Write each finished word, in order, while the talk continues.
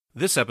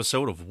This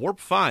episode of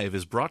Warp 5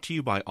 is brought to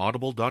you by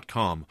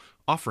Audible.com,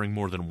 offering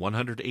more than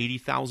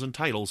 180,000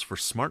 titles for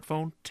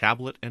smartphone,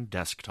 tablet, and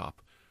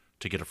desktop.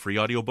 To get a free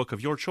audiobook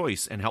of your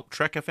choice and help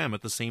Trek FM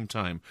at the same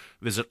time,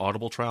 visit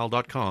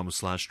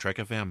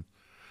audibletrial.com/trekfm.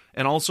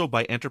 And also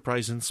by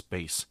Enterprise in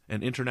Space,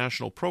 an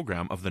international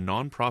program of the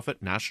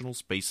non-profit National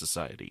Space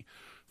Society.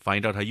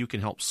 Find out how you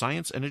can help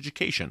science and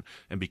education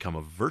and become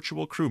a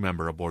virtual crew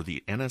member aboard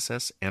the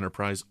NSS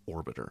Enterprise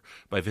Orbiter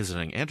by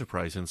visiting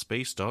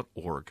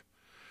enterpriseinspace.org.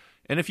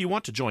 And if you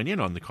want to join in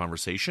on the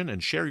conversation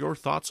and share your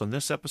thoughts on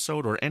this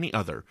episode or any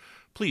other,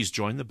 please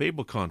join the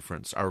Babel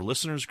Conference, our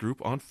listeners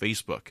group on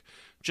Facebook.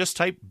 Just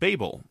type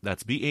Babel,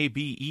 that's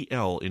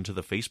B-A-B-E-L, into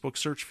the Facebook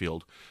search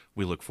field.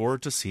 We look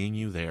forward to seeing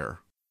you there.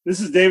 This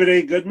is David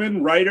A.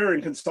 Goodman, writer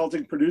and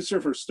consulting producer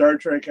for Star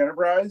Trek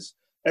Enterprise,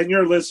 and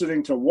you're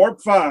listening to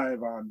Warp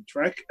 5 on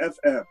Trek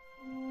FM.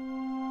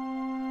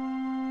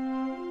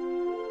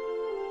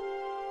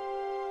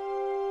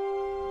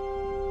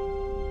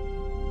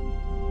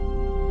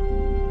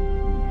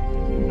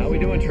 How we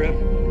doing, Trip?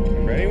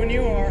 Ready when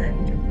you are.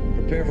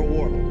 Prepare for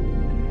warp.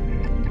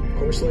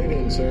 Course laid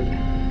in, sir.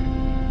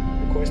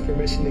 Request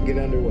permission to get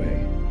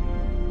underway.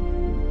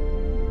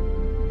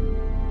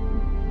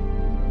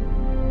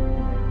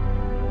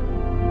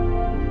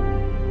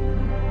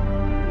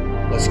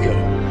 Let's go.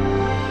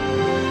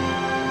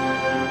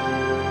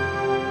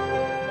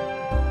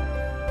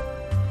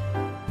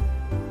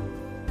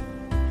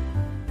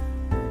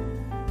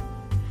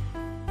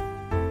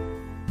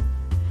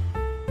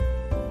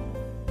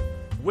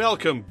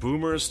 Welcome,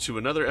 Boomers, to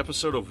another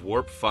episode of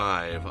Warp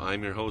 5.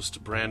 I'm your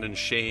host, Brandon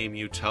Shea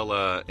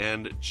Mutella,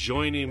 and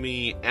joining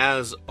me,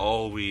 as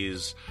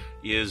always,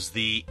 is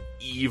the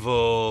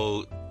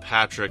evil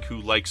Patrick,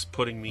 who likes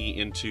putting me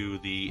into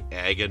the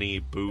agony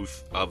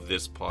booth of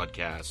this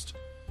podcast.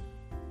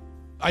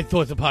 I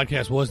thought the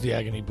podcast was the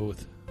agony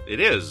booth. It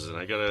is, and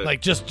I gotta...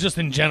 Like, just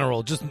in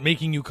general, just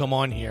making you come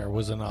on here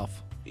was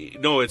enough.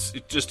 No, it's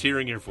just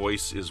hearing your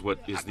voice is what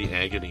is the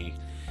agony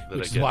that Which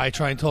I is get. why I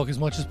try and talk as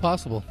much as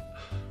possible.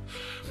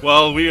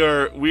 Well, we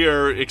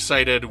are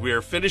excited. We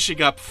are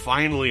finishing up,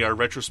 finally, our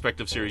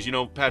retrospective series. You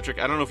know, Patrick,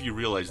 I don't know if you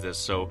realize this,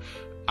 so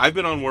I've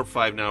been on Warp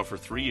 5 now for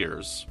 3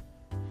 years,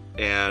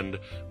 and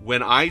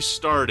when I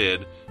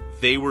started,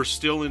 they were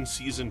still in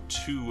Season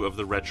 2 of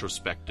the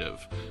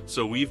retrospective.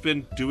 So we've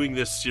been doing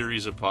this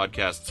series of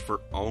podcasts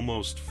for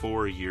almost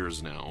 4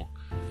 years now.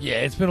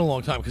 Yeah, it's been a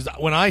long time, because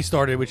when I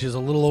started, which is a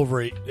little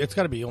over it's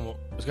got to be almost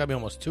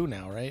 2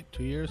 now, right?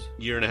 2 years?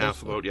 Year and a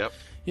half about, yep.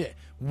 Yeah,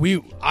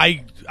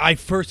 I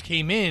first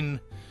came in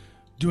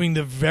doing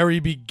the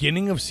very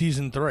beginning of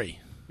Season 3.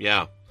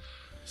 Yeah.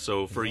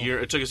 So for a year,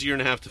 it took us a year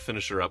and a half to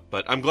finish her up,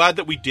 but I'm glad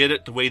that we did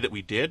it the way that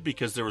we did,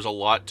 because there was a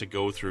lot to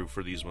go through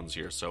for these ones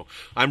here. So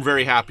I'm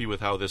very happy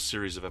with how this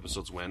series of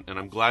episodes went, and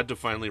I'm glad to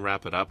finally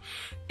wrap it up.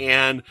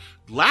 And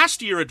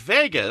last year at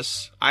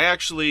Vegas, I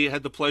actually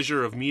had the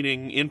pleasure of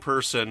meeting in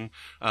person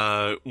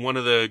one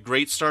of the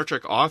great Star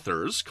Trek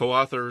authors,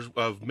 co-authors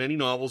of many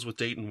novels with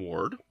Dayton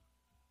Ward,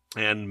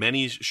 and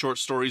many short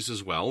stories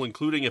as well,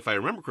 including, if I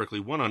remember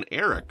correctly, one on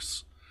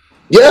Eric's.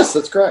 Yes,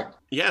 that's correct.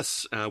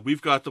 Yes,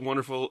 we've got the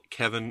wonderful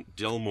Kevin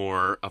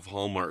Dillmore of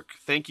Hallmark.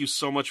 Thank you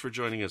so much for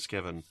joining us,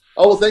 Kevin.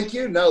 Oh, well, thank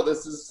you. No,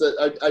 this is,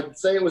 I'd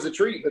say it was a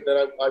treat, but then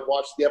I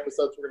watched the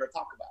episodes we're going to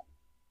talk about.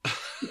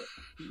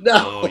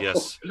 No. Oh,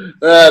 yes.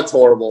 That's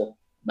horrible.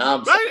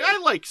 No,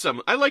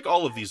 I like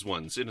all of these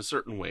ones in a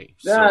certain way.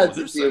 Yeah,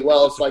 So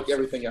it's like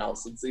everything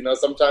else. It's,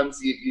 sometimes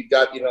you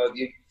got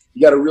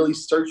to really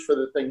search for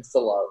the things to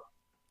love.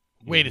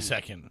 Wait a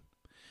second.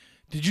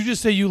 Did you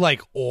just say you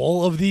like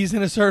all of these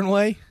in a certain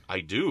way? I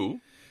do.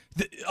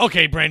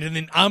 Okay, Brandon,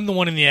 then I'm the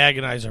one in the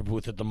agonizer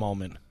booth at the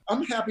moment.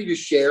 I'm happy to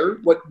share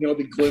what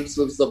the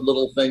glimpses of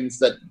little things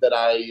that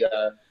I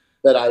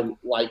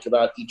like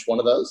about each one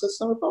of those.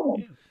 That's not a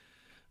problem. Yeah.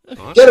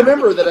 Awesome. You got to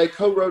remember that I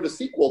co-wrote a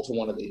sequel to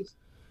one of these.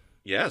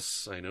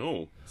 Yes, I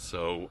know.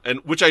 So, and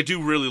which I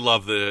do really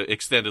love the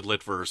extended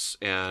lit verse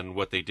and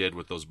what they did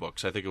with those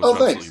books. I think it was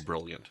absolutely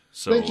brilliant.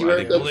 So thank you. I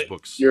think those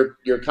books. You're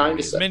kind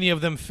to say. Many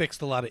of them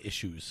fixed a lot of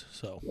issues.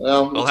 So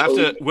I'll have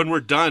to, when we're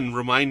done,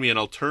 remind me, and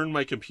I'll turn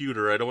my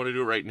computer. I don't want to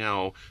do it right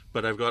now,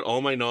 but I've got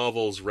all my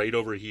novels right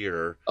over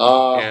here.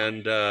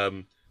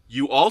 And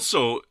you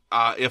also,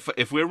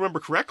 if we remember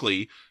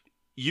correctly,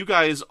 you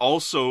guys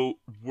also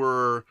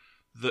were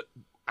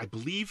I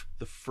believe,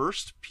 the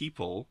first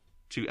people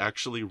to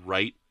actually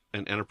write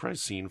an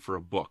Enterprise scene for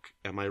a book.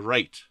 Am I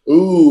right?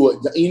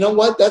 Ooh, you know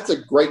what? That's a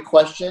great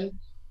question.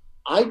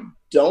 I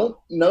don't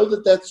know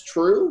that that's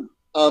true,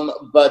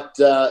 but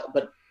throw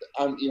it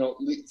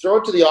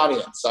to the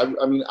audience.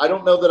 I mean, I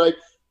don't know that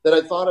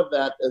I thought of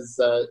that as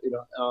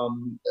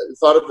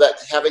thought of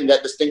that having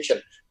that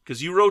distinction.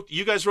 Because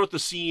you guys wrote the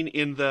scene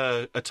in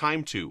A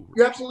Time To.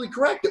 You're absolutely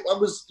correct.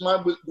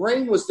 My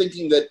brain was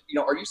thinking that,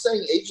 are you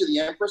saying Age of the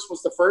Empress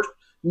was the first?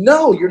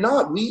 No, you're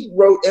not. We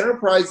wrote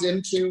Enterprise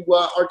into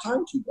our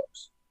Time To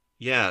books.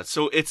 Yeah,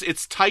 so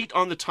it's tight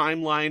on the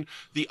timeline.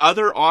 The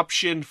other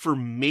option for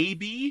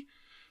maybe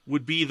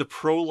would be the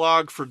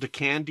prologue for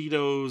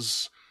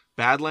DeCandido's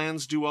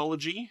Badlands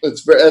duology?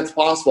 It's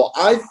possible.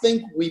 I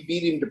think we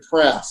beat him to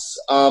press,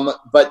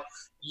 but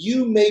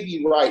you may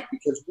be right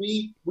because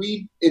we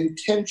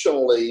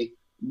intentionally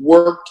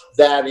worked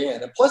that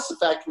in, and plus the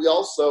fact we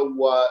also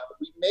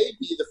we may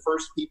be the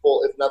first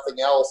people, if nothing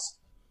else,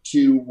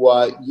 to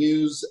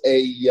use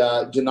a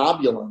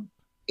denobulin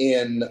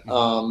in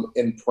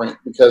print,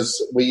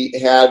 because we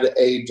had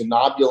a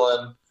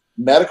denobulin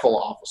medical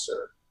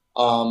officer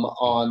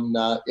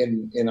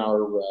in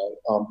our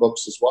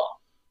books as well.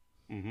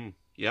 Mm-hmm.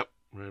 Yep,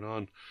 right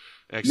on.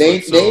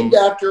 Excellent. Named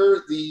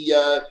after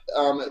the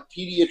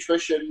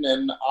pediatrician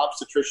and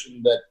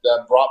obstetrician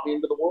that brought me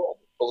into the world,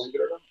 believe it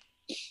or not.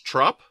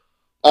 Trop?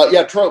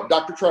 Yeah, Trope.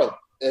 Dr. Trope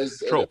was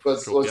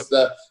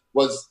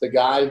the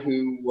guy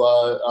who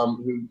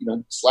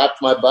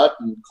slapped my butt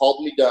and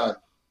called me done.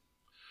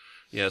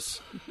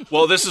 Yes.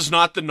 Well, this is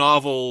not the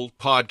novel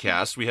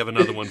podcast. We have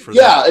another one for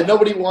that. And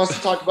nobody wants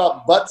to talk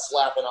about butt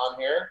slapping on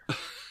here.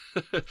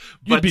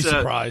 You'd be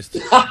surprised.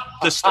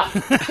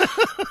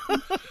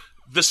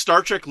 The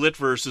Star Trek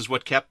Litverse is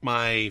what kept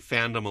my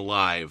fandom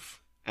alive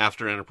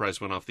after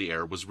Enterprise went off the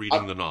air, was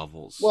reading the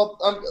novels. Well,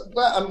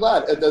 I'm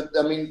glad.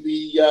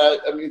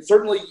 It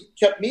certainly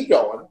kept me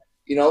going.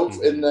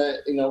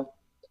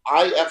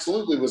 I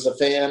absolutely was a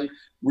fan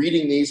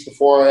reading these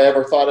before I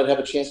ever thought I'd have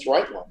a chance to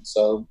write one.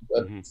 So,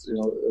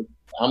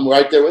 I'm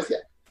right there with you.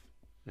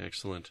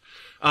 Excellent.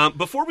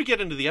 Before we get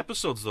into the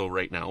episodes, though,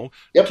 right now,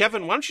 yep.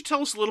 Kevin, why don't you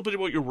tell us a little bit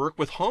about your work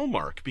with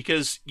Hallmark?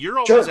 Because you're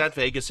always at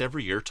Vegas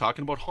every year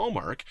talking about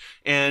Hallmark,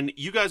 and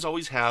you guys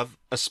always have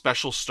a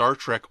special Star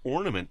Trek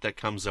ornament that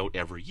comes out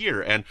every year.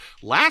 And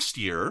last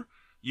year,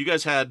 you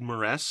guys had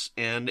Maress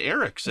and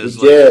Eric's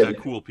as a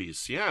cool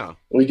piece. Yeah,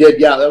 we did.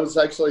 Yeah, that was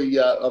actually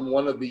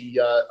one of the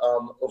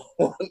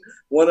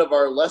one of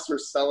our lesser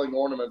selling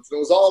ornaments. It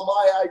was all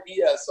my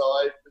idea, so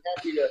I'm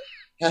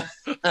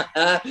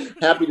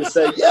happy to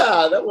say,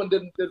 yeah, that one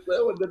didn't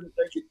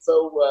make it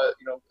so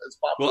as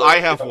popular. Well,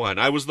 I have one.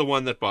 I was the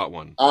one that bought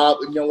one.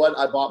 You know what?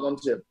 I bought one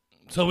too.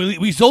 So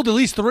we sold at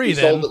least three.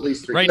 Sold at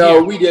least three. Right no,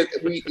 here. we did.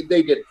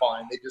 They did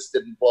fine. They just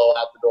didn't blow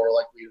out the door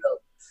like we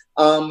hoped.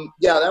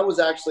 Yeah, that was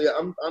actually.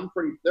 I'm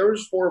pretty. There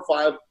was 4 or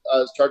 5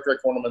 Star Trek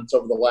ornaments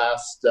over the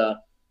last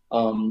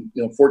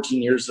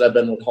 14 years that I've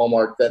been with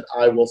Hallmark that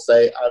I will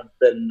say I've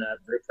been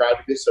very proud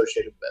to be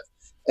associated with.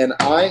 And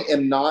I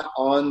am not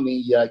on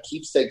the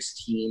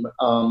keepsakes team.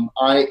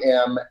 I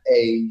am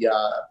a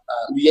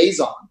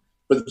liaison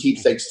for the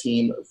keepsakes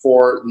team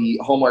for the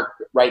Hallmark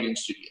writing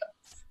studio.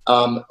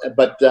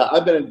 But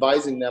I've been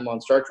advising them on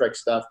Star Trek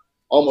stuff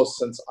almost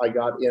since I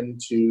got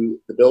into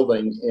the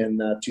building in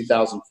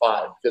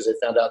 2005, because I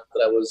found out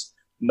that I was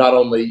not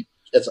only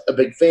as a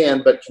big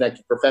fan, but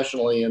connected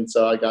professionally. And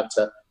so I got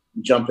to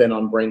jump in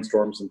on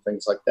brainstorms and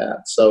things like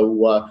that.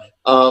 So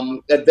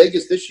at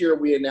Vegas this year,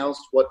 we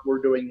announced what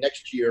we're doing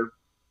next year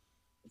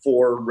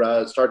for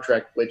Star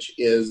Trek, which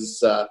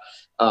is a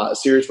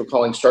series we're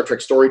calling Star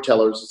Trek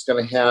Storytellers. It's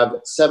going to have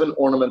 7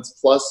 ornaments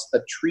plus a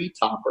tree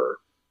topper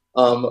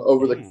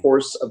over the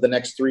course of the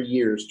next 3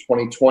 years,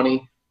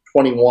 2020,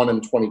 21,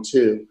 and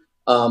 22.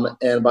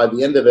 And by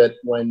the end of it,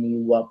 when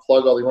you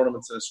plug all the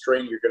ornaments in a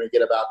string, you're going to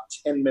get about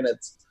 10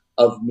 minutes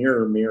of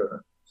Mirror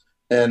Mirror.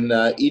 And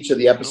each of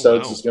the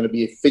episodes is going to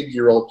be a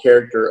figural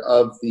character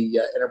of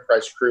the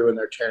Enterprise crew in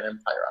their Terran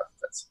Empire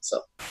outfits.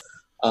 So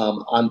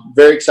I'm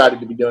very excited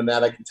to be doing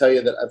that. I can tell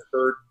you that I've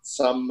heard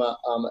some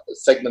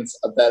segments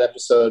of that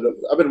episode.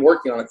 I've been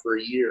working on it for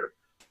a year,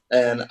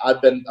 and I've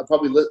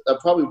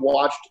probably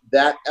watched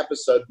that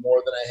episode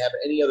more than I have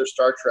any other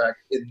Star Trek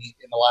in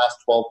the last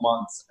 12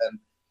 months, and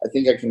I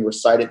think I can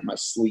recite it in my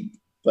sleep.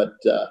 But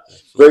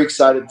very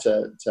excited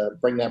to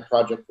bring that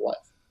project to life.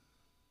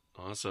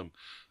 Awesome.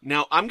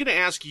 Now, I'm going to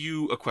ask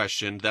you a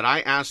question that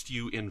I asked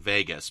you in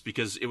Vegas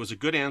because it was a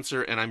good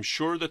answer, and I'm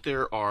sure that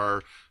there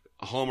are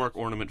Hallmark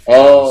ornament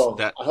fans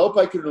that... I hope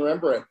I can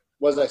remember it.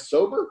 Was I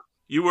sober?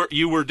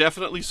 You were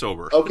definitely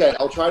sober. Okay,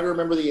 I'll try to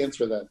remember the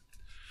answer then.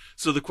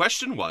 So the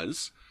question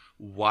was,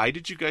 why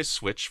did you guys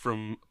switch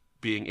from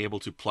being able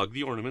to plug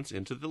the ornaments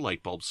into the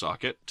light bulb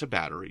socket to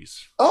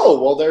batteries? Oh,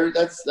 well,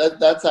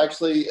 that's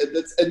actually...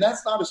 and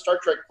that's not a Star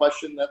Trek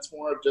question. That's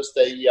more of just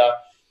a...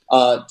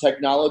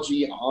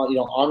 technology,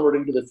 onward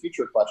into the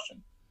future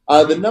question.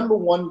 The number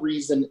one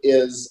reason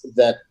is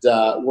that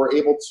we're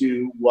able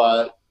to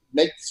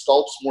make the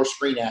sculpts more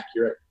screen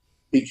accurate,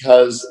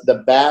 because the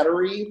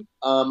battery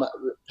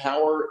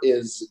power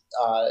is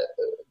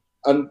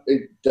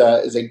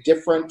a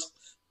different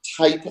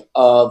type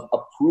of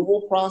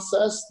approval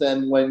process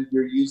than when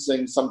you're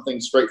using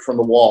something straight from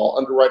the wall.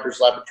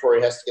 Underwriter's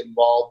Laboratory has to get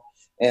involved,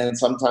 and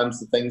sometimes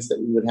the things that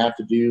we would have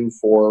to do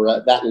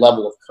for that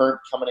level of current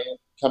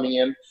coming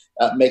in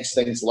makes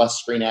things less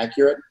screen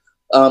accurate.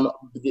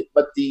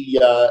 But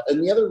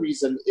the other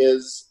reason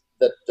is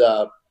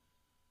that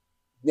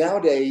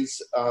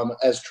nowadays,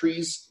 as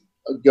trees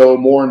go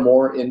more and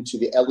more into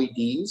the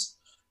LEDs,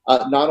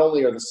 not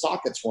only are the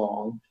sockets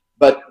wrong,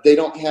 but they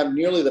don't have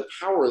nearly the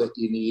power that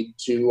you need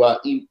to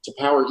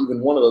power even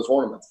one of those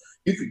ornaments.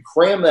 you could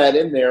cram that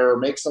in there or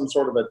make some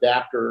sort of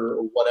adapter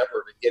or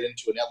whatever to get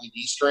into an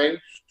LED string,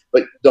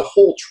 but the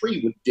whole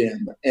tree would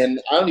dim.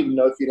 And I don't even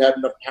know if you'd have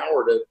enough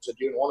power to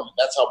do an ornament.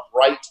 That's how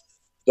bright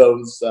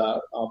those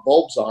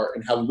bulbs are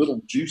and how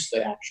little juice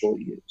they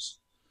actually use.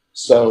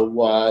 So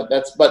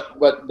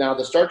but now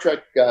the Star Trek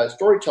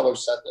storyteller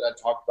set that I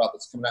talked about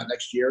that's coming out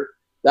next year,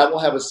 that will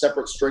have a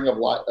separate string of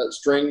light,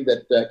 string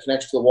that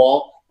connects to the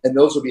wall, and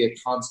those will be a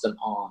constant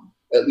on,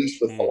 at least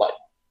with the light.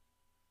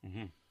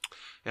 Mm-hmm.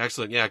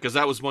 Excellent. Yeah, because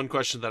that was one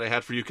question that I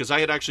had for you, because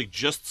I had actually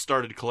just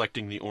started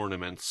collecting the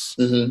ornaments.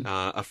 Mm-hmm.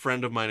 A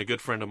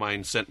good friend of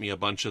mine, sent me a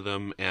bunch of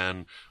them,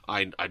 and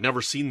I'd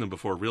never seen them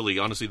before, really.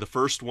 Honestly, the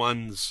first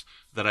ones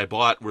that I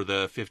bought were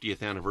the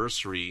 50th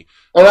anniversary.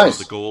 Oh, nice.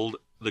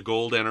 The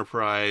Gold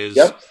Enterprise.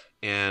 Yep.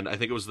 And I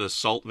think it was the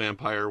Salt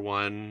Vampire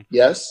one.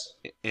 Yes.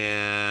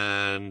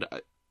 And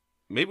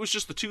maybe it was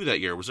just the two that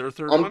year. Was there a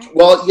third one?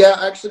 Well, yeah,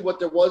 actually what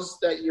there was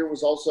that year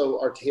was also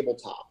our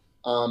tabletop.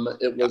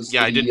 It was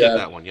I did get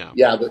that one. Yeah,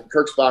 the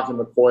Kirksbach and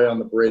McCoy on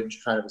the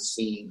bridge kind of a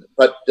scene.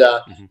 But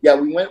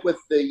we went with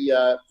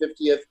the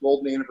 50th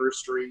golden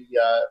anniversary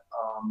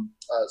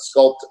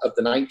sculpt of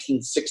the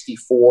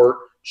 1964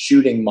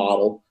 shooting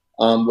model,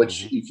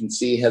 which you can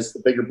see has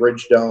the bigger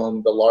bridge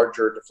dome, the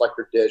larger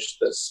deflector dish,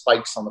 the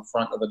spikes on the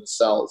front of the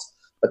nacelles.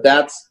 But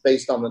that's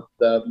based on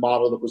the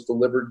model that was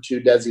delivered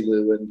to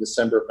Desilu in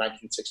December of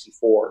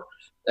 1964,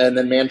 and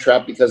then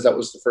Mantrap because that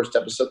was the first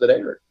episode that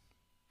aired.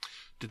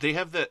 Did they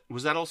have that?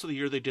 Was that also the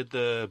year they did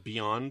the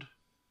Beyond,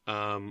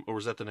 or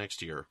was that the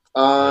next year?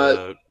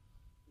 Star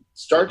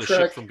the Trek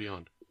ship from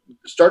Beyond.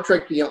 Star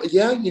Trek Beyond.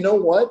 Yeah, you know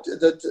what?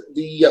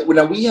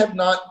 Now we have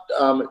not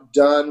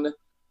done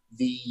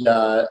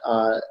the.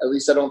 At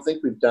least I don't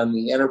think we've done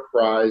the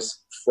Enterprise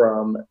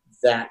from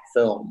that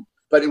film,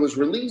 but it was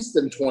released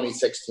in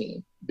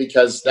 2016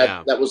 because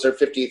that was their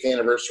 50th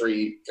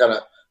anniversary kind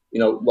of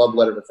love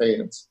letter to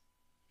fans.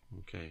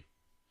 Okay.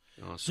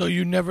 Awesome. So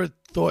you never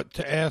thought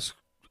to ask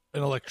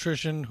an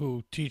electrician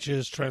who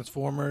teaches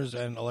transformers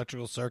and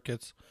electrical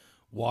circuits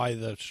why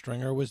the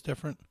stringer was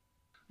different?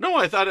 No,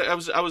 I thought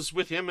I was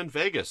with him in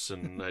Vegas,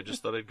 and I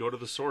just thought I'd go to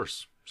the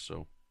source.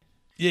 So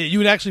yeah, you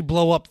would actually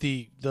blow up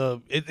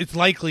it's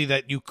likely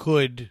that you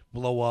could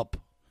blow up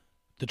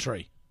the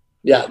tree.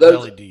 Yeah,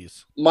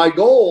 LEDs. My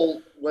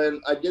goal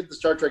when I did the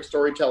Star Trek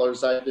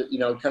Storytellers, I did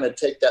kind of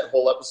take that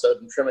whole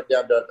episode and trim it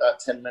down to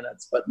 10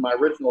 minutes. But my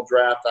original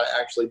draft, I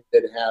actually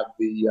did have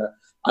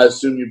I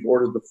assume you've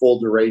ordered the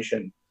full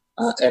duration.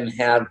 And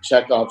have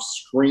Chekhov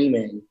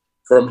screaming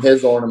from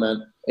his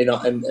ornament,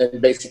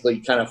 and basically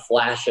kind of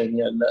flashing.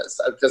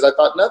 Because I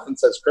thought nothing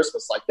says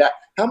Christmas like that.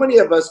 How many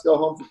of us go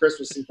home for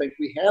Christmas and think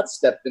we have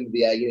stepped into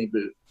the agony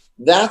booth?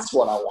 That's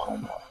what I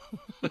want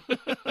to know.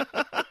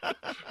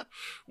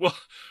 Well,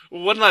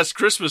 one last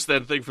Christmas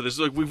then thing for this.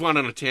 Look, we've gone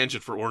on a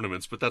tangent for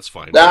ornaments, but that's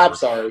fine. I'm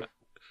sorry.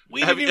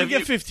 We didn't even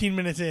get 15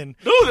 minutes in.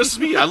 No, this is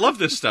me. I love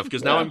this stuff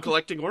because now I'm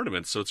collecting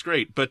ornaments, so it's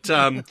great. But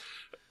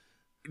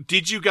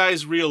did you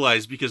guys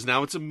realize, because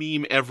now it's a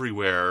meme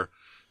everywhere,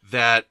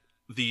 that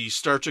the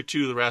Star Trek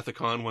II, The Wrath of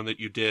Khan one that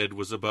you did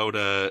was about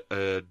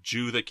a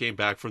Jew that came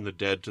back from the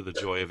dead to the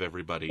joy of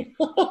everybody?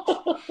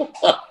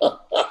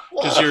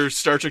 Because your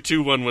Star Trek II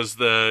one was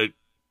the...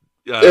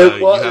 that's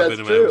true.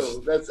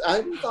 I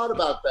hadn't thought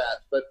about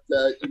that, but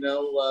dang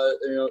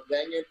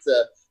it,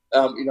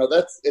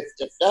 that's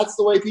if that's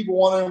the way people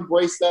want to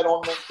embrace that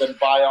ornament, then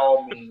by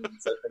all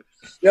means. I think.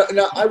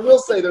 Now I will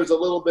say there's a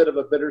little bit of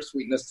a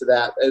bittersweetness to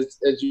that, as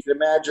you can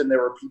imagine. There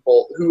were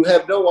people who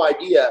have no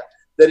idea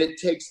that it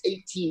takes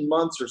 18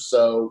 months or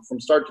so from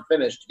start to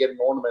finish to get an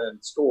ornament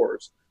in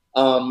stores.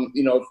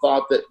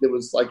 Thought that it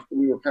was like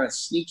we were kind of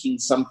sneaking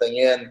something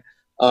in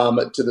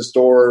to the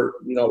store,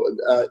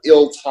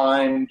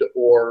 ill-timed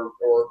or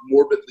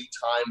morbidly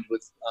timed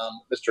with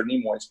Mr.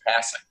 Nimoy's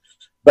passing.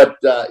 But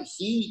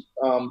he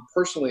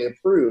personally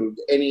approved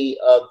any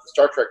of the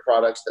Star Trek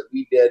products that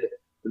we did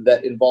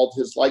that involved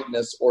his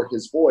likeness or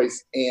his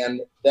voice,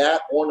 and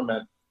that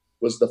ornament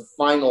was the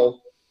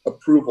final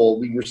approval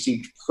we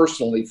received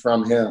personally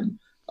from him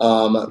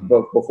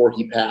before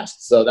he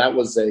passed. So that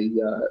was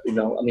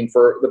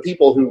for the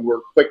people who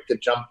were quick to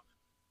jump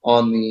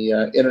on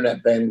the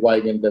internet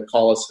bandwagon to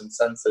call us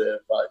insensitive,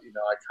 I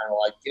kind of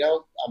like,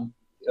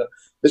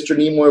 Mr.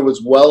 Nimoy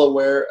was well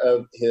aware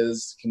of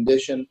his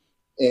condition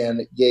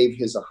and gave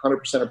his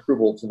 100%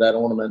 approval to that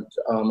ornament,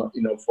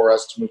 for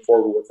us to move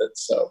forward with it.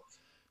 So,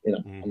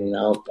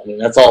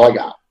 that's all I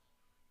got.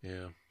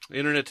 Yeah. The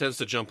internet tends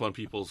to jump on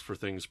people for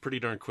things pretty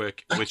darn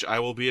quick, which I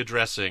will be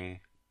addressing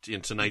in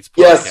tonight's podcast.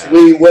 Yes,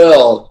 we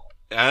will.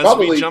 As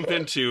we jump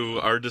into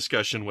our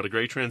discussion, what a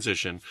great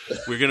transition.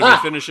 We're going to be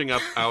finishing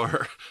up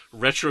our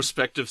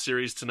retrospective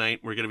series tonight.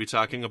 We're going to be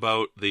talking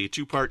about the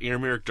 2-part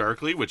Irmir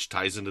Darkly, which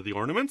ties into the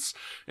ornaments.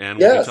 And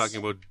we'll be talking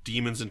about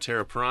Demons and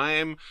Terra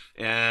Prime.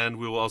 And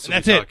we will also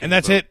And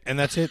that's it. And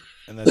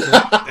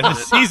the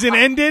season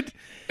ended.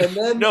 And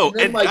then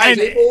my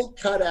table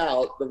cut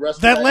out the rest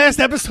of that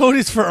last episode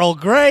is for Earl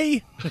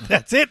Grey.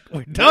 That's it.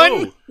 We're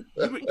done.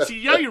 No.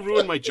 See, now you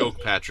ruined my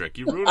joke, Patrick.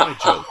 You ruined my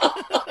joke.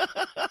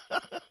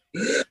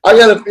 I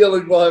got a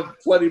feeling we'll have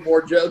plenty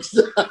more jokes.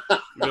 We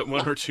got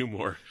one or two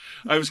more.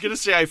 I was going to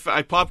say,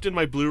 I popped in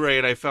my Blu-ray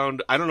and I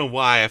found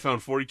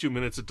 42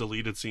 minutes of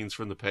deleted scenes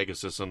from the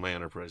Pegasus on my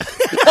Enterprise.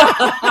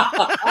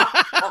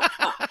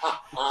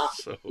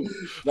 So,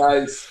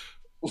 Nice.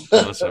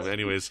 awesome.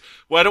 Anyways,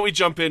 why don't we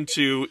jump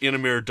into In a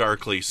Mirror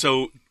Darkly?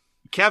 So,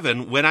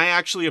 Kevin, when I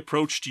actually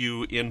approached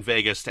you in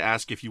Vegas to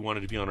ask if you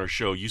wanted to be on our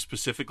show, you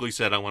specifically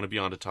said, I want to be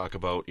on to talk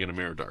about In a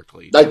Mirror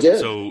Darkly. I did.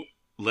 So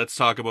let's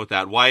talk about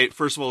that. Why?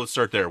 First of all, let's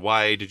start there.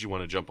 Why did you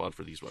want to jump on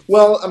for these ones?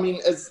 Well, I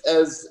mean, as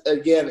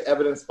again,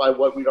 evidenced by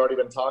what we'd already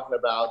been talking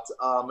about,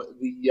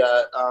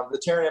 the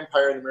Terran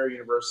Empire in the Mirror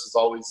Universe has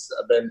always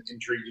been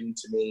intriguing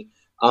to me.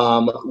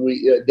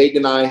 Dayton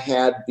and I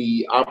had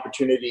the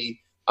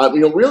opportunity.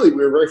 Really,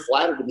 we were very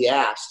flattered to be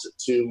asked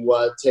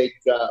to take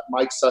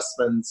Mike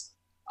Sussman's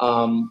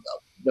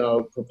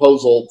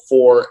proposal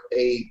for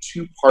a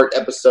 2-part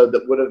episode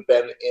that would have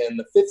been in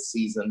the 5th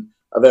season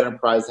of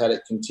Enterprise had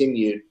it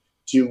continued,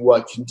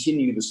 to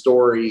continue the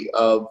story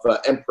of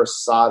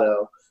Empress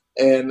Sato.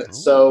 And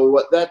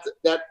so that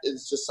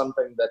is just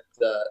something that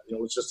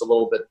was just a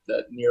little bit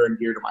near and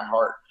dear to my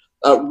heart.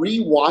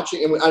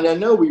 Rewatching, and I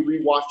know we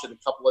rewatched it a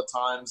couple of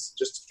times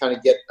just to kind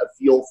of get a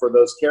feel for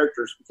those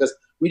characters, because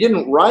we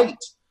didn't write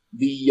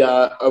the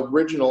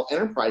original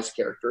Enterprise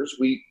characters.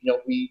 It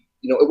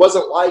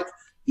wasn't like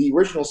the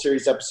original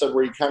series episode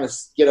where you kind of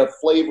get a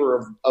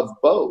flavor of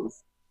both.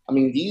 I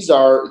mean, these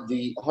are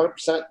the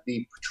 100%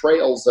 the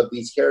portrayals of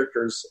these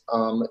characters,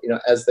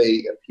 as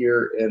they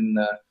appear in,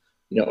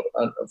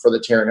 for the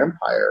Terran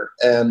Empire.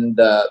 And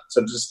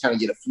so just kind of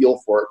get a feel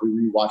for it, we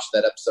rewatched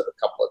that episode a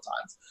couple of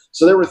times.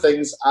 So there were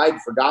things I'd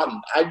forgotten.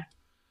 I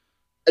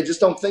just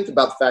don't think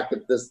about the fact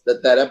that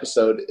that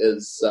episode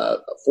is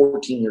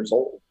 14 years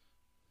old.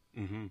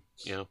 Mm-hmm.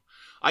 Yeah.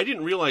 I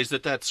didn't realize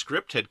that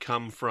script had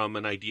come from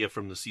an idea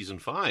from the season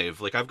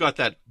 5. Like, I've got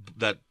that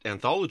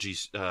anthology.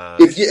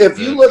 If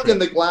you look in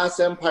the Glass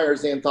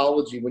Empire's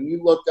anthology, when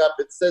you look up,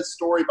 it says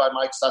story by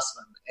Mike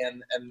Sussman,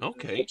 and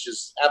okay, which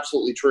is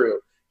absolutely true.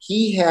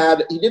 He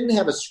didn't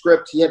have a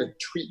script; he had a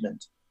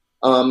treatment,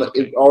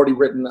 already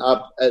written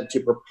up to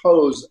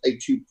propose a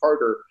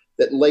 2-parter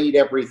that laid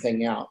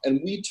everything out.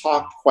 And we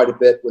talked quite a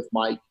bit with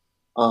Mike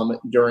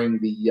during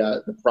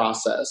the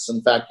process.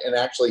 In fact, and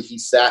actually, he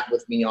sat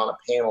with me on a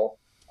panel.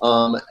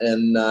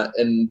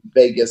 In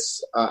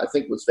Vegas, I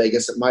think it was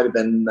Vegas. It might have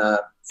been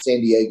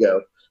San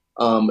Diego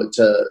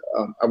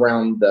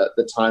around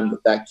the time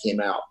that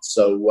came out.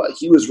 So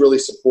he was really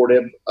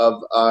supportive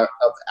of our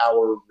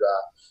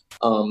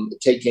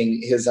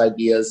taking his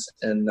ideas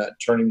and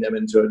turning them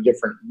into a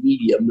different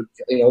medium,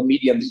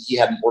 medium that he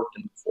hadn't worked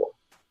in before.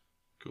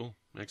 Cool,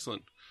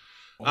 excellent.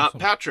 Awesome.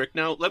 Patrick,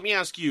 now let me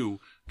ask you,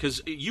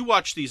 because you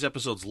watched these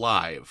episodes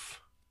live.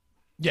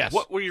 Yes.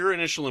 What were your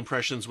initial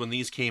impressions when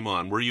these came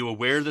on? Were you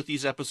aware that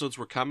these episodes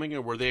were coming,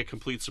 or were they a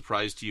complete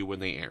surprise to you when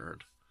they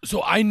aired?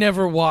 So I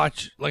never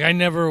watched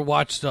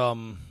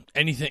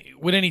anything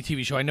with any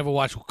TV show. I never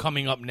watched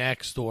Coming Up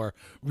Next or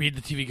read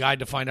the TV guide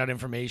to find out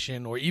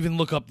information or even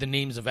look up the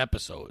names of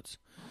episodes.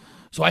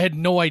 So I had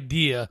no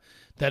idea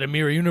that a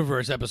Mirror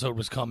Universe episode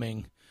was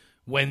coming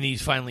when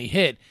these finally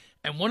hit.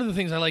 And one of the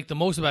things I liked the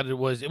most about it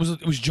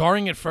was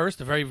jarring at first,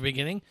 the very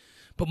beginning,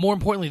 but more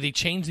importantly, they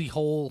changed the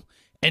whole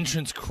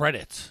entrance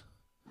credits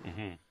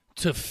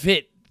to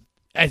fit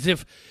as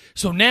if.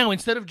 So now,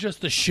 instead of just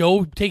the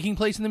show taking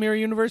place in the Mirror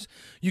Universe,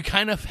 you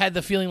kind of had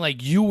the feeling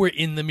like you were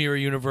in the Mirror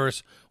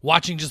Universe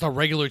watching just a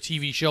regular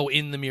TV show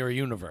in the Mirror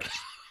Universe.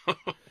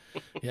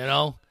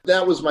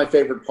 That was my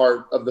favorite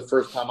part of the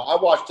first time. I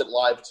watched it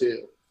live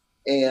too,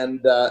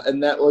 and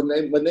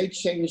that when they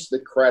changed the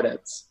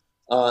credits.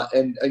 I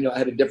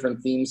had a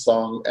different theme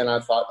song, and I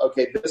thought,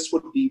 okay, this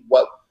would be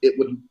what it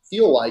would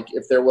feel like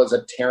if there was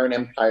a Terran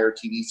Empire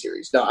TV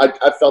series. Now,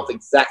 I felt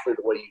exactly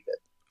the way you did.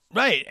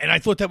 Right, and I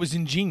thought that was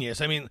ingenious.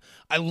 I mean,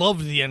 I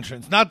loved the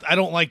entrance. I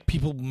don't like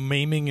people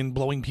maiming and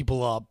blowing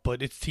people up,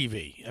 but it's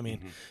TV. I mean,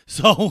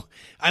 so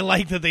I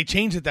like that they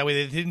changed it that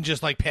way. They didn't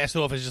just pass it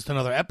off as just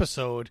another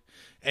episode.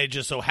 It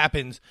just so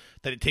happens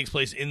that it takes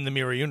place in the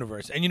Mirror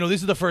Universe. And,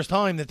 this is the first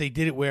time that they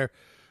did it where,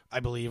 I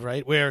believe,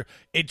 right, where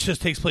it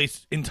just takes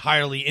place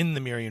entirely in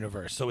the Mirror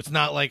Universe. So it's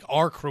not like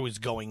our crew is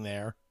going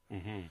there.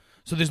 Mm-hmm.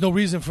 So there's no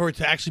reason for it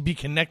to actually be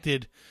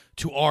connected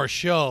to our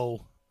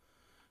show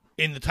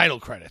in the title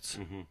credits.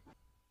 Mm-hmm.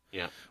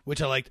 Yeah.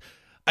 Which I liked.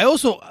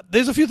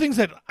 There's a few things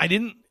that I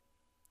didn't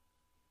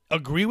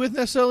agree with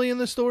necessarily in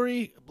the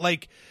story.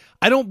 Like,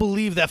 I don't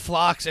believe that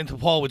Phlox and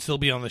T'Pol would still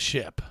be on the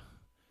ship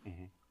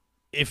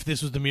if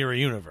this was the Mirror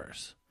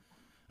Universe.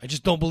 I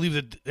just don't believe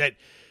that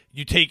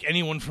you take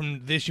anyone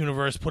from this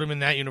universe, put them in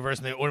that universe,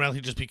 and they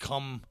automatically just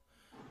become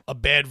a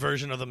bad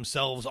version of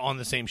themselves on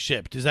the same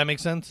ship. Does that make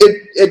sense?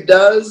 It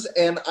does,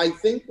 and I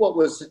think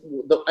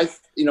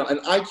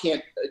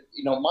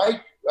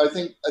I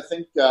think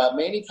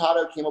Manny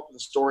Cotto came up with the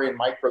story, and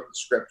Mike wrote the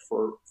script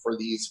for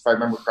these, if I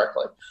remember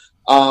correctly.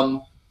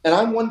 And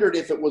I wondered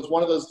if it was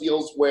one of those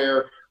deals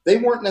where they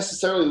weren't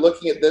necessarily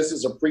looking at this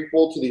as a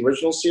prequel to the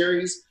original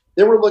series.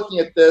 They were looking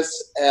at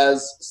this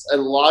as a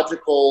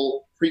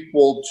logical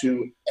prequel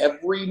to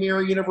every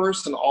mirror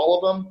universe and all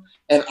of them.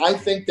 And I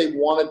think they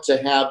wanted to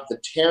have the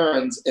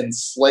Terrans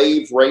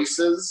enslave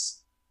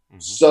races. Mm-hmm.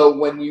 So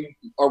when you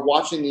are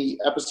watching the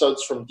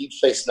episodes from Deep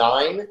Space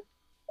Nine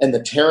and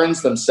the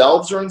Terrans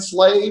themselves are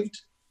enslaved,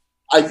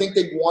 I think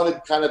they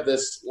wanted kind of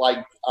this,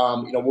 like,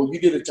 well, you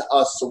did it to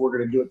us, so we're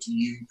going to do it to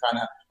you,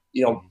 kind of,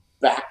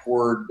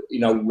 backward,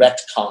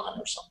 retcon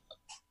or something.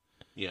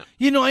 Yeah.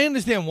 I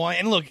understand why.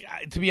 And look,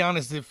 to be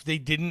honest, if they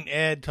didn't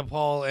add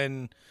T'Pol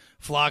and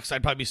Phlox,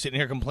 I'd probably be sitting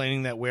here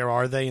complaining that where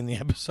are they in the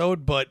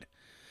episode, but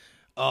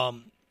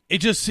it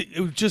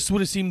just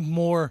would have seemed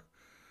more,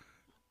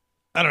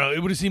 I don't know, it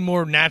would have seemed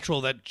more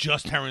natural that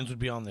just Terrans would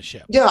be on the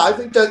ship. Yeah, I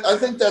think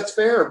that's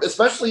fair,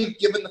 especially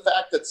given the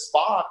fact that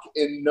Spock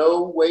in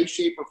no way,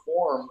 shape, or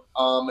form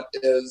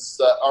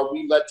are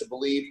we led to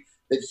believe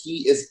that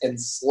he is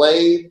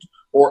enslaved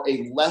or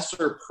a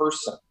lesser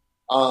person,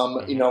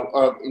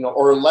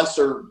 or a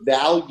lesser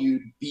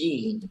valued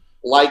being,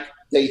 like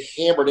they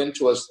hammered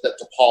into us that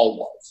T'Pol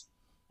was.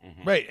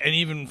 Mm-hmm. Right, and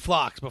even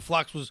Phlox, but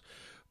Phlox was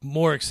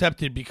more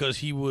accepted because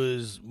he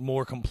was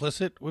more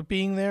complicit with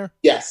being there.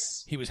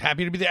 Yes. He was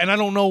happy to be there. And I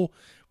don't know,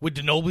 would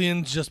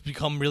Denoblians just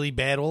become really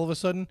bad all of a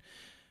sudden?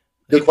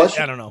 Good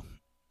question. I don't know.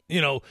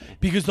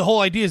 Because the whole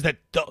idea is that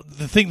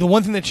the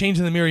one thing that changed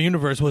in the mirror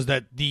universe was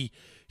that the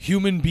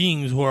human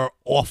beings were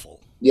awful.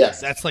 Yes.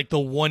 That's like the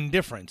one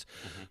difference.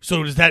 Mm-hmm.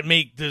 So does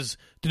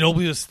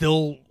Denoblius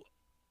still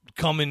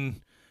come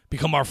and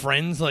become our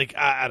friends? Like,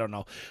 I don't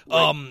know.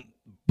 Right.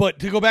 But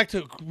to go back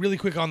to really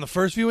quick on the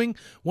first viewing,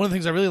 one of the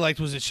things I really liked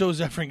was it shows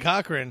Zefram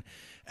Cochrane,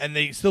 and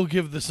they still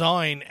give the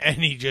sign, and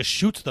he just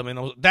shoots them.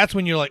 And that's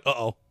when you're like,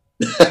 uh-oh.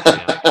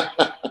 Yeah.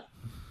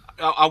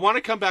 I want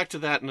to come back to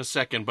that in a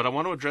second, but I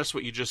want to address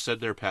what you just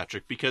said there,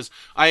 Patrick, because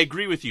I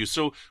agree with you.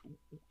 So,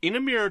 In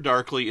a Mirror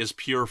Darkly is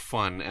pure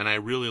fun, and I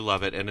really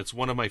love it, and it's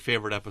one of my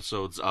favorite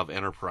episodes of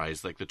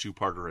Enterprise, like the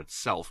two-parter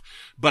itself.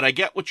 But I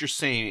get what you're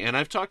saying, and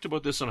I've talked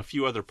about this on a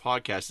few other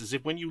podcasts, is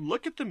if when you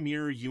look at the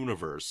Mirror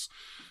Universe,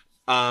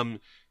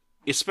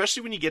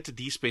 especially when you get to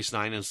Deep Space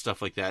Nine and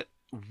stuff like that,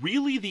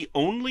 really the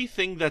only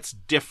thing that's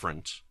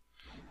different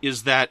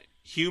is that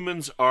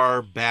humans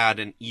are bad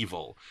and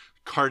evil.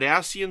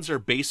 Cardassians are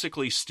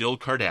basically still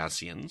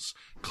Cardassians.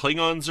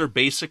 Klingons are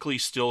basically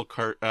still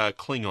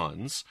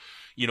Klingons.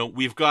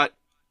 We've got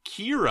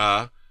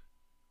Kira,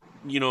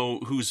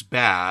 who's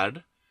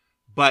bad,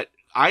 but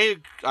I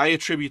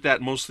attribute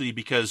that mostly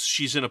because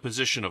she's in a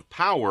position of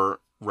power,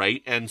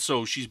 right? And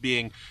so she's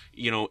being,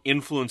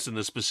 influenced in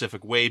this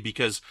specific way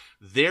because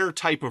their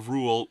type of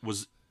rule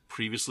was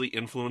previously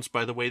influenced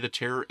by the way the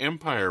Terror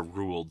Empire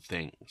ruled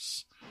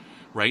things,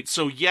 right?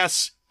 So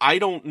yes, I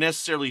don't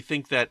necessarily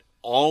think that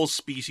all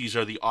species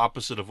are the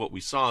opposite of what we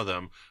saw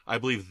them. I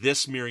believe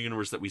this mirror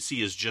universe that we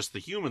see is just the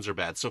humans are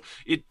bad. So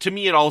to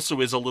me, it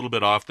also is a little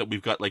bit off that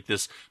we've got like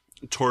this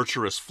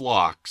torturous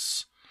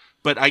Phlox.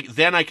 But I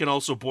can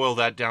also boil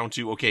that down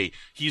to, okay,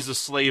 he's a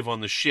slave on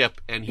the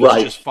ship and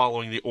he's just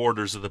following the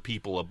orders of the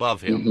people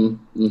above him.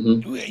 Mm-hmm.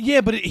 Mm-hmm.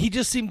 Yeah, but he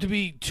just seemed to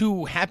be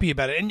too happy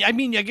about it. And I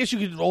mean, I guess you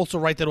could also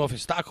write that off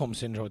as Stockholm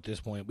Syndrome at this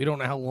point. We don't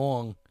know how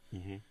long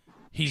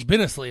he's been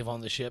a slave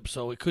on the ship,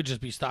 so it could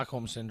just be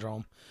Stockholm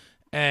Syndrome.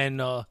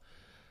 And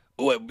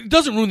it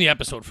doesn't ruin the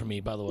episode for me,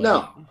 by the way.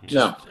 No.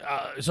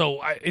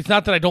 So it's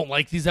not that I don't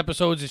like these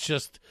episodes. It's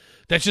just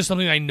that's just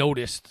something I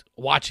noticed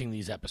watching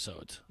these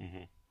episodes.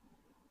 Mm-hmm.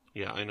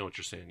 Yeah, I know what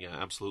you're saying. Yeah,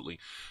 absolutely.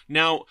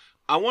 Now,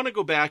 I want to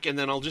go back, and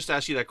then I'll just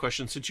ask you that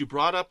question. Since you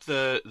brought up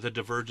the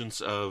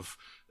divergence of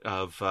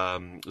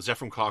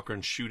Zefram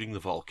Cochrane shooting the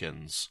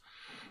Vulcans,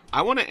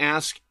 I want to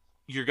ask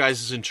your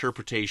guys'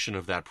 interpretation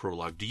of that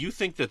prologue. Do you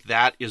think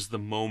that is the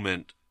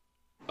moment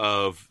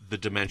of the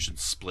dimension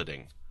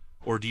splitting,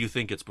 or do you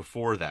think it's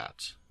before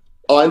that?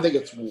 Oh, I think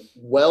it's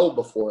well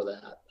before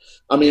that.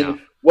 I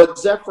mean, what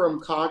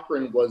Zefram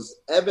Cochrane was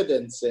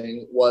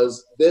evidencing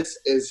was this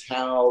is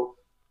how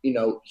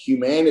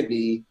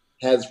humanity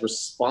has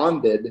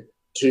responded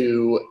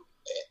to,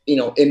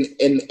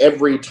 in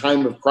every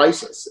time of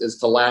crisis, is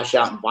to lash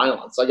out in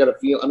violence. I got a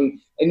feel. I mean,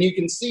 and you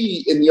can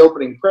see in the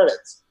opening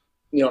credits,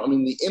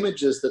 the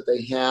images that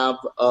they have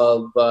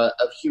of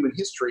human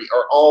history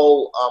are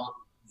all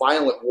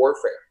violent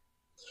warfare.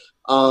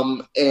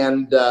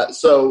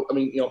 So,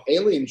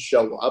 aliens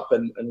show up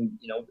and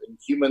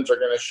humans are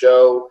going to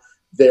show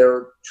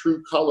their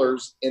true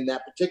colors in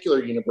that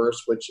particular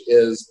universe, which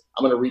is,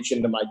 I'm going to reach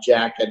into my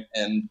jacket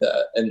and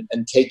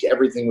take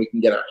everything we can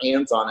get our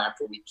hands on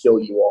after we kill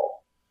you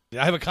all.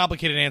 I have a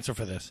complicated answer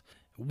for this.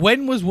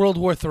 When was World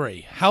War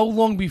III? How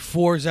long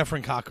before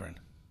Zefram Cochrane?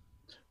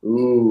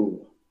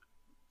 Ooh.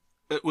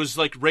 It was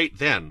like right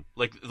then,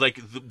 like the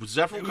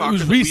Zefram Cochrane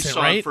recent, that we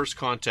saw right? in First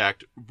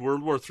Contact.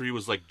 World War III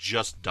was like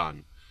just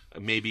done,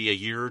 maybe a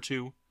year or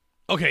two.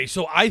 Okay,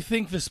 so I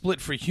think the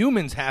split for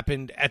humans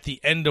happened at the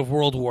end of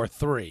World War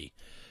III,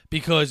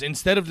 because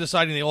instead of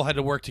deciding they all had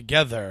to work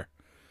together,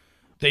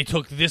 they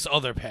took this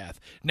other path.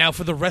 Now,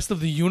 for the rest of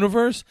the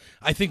universe,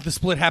 I think the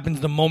split happens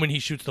the moment he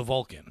shoots the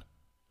Vulcan.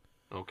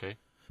 Okay.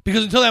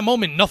 Because until that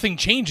moment, nothing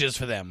changes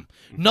for them.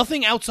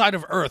 Nothing outside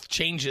of Earth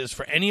changes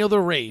for any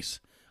other race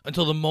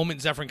until the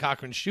moment Zephyr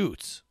Cochrane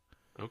shoots.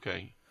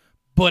 Okay.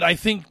 But I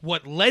think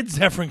what led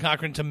Zephyr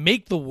Cochrane to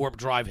make the warp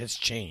drive has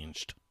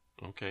changed.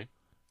 Okay.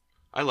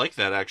 I like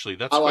that, actually.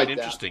 That's I like quite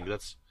that. interesting.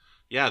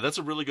 That's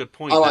a really good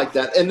point. I like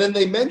that. And then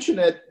they mention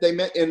it. They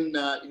meant in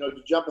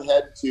to jump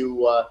ahead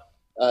to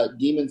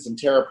Demons and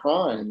Terra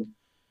Prime.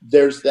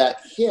 There's that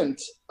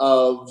hint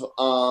of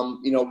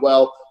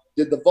well,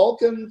 did the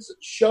Vulcans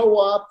show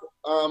up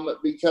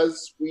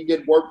because we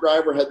did warp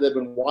drive, or had they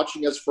been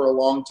watching us for a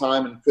long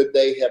time, and could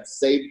they have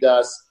saved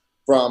us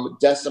from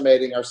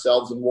decimating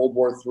ourselves in World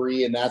War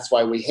III, and that's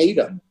why we hate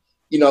them?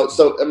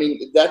 So I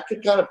mean, that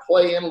could kind of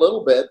play in a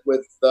little bit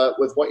with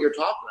what you're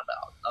talking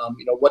about.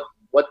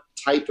 What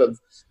type of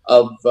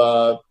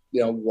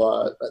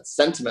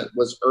sentiment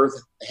was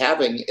Earth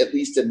having, at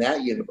least in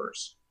that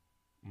universe?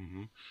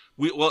 Mm-hmm.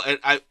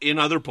 In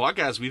other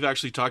podcasts, we've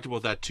actually talked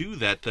about that too.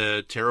 That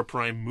the Terra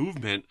Prime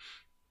movement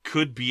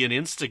could be an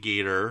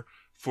instigator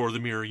for the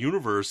Mirror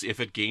Universe if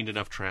it gained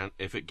enough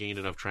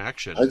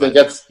traction. I think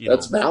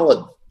that's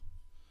valid.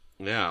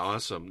 Yeah,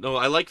 awesome. No,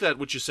 I like that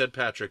what you said,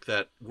 Patrick,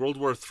 that World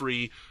War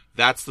III,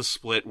 that's the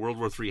split. World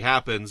War III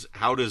happens.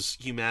 How does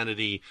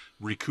humanity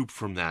recoup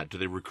from that? Do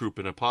they recoup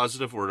in a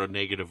positive or a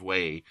negative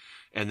way?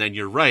 And then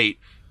you're right,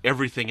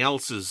 everything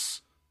else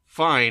is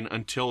fine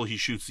until he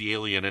shoots the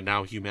alien, and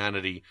now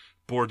humanity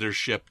board their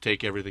ship,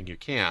 take everything you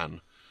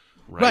can.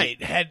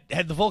 Right. Had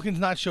the Vulcans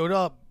not showed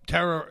up,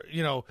 Terra,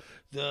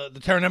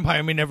 the Terran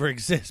Empire may never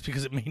exist,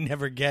 because it may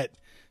never get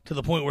to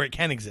the point where it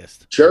can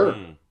exist. Sure.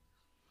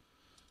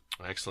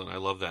 Excellent. I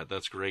love that.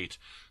 That's great.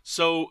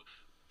 So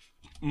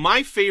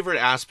my favorite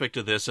aspect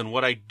of this, and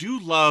what I do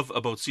love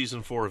about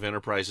Season 4 of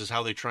Enterprise, is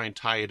how they try and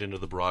tie it into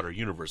the broader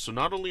universe. So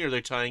not only are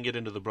they tying it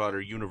into the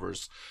broader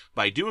universe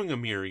by doing a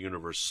Mirror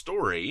Universe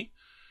story,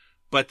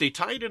 but they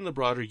tie it in the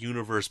broader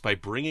universe by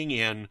bringing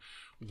in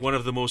one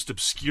of the most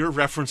obscure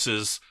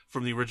references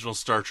from the original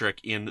Star Trek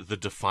in The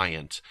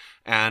Defiant.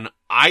 And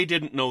I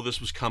didn't know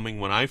this was coming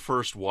when I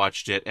first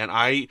watched it. And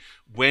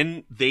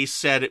when they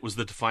said it was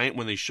The Defiant,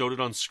 when they showed it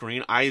on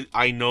screen,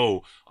 I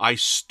know I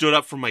stood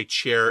up from my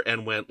chair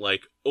and went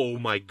like, oh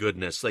my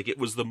goodness. Like, it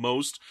was the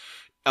most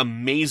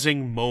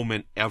amazing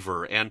moment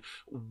ever. And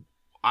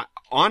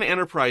on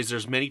Enterprise,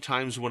 there's many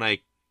times when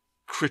I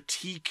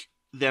critique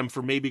them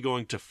for maybe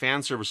going to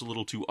fan service a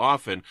little too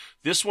often.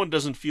 This one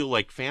doesn't feel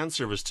like fan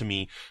service to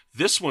me.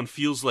 This one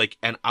feels like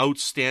an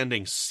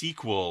outstanding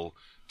sequel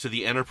to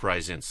the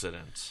Enterprise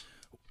incident.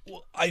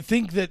 Well, I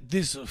think that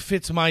this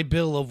fits my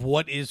bill of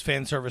what is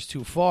fan service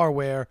too far,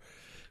 where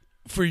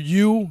for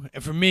you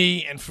and for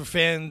me and for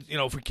fans,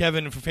 for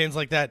Kevin and for fans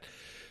like that,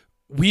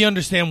 we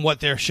understand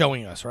what they're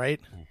showing us,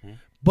 right? Mm-hmm.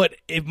 But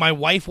if my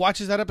wife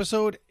watches that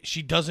episode,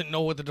 she doesn't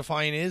know what the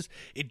Defiant is.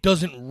 It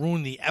doesn't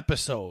ruin the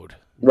episode.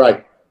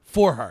 Right.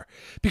 For her,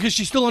 because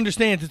she still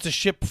understands it's a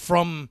ship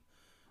from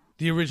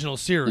the original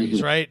series,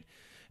 mm-hmm. right?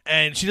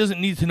 And she doesn't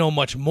need to know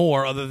much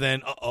more other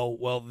than,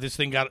 this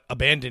thing got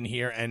abandoned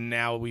here, and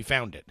now we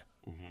found it.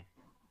 Mm-hmm.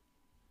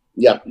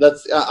 Yeah,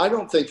 I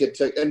don't think it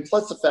took, and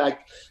plus the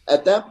fact,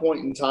 at that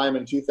point in time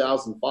in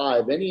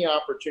 2005, any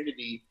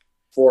opportunity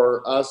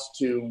for us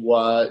to,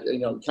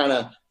 kind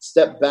of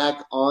step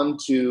back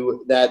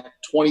onto that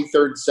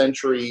 23rd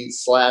century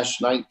 /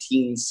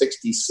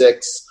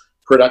 1966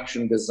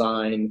 production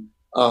design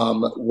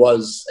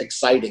was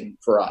exciting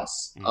for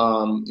us.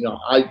 I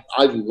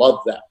love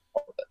that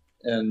part of it.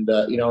 And,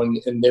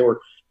 and they were,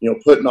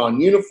 putting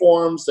on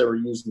uniforms, they were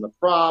using the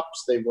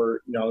props, they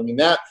were,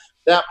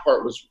 that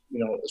part was,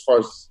 as far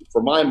as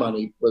for my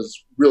money,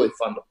 was really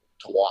fun to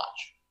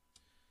watch.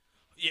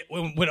 Yeah,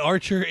 when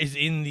Archer is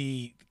in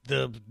the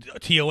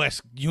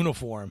TOS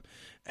uniform,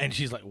 and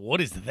she's like,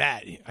 "What is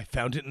that?" I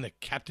found it in the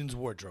captain's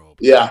wardrobe.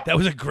 Yeah, that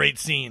was a great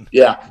scene.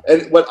 Yeah,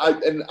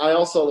 and I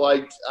also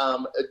liked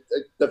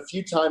the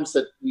few times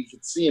that we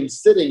could see him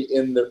sitting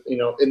in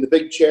the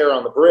big chair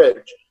on the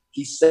bridge.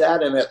 He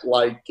sat in it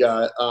like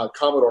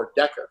Commodore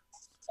Decker,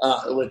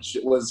 which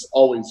was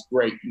always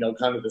great.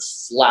 Kind of the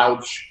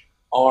slouch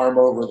arm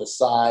over the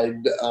side.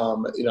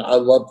 I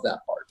loved that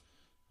part.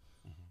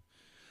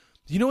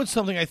 You know what's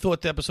something I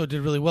thought the episode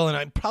did really well, and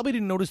I probably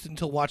didn't notice it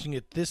until watching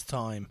it this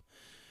time.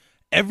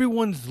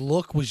 Everyone's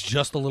look was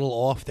just a little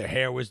off. Their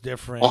hair was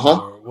different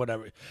or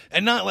whatever.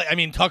 And not like,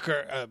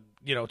 Tucker,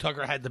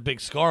 Tucker had the big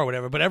scar or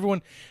whatever, but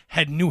everyone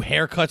had new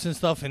haircuts and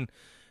stuff. And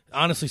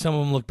honestly, some of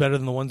them looked better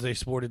than the ones they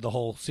sported the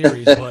whole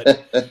series.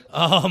 But,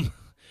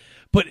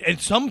 and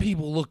some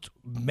people looked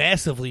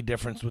massively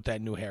different with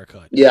that new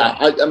haircut. Yeah.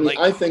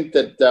 I think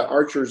that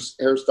Archer's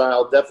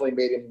hairstyle definitely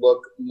made him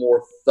look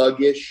more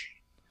thuggish.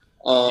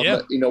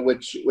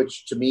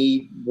 Which to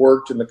me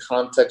worked in the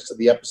context of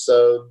the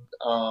episode.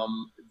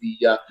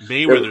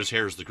 Mayweather's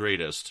hair is the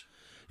greatest,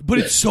 but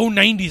it's so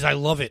 90s. I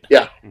love it.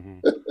 Yeah, mm-hmm.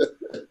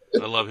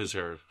 I love his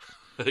hair.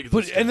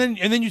 And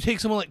then you take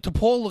someone like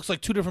T'Pol looks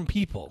like two different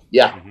people.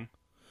 Yeah, mm-hmm.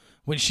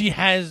 When she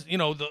has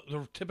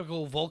the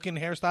typical Vulcan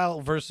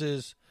hairstyle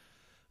versus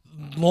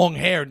long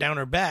hair down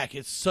her back,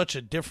 it's such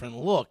a different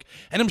look.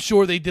 And I'm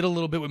sure they did a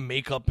little bit with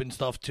makeup and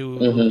stuff too,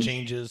 mm-hmm.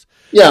 changes.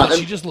 Yeah, but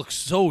she just looks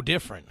so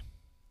different.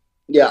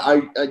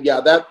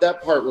 That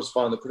part was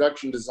fun. The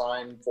production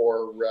design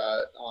for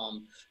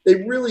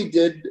they really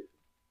did.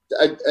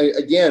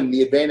 Again,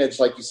 the advantage,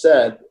 like you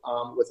said,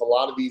 with a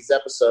lot of these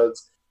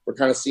episodes, we're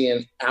kind of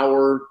seeing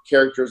our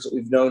characters that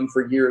we've known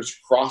for years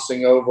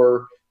crossing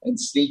over and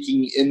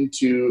sneaking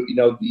into,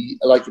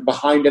 the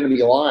behind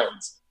enemy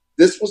lines.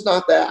 This was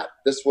not that.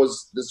 This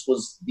was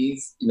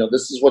these.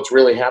 This is what's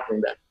really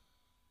happening then.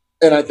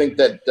 And I think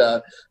that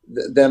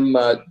them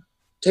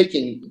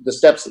taking the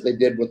steps that they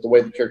did with the way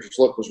the characters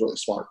look was really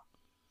smart.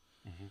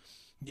 Mm-hmm.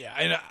 Yeah,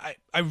 and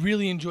I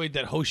really enjoyed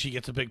that Hoshi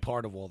gets a big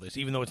part of all this,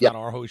 even though it's not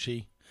our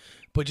Hoshi.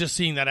 But just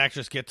seeing that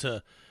actress get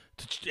to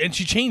and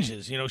she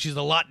changes, she's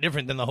a lot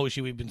different than the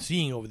Hoshi we've been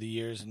seeing over the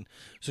years. And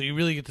so you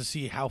really get to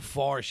see how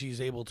far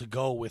she's able to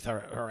go with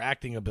her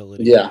acting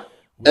ability. Yeah.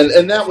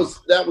 And that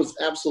was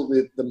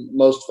absolutely the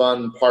most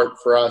fun part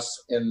for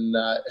us in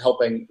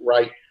helping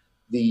write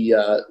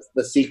the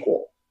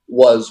sequel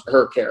was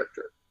her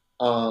character.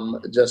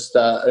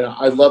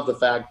 I love the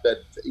fact that,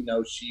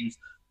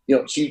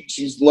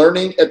 she's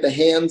learning at the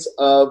hands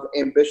of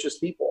ambitious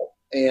people.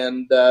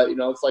 And,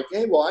 it's like,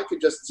 hey, well, I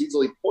could just as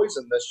easily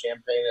poison this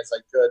champagne as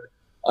I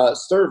could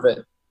serve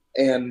it.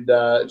 And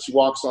she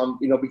walks on,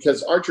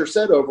 because Archer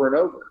said over and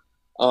over,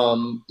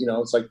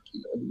 it's like,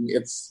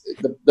 it's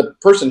the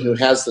person who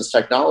has this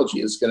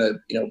technology is going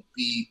to,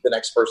 be the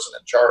next person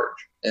in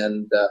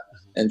charge.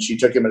 And she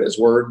took him at his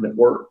word, and it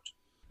worked.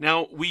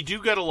 Now, we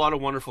do get a lot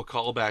of wonderful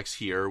callbacks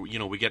here.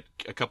 We get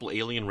a couple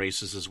alien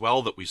races as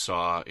well that we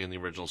saw in the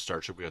original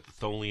Star Trek. We got the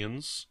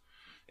Tholians,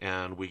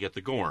 and we get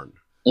the Gorn.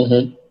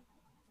 Mm-hmm.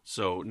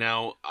 So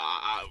now,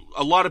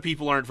 a lot of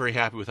people aren't very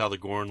happy with how the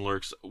Gorn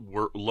looks.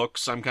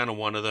 I'm kind of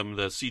one of them.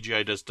 The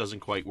CGI just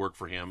doesn't quite work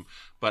for him.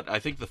 But I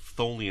think the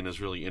Tholian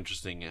is really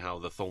interesting, how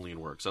the Tholian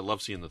works. I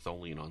love seeing the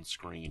Tholian on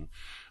screen.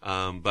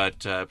 But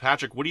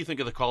Patrick, what do you think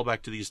of the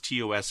callback to these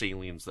TOS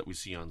aliens that we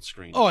see on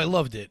screen? Oh, I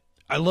loved it.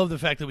 I love the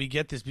fact that we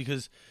get this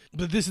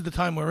but this is the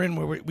time we're in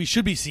where we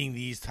should be seeing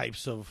these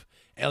types of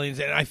aliens.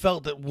 And I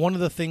felt that one of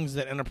the things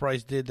that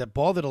Enterprise did that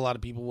bothered a lot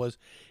of people was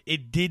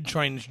it did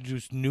try and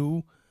introduce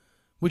new,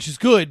 which is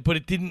good, but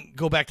it didn't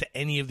go back to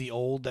any of the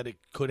old that it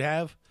could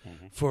have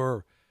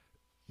for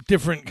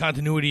different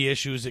continuity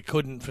issues. It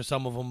couldn't for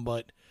some of them,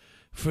 but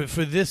for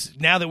this,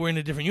 now that we're in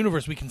a different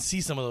universe, we can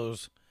see some of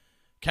those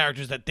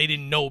characters that they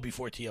didn't know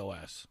before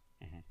TOS.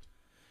 Mm-hmm.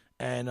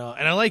 And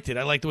I liked it.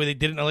 I liked the way they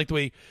did it, and I liked the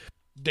way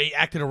they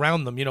acted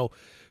around them,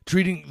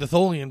 treating the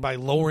Tholian by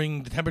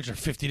lowering the temperature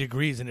 50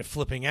 degrees and it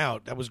flipping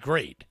out. That was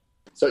great.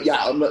 So,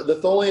 the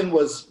Tholian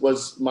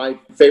was my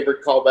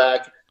favorite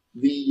callback.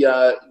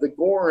 The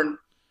Gorn,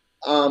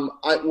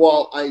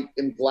 while I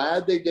am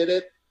glad they did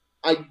it,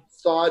 I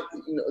thought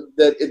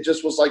that it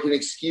just was like an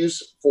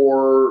excuse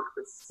for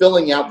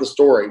filling out the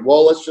story.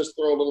 Well, let's just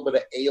throw a little bit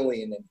of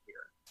alien in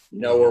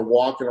here. We're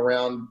walking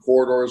around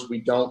corridors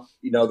we don't,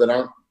 that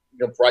aren't,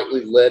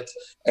 brightly lit,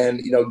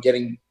 and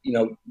getting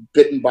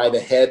bitten by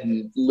the head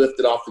and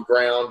lifted off the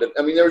ground. And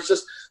I mean, there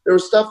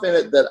was stuff in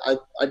it that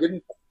I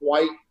didn't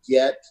quite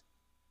get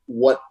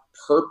what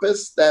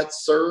purpose that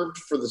served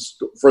for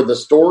the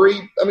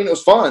story. I mean, it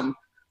was fun,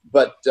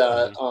 but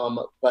I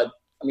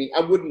mean,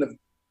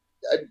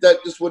 that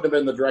just wouldn't have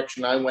been the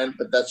direction I went.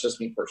 But that's just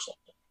me personally.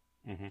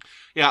 Mm-hmm.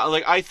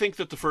 Yeah, I think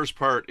that the first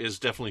part is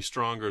definitely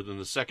stronger than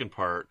the second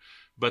part,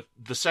 but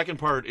the second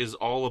part is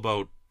all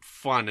about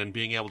fun and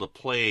being able to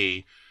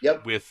play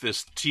with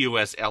this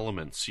TOS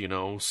elements,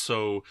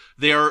 So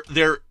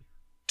they're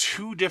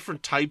two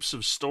different types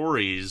of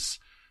stories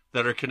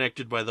that are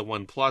connected by the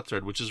one plot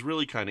thread, which is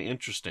really kind of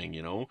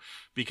interesting,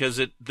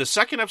 because the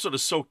second episode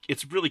is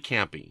it's really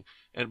campy,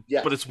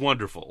 but it's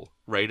wonderful,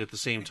 right? At the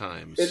same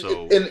time.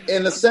 So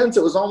in a sense,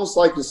 it was almost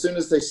like as soon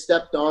as they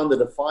stepped on the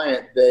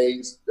Defiant,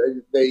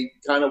 they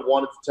kind of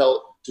wanted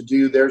to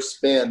do their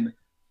spin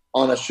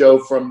on a show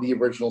from the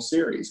original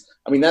series.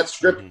 I mean, that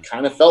script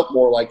kind of felt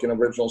more like an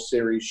original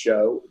series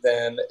show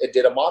than it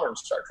did a modern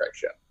Star Trek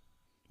show.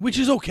 Which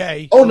is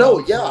okay. Oh, no,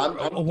 yeah.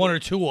 I'm one or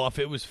two off.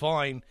 It was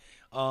fine.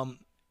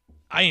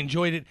 I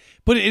enjoyed it.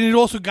 But it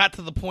also got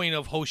to the point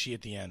of Hoshi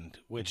at the end,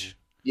 which,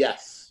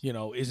 yes,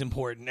 is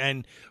important.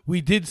 And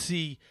we did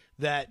see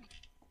that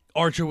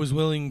Archer was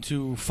willing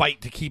to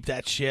fight to keep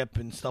that ship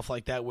and stuff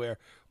like that, where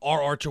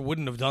our Archer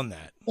wouldn't have done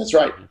that. That's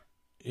right.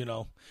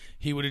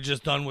 He would have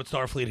just done what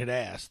Starfleet had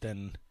asked,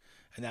 and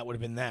that would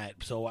have been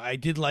that. So I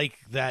did like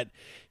that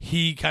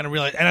he kind of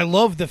realized, and I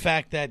love the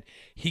fact that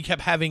he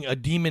kept having a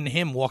demon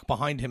him walk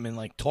behind him and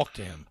talk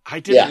to him.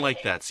 I didn't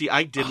like that. See,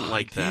 I didn't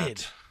like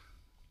that.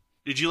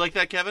 Did you like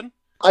that, Kevin?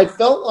 I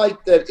felt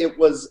like that it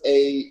was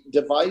a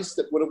device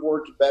that would have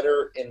worked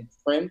better in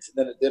print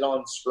than it did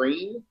on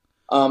screen.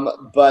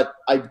 But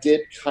I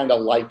did kind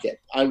of like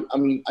it. I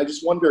mean, I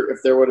just wonder if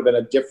there would have been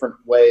a different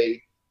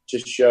way to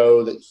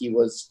show that he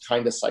was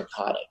kind of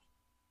psychotic.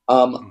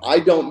 I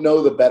don't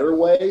know the better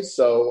way,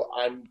 so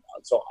I'm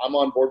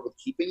on board with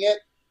keeping it.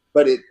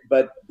 But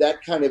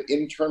that kind of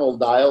internal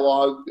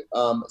dialogue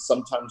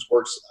sometimes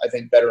works, I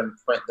think, better in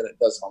print than it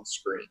does on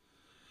screen.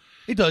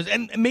 It does,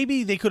 and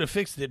maybe they could have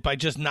fixed it by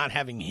just not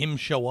having him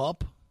show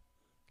up.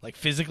 like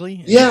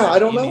physically. Yeah, I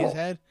don't in know. His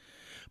head.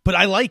 But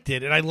I liked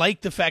it, and I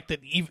liked the fact that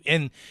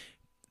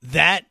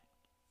that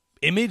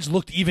image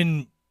looked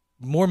even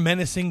more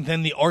menacing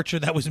than the Archer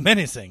that was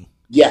menacing.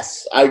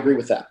 Yes, I agree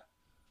with that.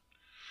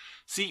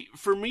 See,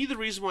 for me, the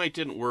reason why it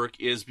didn't work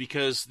is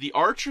because the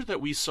Archer that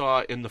we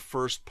saw in the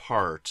first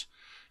part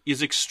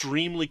is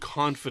extremely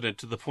confident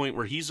to the point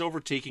where he's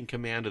overtaking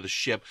command of the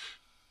ship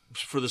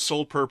for the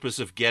sole purpose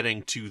of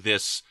getting to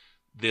this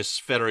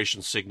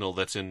Federation signal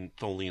that's in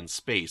Tholian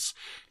space.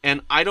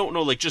 And I don't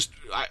know,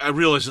 I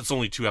realize it's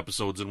only 2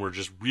 episodes and we're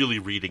just really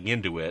reading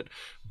into it,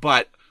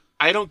 but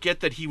I don't get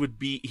that he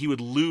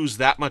would lose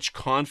that much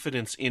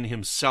confidence in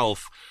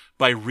himself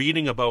by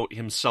reading about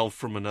himself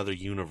from another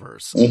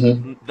universe.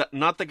 Mm-hmm.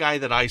 Not the guy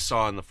that I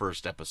saw in the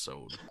first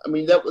episode. I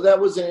mean, that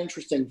was an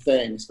interesting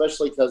thing,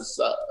 especially because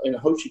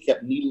Hoshi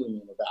kept needling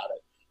him about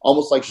it,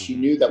 almost like she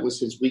knew that was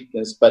his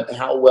weakness. But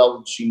how well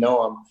did she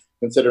know him,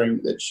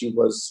 considering that she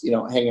was,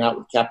 hanging out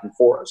with Captain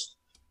Forrest?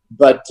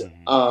 But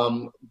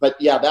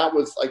yeah, that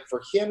was like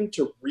for him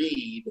to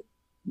read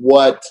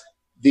what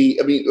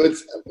did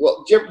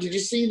you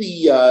see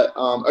the?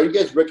 Are you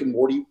guys Rick and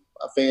Morty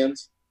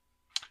fans?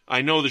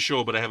 I know the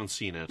show, but I haven't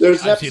seen it.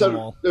 There's an episode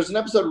of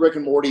Rick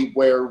and Morty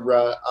where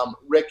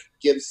Rick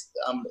gives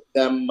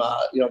them,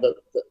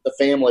 the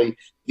family,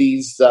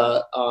 these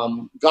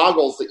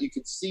goggles that you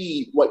could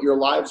see what your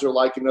lives are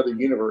like in other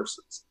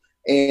universes,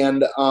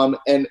 and of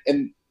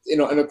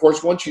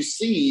course, once you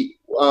see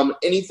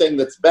anything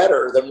that's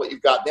better than what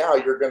you've got now,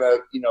 you're gonna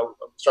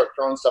start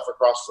throwing stuff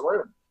across the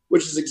room,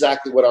 which is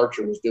exactly what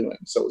Archer was doing.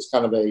 So it was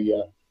kind of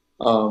a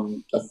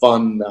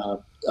fun,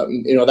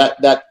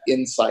 that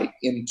insight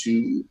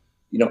into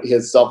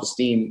his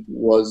self-esteem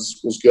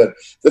was good.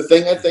 The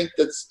thing I think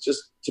that's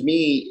just, to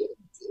me,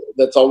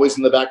 that's always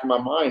in the back of my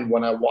mind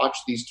when I watch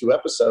these 2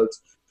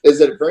 episodes is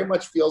that it very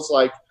much feels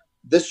like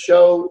this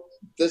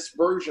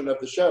version of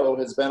the show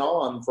has been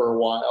on for a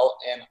while,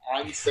 and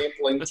I'm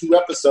sampling 2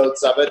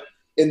 episodes of it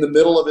in the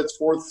middle of its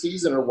 4th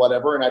season or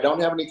whatever, and I don't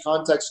have any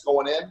context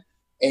going in,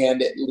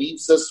 and it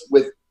leaves us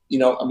with,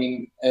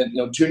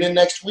 tune in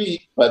next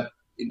week, but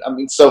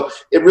so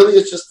it really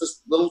is just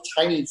this little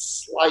tiny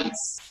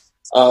slice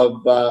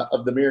of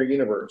the mirror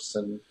universe,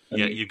 and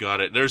yeah, you got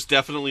it. There's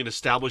definitely an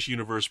established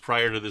universe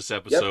prior to this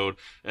episode,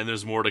 and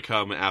there's more to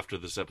come after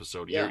this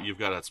episode. Yeah. You've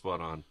got that spot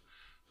on.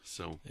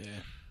 So,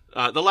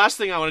 yeah. The last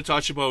thing I want to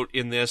touch about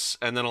in this,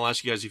 and then I'll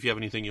ask you guys if you have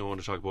anything you want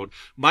to talk about.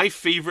 My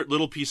favorite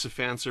little piece of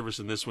fan service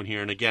in this one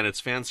here, and again,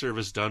 it's fan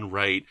service done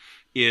right,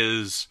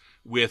 is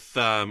with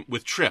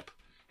Trip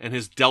and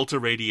his delta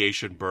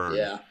radiation burn.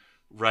 Yeah.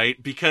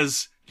 Right?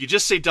 Because you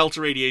just say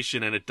delta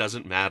radiation and it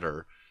doesn't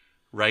matter,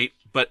 right?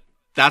 But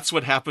that's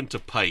what happened to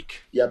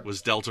Pike. Yep.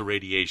 Was delta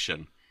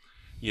radiation.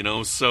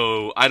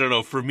 So I don't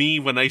know. For me,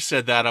 when I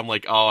said that, I'm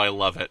like, oh, I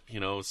love it.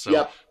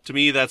 So to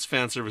me, that's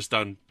fan service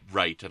done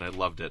right, and I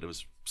loved it. It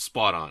was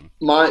spot on.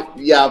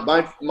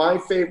 My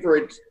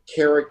favorite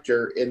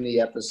character in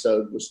the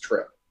episode was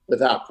Trip,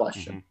 without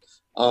question.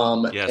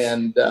 Yes.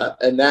 And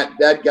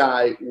that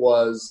guy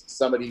was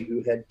somebody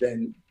who had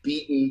been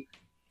beaten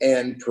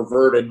and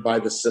perverted by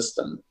the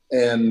system,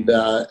 and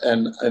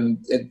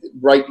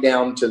right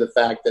down to the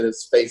fact that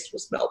his face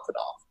was melted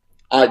off.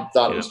 I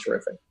thought it was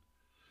terrific.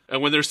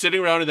 And when they're sitting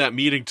around in that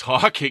meeting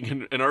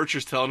talking, and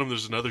Archer's telling him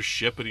there's another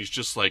ship, and he's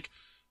just like,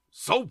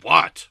 so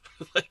what?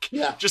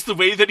 Just the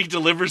way that he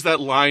delivers that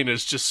line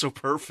is just so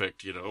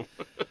perfect, Yeah,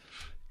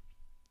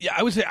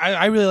 I would say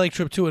I really like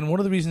Trip too, and one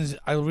of the reasons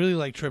I really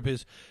like Trip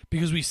is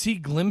because we see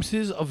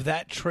glimpses of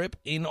that Trip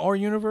in our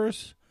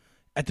universe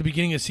at the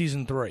beginning of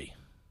season 3.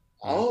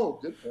 Oh,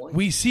 good point.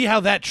 We see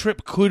how that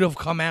Trip could have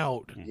come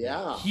out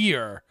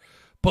here,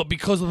 but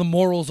because of the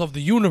morals of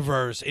the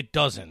universe, it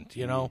doesn't.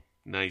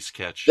 Nice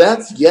catch.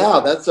 That's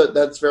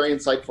very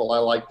insightful. I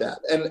like that,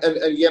 and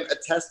again, a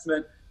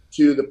testament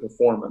to the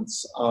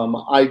performance.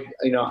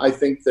 I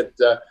think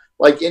that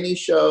like any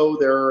show,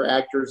 there are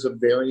actors of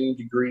varying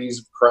degrees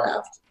of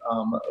craft,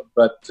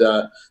 but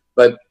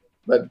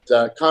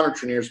Connor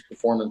Trinneer's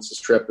performance as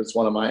Trip is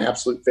one of my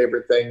absolute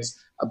favorite things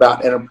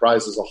about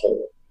Enterprise as a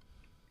whole.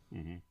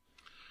 Mm-hmm.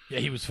 Yeah,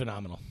 he was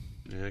phenomenal.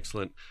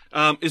 Excellent.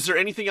 Is there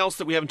anything else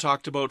that we haven't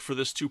talked about for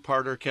this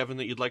 2-parter, Kevin,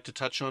 that you'd like to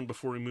touch on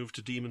before we move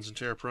to Demons and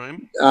Terra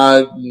Prime?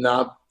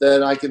 Not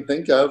that I can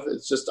think of.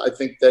 It's just I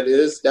think that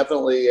is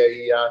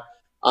definitely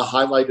a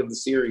highlight of the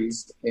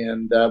series,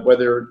 and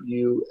whether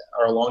you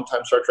are a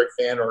longtime Star Trek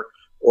fan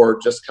or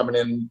just coming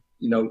in,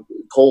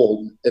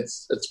 cold,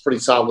 it's a pretty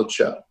solid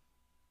show.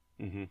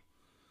 Mm-hmm.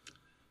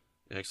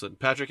 Excellent.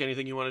 Patrick,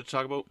 anything you wanted to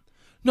talk about?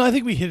 No, I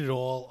think we hit it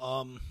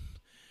all.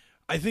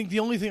 I think the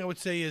only thing I would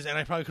say is, and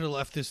I probably could have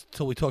left this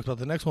till we talked about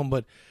the next one,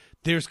 but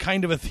there's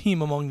kind of a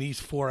theme among these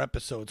 4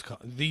 episodes,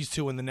 these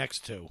 2 and the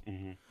next 2,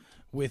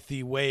 with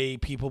the way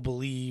people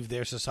believe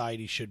their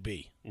society should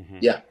be. Mm-hmm.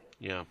 Yeah.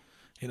 Yeah.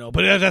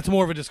 But that's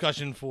more of a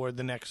discussion for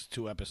the next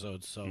 2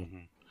 episodes. So,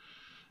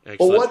 But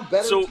what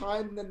better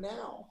time than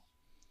now?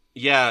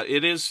 Yeah,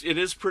 it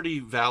is pretty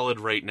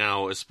valid right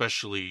now,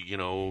 especially,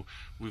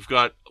 we've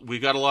got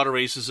a lot of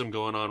racism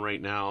going on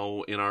right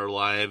now in our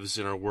lives,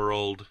 in our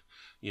world.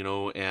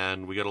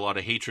 and we got a lot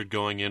of hatred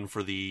going in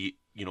for the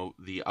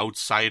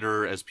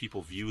outsider as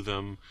people view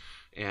them.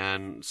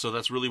 And so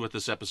that's really what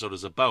this episode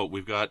is about.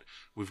 We've got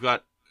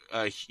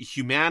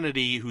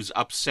humanity who's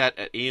upset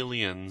at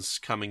aliens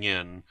coming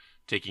in,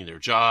 taking their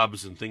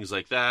jobs and things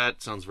like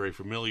that. Sounds very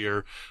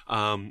familiar.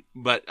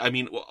 But I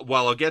mean,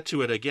 while I'll get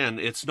to it again,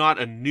 it's not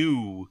a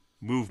new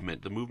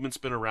movement. The movement's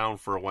been around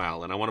for a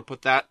while, and I want to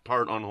put that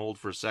part on hold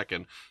for a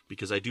second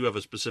because I do have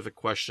a specific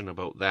question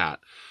about that.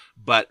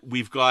 But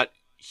we've got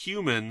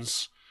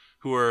humans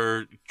who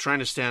are trying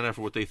to stand up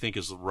for what they think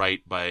is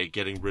right by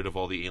getting rid of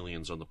all the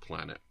aliens on the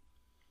planet.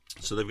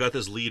 So they've got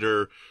this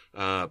leader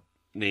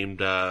named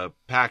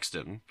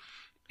Paxton,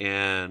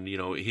 and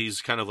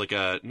he's kind of like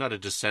not a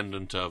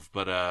descendant of,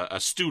 but a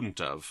student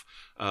of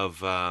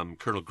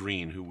Colonel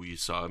Green, who we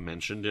saw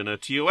mentioned in a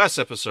TOS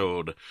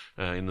episode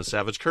in the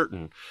Savage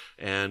Curtain.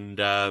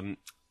 And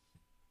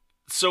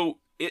so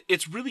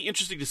it's really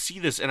interesting to see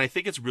this, and I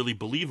think it's really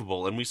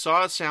believable. And we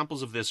saw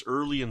samples of this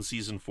early in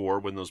season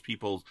 4 when those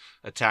people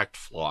attacked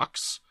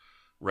Phlox,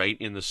 right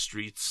in the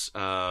streets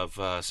of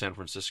San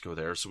Francisco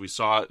there. So we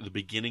saw the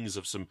beginnings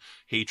of some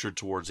hatred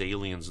towards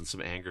aliens and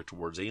some anger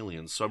towards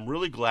aliens. So I'm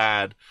really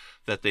glad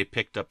that they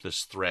picked up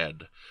this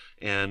thread.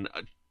 And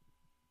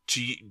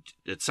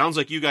it sounds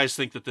like you guys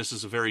think that this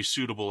is a very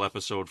suitable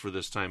episode for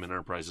this time in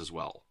Enterprise as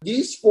well.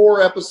 These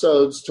 4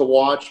 episodes to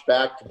watch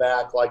back to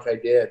back like I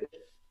did,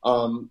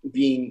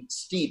 being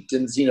steeped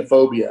in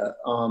xenophobia,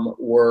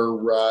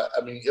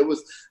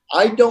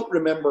 I don't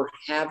remember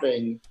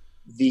having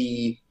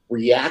the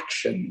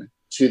reaction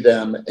to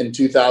them in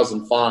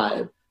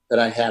 2005 that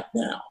I have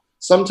now.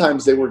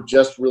 Sometimes they were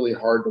just really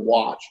hard to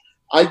watch.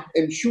 I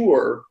am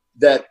sure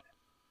that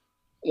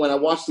when I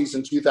watched these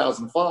in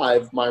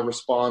 2005, my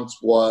response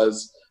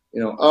was,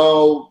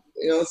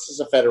 this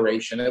is a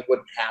federation. It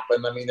wouldn't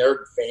happen. I mean,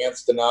 they're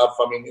advanced enough.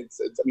 I mean,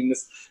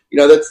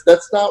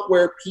 that's not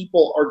where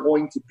people are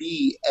going to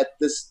be at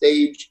this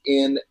stage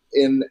in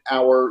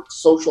our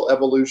social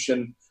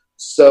evolution.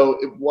 So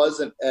it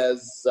wasn't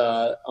as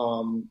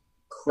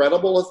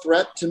credible a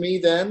threat to me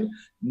then.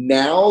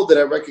 Now that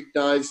I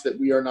recognize that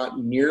we are not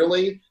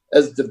nearly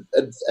as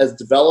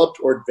developed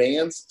or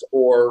advanced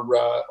or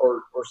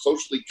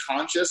socially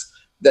conscious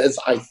as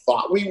I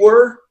thought we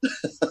were,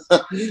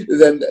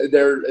 then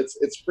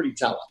it's pretty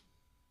telling.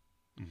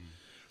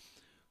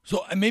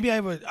 So maybe I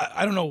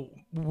don't know.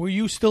 Were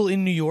you still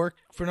in New York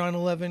for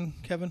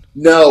 9/11, Kevin?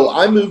 No,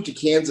 I moved to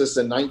Kansas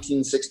in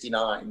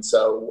 1969.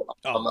 So,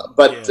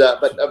 but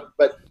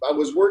I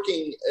was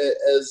working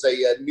as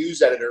a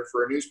news editor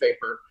for a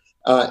newspaper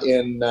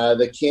in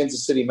the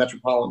Kansas City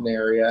metropolitan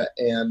area,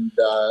 and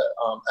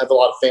I have a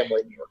lot of family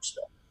in New York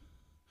still.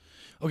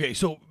 Okay,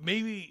 so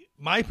maybe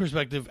my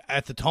perspective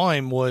at the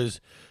time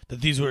was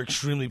that these were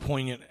extremely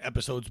poignant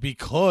episodes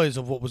because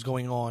of what was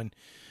going on.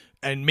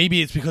 And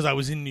maybe it's because I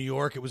was in New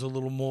York, it was a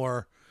little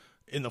more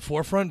in the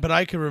forefront, but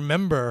I can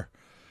remember,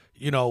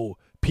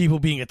 people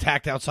being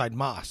attacked outside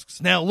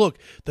mosques. Now, look,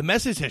 the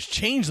message has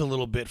changed a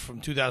little bit from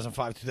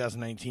 2005 to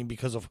 2019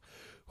 because of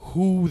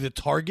who the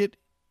target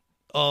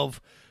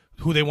of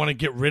who they want to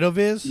get rid of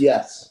is.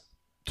 Yes.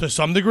 To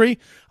some degree.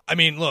 I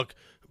mean, look,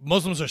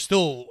 Muslims are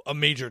still a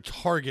major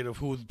target of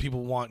who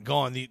people want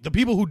gone. The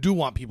people who do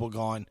want people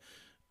gone,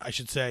 I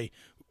should say,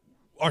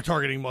 are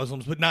targeting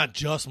Muslims, but not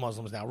just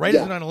Muslims now. Right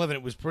after 9/11,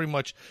 it was pretty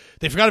much,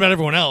 they forgot about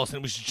everyone else, and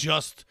it was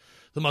just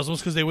the Muslims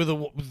because they were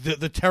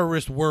the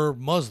terrorists were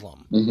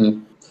Muslim.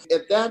 Mm-hmm.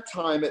 At that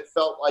time, it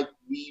felt like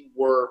we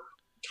were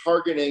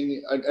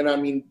targeting, and I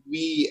mean,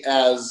 we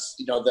as,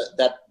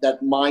 that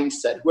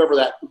mindset,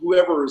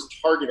 whoever is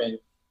targeting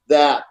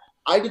that,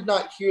 I did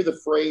not hear the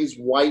phrase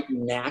white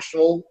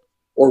national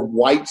or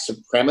white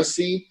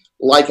supremacy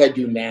like I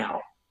do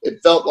now. It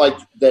felt like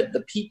that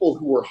the people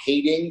who were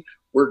hating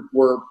were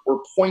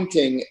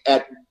pointing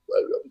at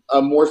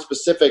a more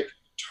specific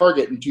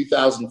target in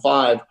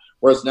 2005,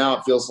 whereas now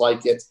it feels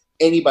like it's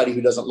anybody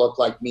who doesn't look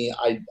like me,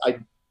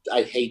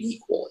 I hate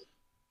equally.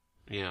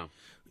 Yeah.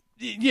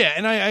 Yeah,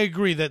 and I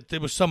agree that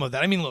there was some of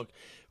that. I mean, look,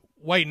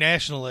 white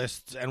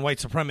nationalists and white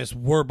supremacists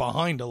were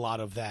behind a lot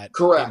of that.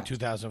 Correct. In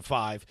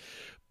 2005.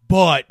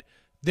 But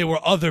there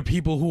were other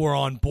people who were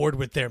on board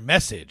with their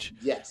message.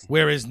 Yes.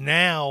 Whereas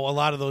now a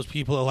lot of those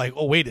people are like,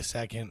 oh, wait a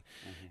second.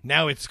 Mm-hmm.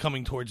 Now it's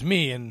coming towards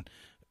me, and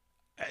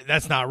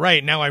that's not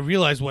right. Now I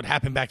realize what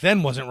happened back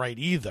then wasn't right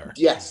either.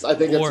 Yes, I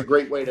think that's a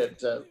great way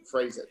to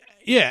phrase it.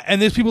 Yeah,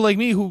 and there's people like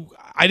me who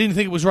I didn't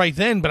think it was right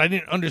then, but I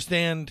didn't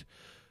understand.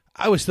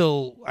 I was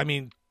still, I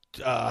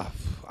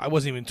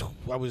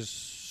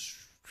was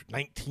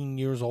 19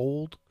 years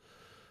old,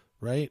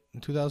 right,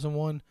 in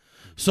 2001.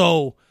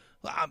 So,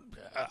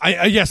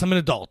 yes, I'm an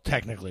adult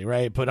technically,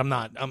 right, but I'm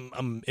not.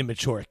 I'm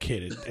immature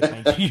kid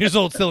at 19 years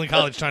old, still in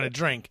college trying to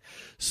drink.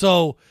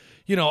 So,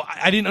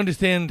 I didn't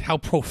understand how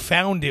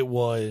profound it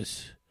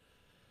was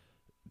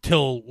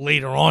till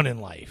later on in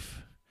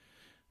life,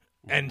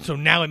 and so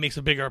now it makes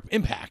a bigger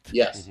impact.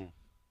 Yes. Mm-hmm.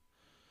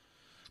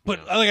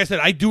 But like I said,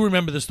 I do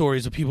remember the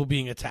stories of people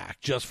being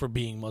attacked just for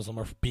being Muslim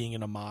or for being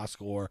in a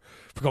mosque or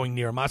for going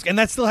near a mosque. And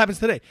that still happens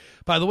today,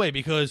 by the way,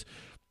 because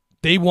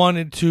they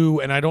wanted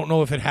to, and I don't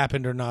know if it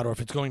happened or not, or if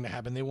it's going to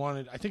happen. They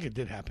wanted, I think it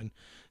did happen,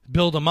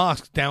 build a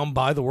mosque down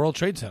by the World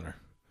Trade Center.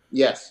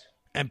 Yes.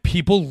 And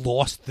people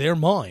lost their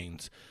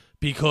minds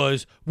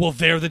because, well,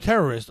 they're the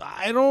terrorists.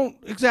 I don't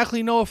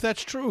exactly know if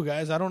that's true,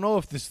 guys. I don't know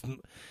if the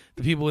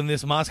people in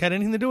this mosque had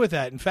anything to do with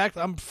that. In fact,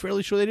 I'm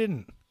fairly sure they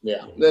didn't.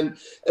 Yeah. And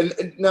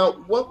now,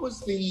 what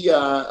was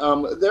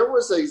the? There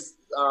was a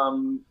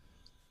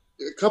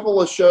couple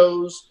of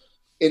shows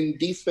in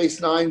Deep Space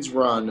Nine's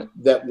run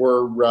that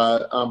were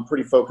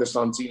pretty focused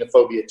on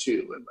xenophobia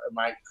too. Am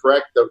I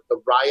correct? The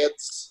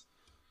riots.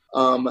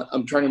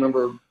 I'm trying to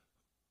remember.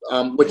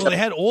 Well, they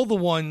had all the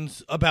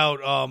ones about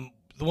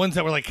the ones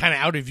that were like kind of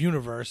out of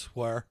universe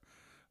were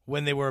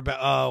when they were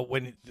about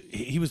when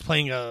he was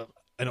playing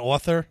an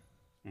author.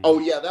 Oh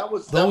yeah, that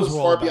was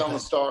Far Beyond the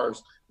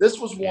Stars. This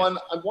was one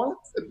I wanted,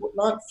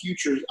 not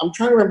future. I'm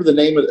trying to remember the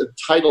name of the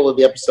title of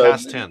the episode.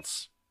 Past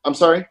tense. I'm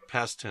sorry?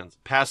 Past tense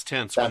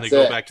when they That's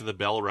go it. back to the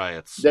Bell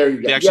riots. There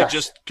you go. They actually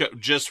Yes.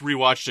 just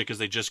rewatched it because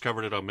they just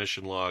covered it on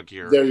Mission Log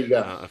here There you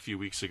go. a few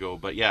weeks ago.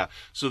 But yeah,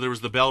 so there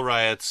was the Bell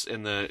riots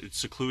and the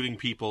secluding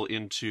people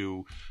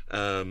into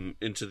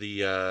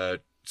the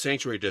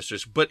sanctuary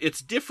districts. But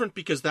it's different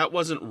because that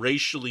wasn't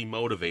racially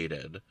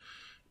motivated.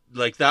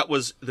 Like there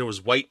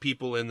was white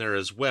people in there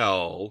as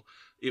well.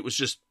 It was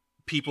just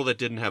people that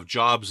didn't have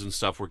jobs and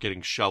stuff were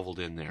getting shoveled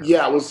in there.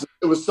 Yeah, it was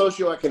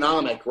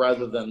socioeconomic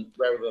rather than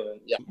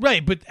yeah.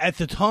 Right, but at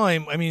the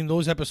time, I mean,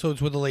 those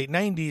episodes were the late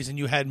 90s, and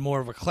you had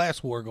more of a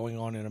class war going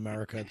on in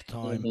America at the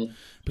time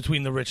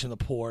between the rich and the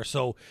poor.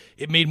 So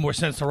it made more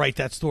sense to write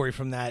that story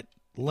from that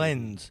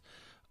lens.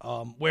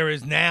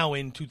 Whereas now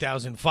in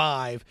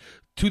 2005,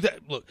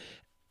 look,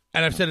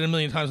 and I've said it a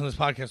million times on this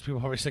podcast, people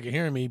are probably sick of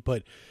hearing me,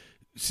 but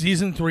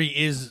season 3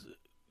 is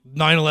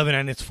 9/11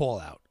 and its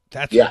fallout.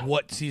 That's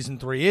what season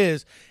 3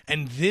 is,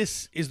 and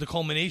this is the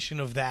culmination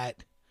of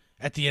that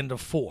at the end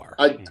of 4.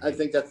 I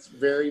think that's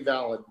very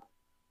valid.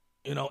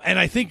 You know, and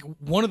I think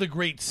one of the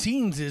great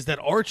scenes is that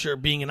Archer,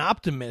 being an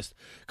optimist,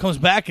 comes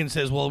back and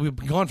says, well, we've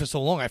been gone for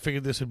so long, I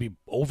figured this would be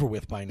over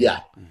with by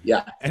now.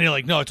 Yeah. And you're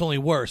like, no, it's only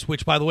worse,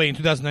 which, by the way, in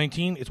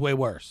 2019, it's way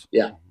worse.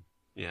 Yeah.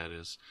 Yeah, it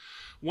is.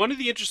 One of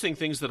the interesting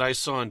things that I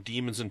saw in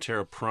Demons and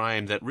Terra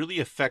Prime that really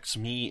affects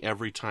me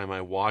every time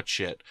I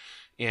watch it,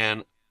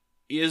 and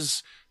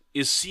is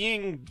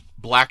seeing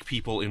black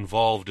people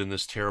involved in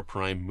this Terra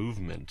Prime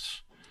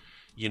movement.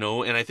 You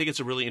know, and I think it's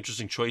a really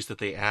interesting choice that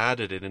they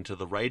added it into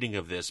the writing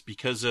of this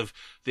because of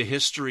the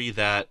history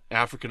that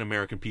African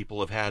American people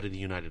have had in the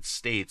United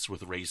States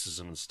with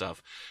racism and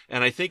stuff.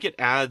 And I think it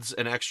adds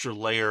an extra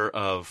layer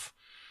of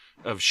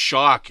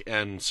shock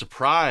and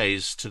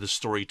surprise to the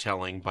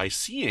storytelling by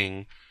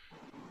seeing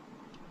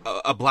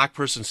a black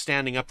person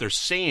standing up there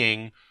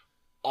saying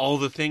all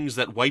the things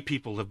that white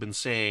people have been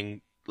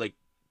saying, like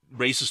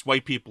racist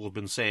white people have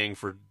been saying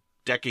for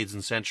decades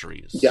and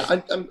centuries. Yeah,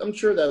 I'm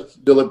sure that's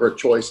deliberate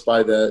choice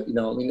by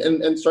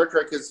and Star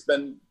Trek has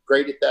been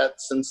great at that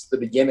since the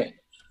beginning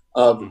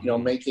of,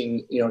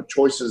 making,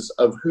 choices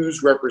of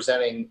who's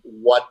representing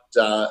what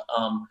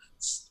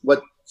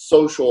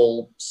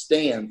social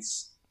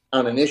stance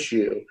on an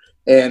issue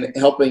and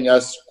helping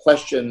us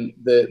question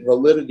the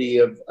validity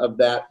of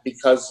that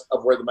because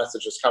of where the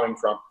message is coming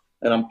from.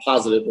 And I'm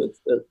positive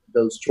that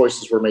those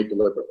choices were made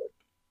deliberately.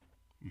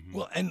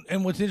 Well,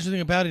 and what's interesting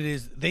about it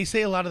is they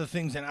say a lot of the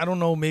things, and I don't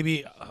know,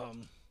 maybe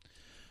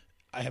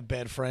I have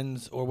bad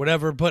friends or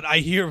whatever, but I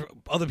hear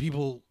other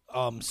people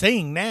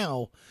saying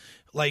now,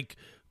 like,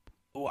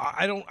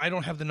 I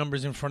don't have the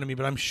numbers in front of me,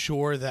 but I'm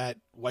sure that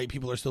white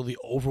people are still the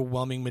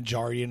overwhelming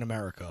majority in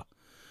America,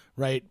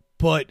 right?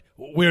 But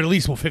we're at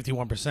least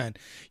 51%.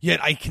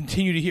 Yet I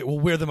continue to hear,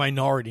 we're the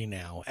minority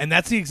now, and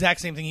that's the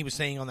exact same thing he was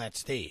saying on that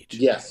stage.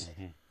 Yes.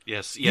 Mm-hmm.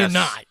 Yes. You're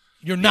not.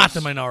 You're not the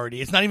minority.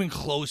 It's not even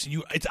close.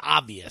 It's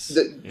obvious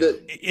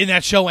in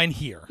that show and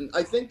here.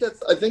 I think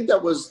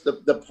that was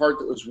the part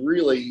that was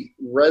really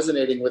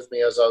resonating with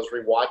me as I was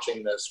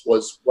rewatching this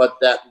was what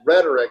that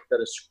rhetoric that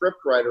a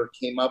scriptwriter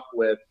came up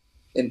with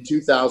in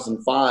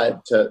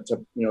 2005 to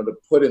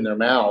put in their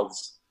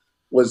mouths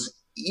was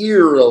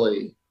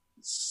eerily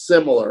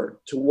similar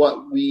to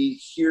what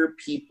we hear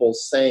people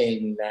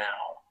saying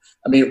now.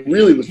 I mean, it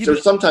really was.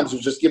 Sometimes it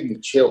was just giving me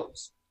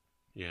chills.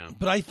 Yeah,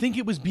 but I think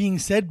it was being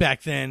said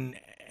back then,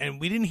 and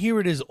we didn't hear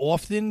it as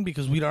often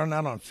because we are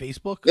not on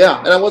Facebook. Yeah,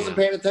 and I wasn't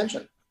paying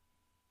attention.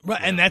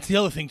 Right, and that's the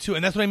other thing too,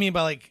 and that's what I mean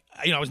by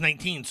I was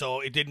 19,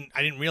 so I didn't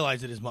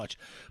realize it as much,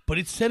 but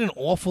it said an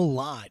awful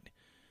lot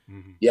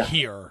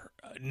here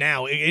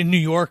now in New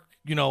York,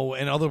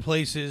 and other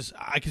places.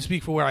 I can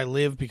speak for where I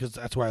live because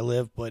that's where I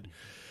live, but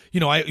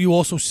you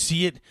also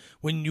see it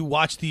when you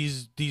watch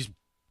these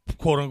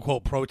quote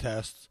unquote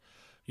protests,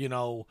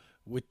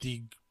 with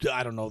the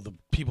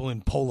people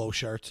in polo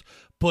shirts,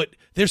 but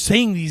they're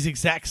saying these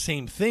exact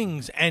same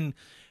things and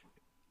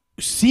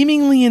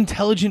seemingly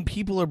intelligent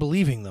people are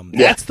believing them.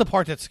 That's the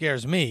part that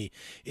scares me,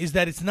 is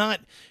that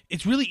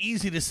it's really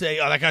easy to say,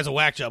 oh, that guy's a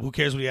whack job. Who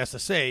cares what he has to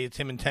say? It's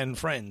him and 10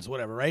 friends,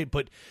 whatever, right?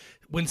 But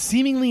when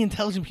seemingly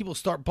intelligent people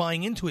start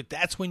buying into it,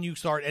 that's when you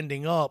start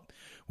ending up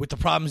with the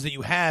problems that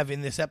you have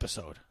in this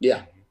episode.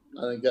 Yeah,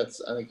 I think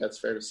that's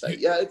fair to say.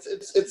 Yeah,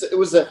 it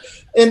was a,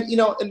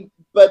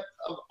 but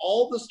of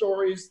all the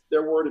stories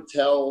there were to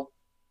tell,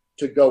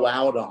 to go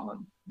out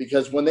on,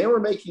 because when they were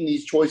making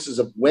these choices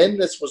of when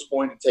this was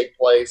going to take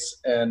place,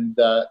 and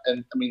I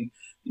mean,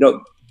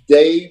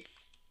 they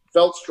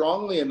felt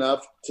strongly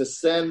enough to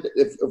send,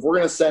 if we're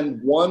going to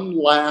send one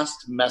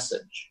last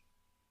message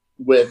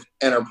with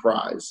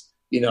Enterprise,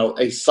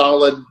 a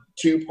solid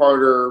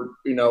two-parter,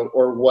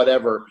 or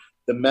whatever,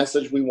 the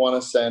message we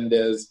want to send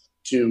is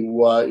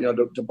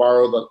to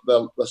borrow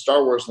the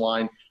Star Wars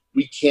line,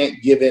 we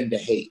can't give in to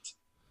hate,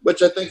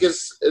 which I think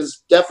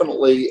is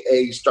definitely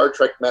a Star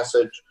Trek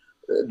message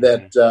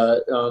that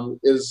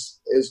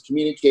is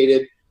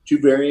communicated to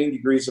varying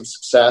degrees of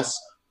success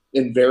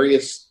in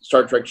various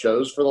Star Trek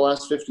shows for the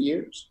last 50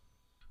 years.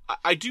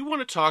 I do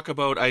want to talk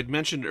about, I had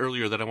mentioned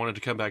earlier that I wanted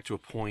to come back to a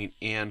point,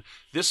 and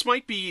this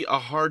might be a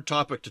hard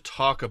topic to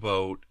talk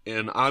about,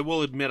 and I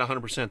will admit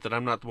 100% that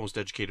I'm not the most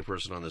educated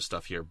person on this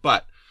stuff here,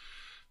 but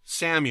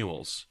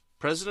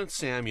President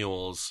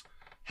Samuels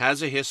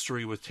has a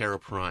history with Terra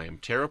Prime.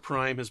 Terra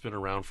Prime has been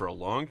around for a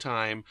long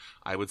time.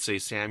 I would say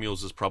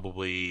Samuels is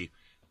probably,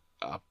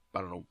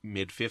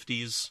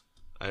 mid-50s.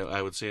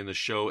 I would say in the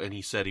show, and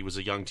he said he was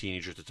a young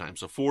teenager at the time.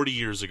 So 40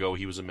 years ago,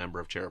 he was a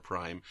member of Terra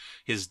Prime.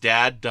 His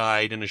dad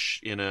died in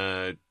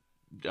a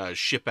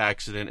ship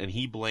accident, and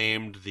he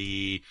blamed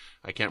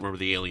I can't remember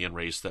the alien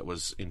race that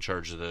was in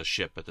charge of the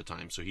ship at the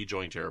time. So he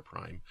joined Terra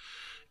Prime.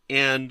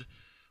 And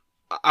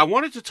I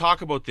wanted to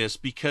talk about this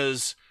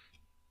because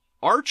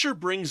Archer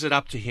brings it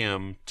up to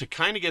him to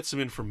kind of get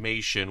some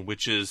information,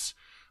 which is,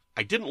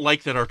 I didn't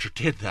like that Archer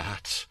did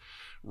that,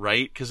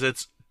 right? Because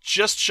it's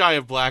just shy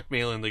of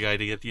blackmailing the guy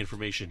to get the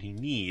information he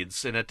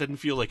needs, and it didn't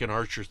feel like an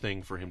Archer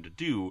thing for him to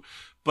do.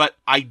 But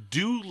I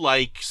do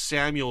like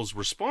Samuel's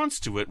response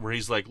to it, where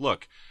he's like,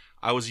 look,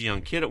 I was a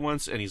young kid at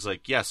once, and he's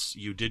like, yes,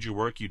 you did your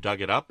work, you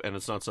dug it up, and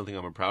it's not something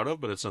I'm proud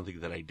of, but it's something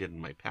that I did in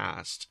my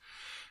past.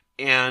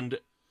 And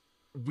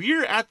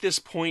we're at this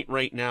point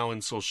right now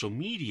in social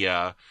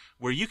media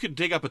where you could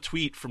dig up a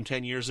tweet from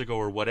 10 years ago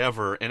or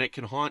whatever, and it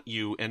can haunt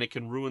you, and it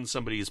can ruin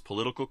somebody's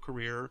political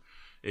career.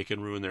 It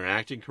can ruin their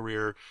acting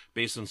career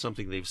based on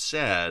something they've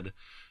said.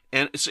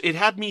 And so it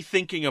had me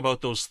thinking about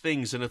those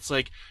things. And it's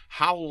like,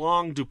 how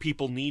long do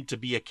people need to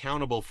be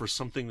accountable for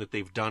something that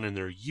they've done in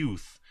their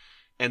youth?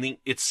 And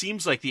it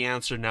seems like the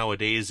answer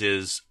nowadays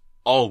is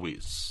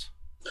always.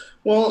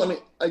 Well, I mean,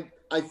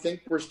 I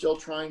think we're still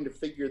trying to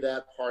figure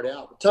that part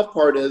out. The tough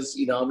part is,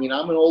 I'm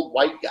an old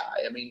white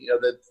guy. I mean,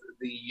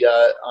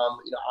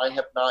 I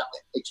have not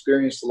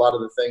experienced a lot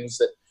of the things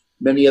that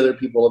many other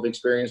people have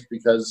experienced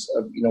because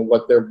of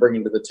what they're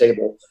bringing to the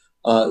table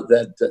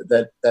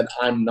that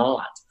I'm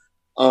not.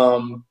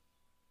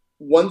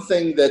 One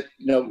thing that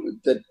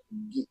that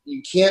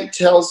you can't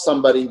tell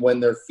somebody when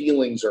their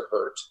feelings are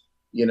hurt.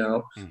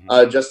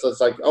 Just as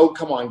like, oh,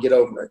 come on, get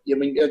over it. I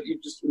mean,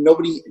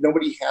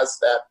 nobody has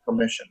that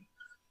permission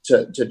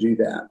to do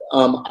that.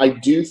 I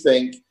do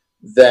think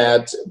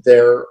that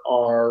there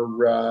are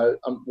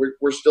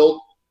we're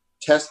still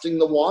testing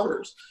the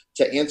waters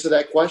to answer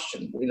that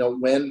question.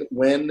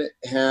 When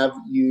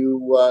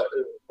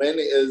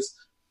is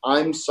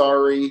I'm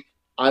sorry,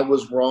 I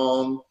was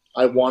wrong,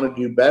 I want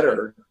to do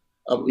better.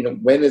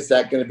 When is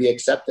that going to be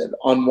accepted?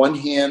 On one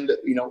hand,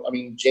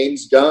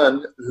 James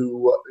Gunn, who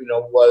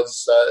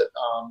was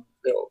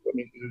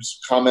whose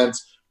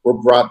comments were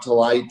brought to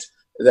light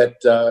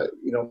that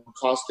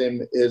cost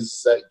him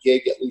his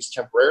gig, at least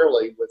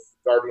temporarily, with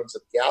Guardians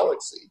of the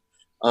Galaxy,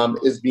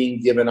 is being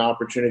given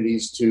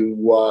opportunities to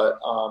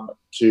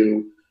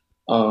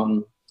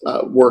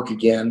work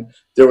again.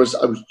 I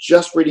was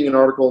just reading an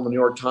article in the New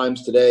York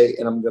Times today,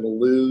 and I'm going to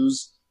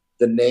lose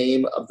the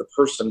name of the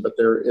person, but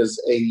there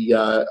is a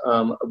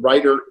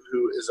writer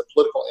who is a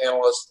political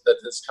analyst that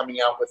is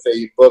coming out with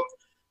a book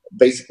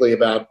basically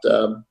about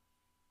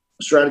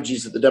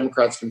strategies that the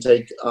Democrats can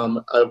take,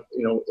 in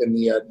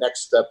the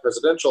next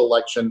presidential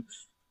election.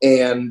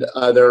 And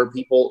there are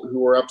people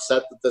who are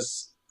upset that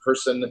this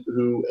person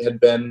who had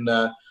been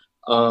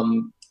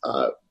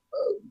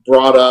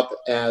brought up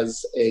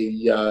as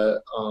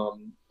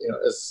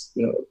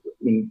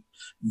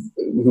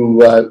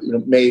who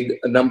made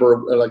a number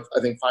of, I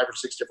think 5 or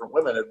 6 different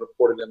women had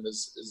reported him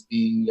as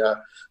being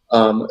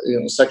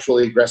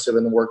sexually aggressive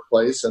in the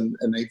workplace, and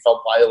they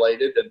felt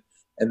violated,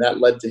 and that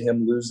led to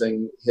him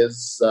losing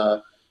his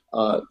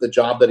the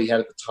job that he had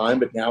at the time.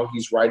 But now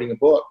he's writing a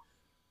book.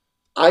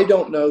 I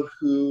don't know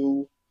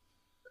who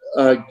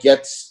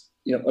gets,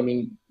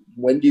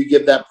 when do you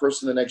give that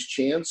person the next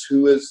chance?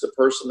 Who is the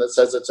person that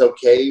says it's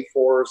okay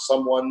for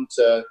someone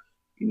to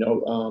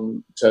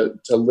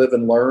live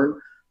and learn?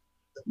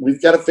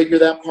 We've got to figure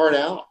that part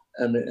out.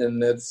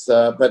 And it's,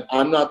 but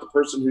I'm not the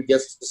person who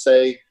gets to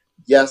say,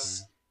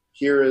 yes,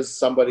 here is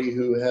somebody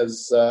who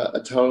has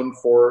atoned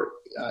for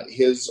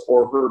his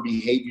or her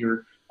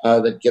behavior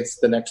that gets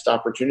the next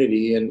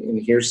opportunity.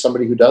 And here's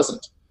somebody who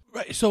doesn't.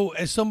 Right. So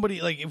as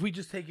somebody, like, if we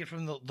just take it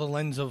from the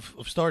lens of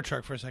Star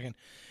Trek for a second,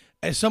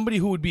 as somebody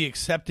who would be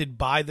accepted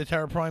by the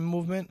Terra Prime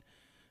movement,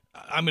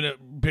 I'm going to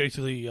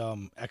basically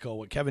echo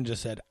what Kevin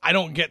just said. I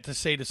don't get to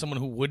say to someone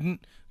who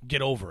wouldn't,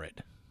 get over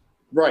it.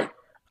 Right.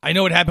 I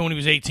know it happened when he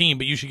was 18,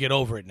 but you should get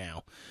over it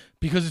now.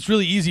 Because it's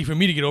really easy for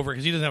me to get over it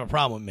because he doesn't have a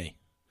problem with me.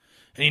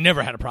 And he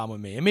never had a problem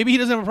with me. And maybe he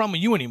doesn't have a problem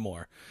with you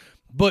anymore.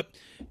 But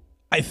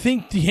I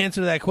think the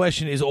answer to that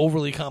question is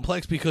overly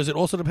complex because it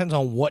also depends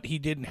on what he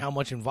did and how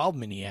much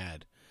involvement he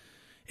had.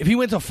 If he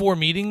went to 4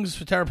 meetings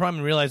for Terra Prime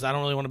and realized I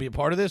don't really want to be a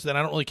part of this, then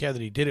I don't really care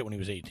that he did it when he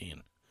was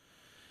 18.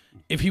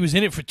 If he was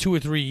in it for 2 or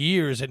 3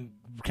 years and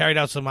carried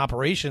out some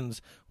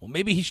operations, well,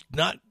 maybe he's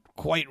not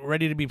quite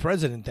ready to be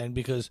president then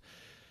because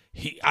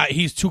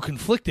he's too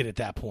conflicted at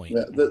that point.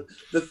 Yeah,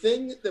 the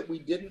thing that we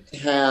didn't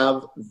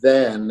have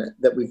then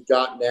that we've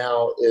got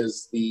now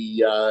is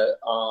the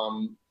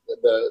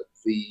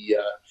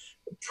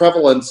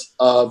prevalence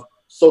of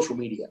social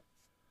media.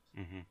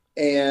 Mm-hmm.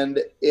 And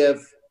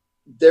if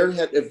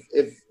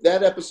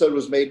that episode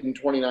was made in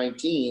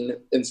 2019,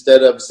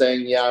 instead of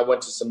saying, yeah, I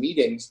went to some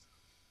meetings,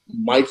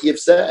 might he have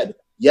said,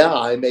 yeah,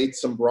 I made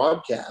some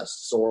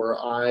broadcasts, or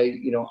I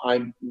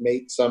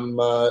made some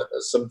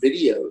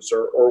videos,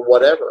 or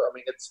whatever. I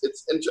mean,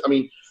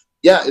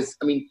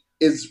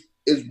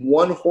 is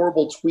one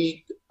horrible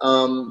tweet,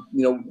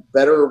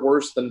 better or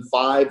worse than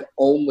 5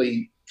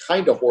 only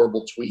kind of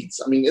horrible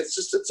tweets? I mean,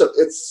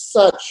 it's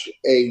such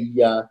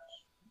a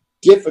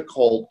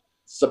difficult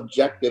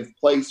subjective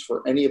place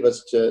for any of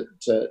us to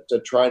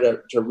try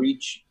to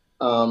reach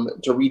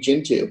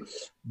into,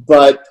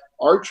 but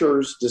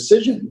Archer's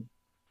decision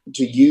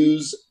to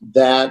use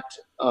that,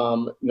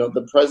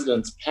 the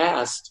president's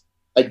past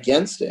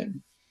against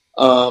him,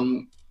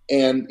 and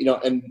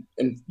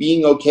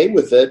being okay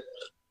with it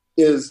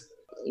is,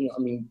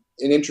 an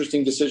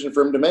interesting decision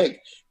for him to make.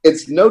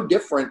 It's no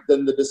different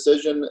than the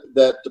decision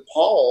that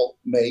DePaul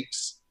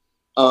makes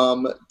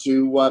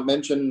to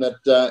mention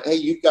that, hey,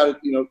 you've got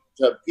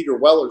to Peter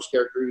Weller's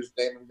character, whose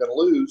name I'm going to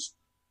lose,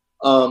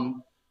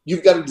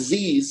 you've got a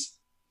disease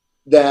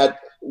that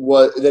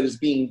is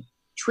being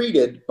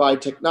treated by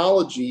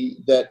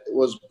technology that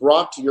was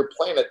brought to your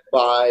planet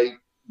by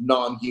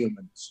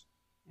non-humans.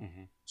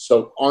 Mm-hmm.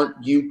 So aren't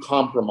you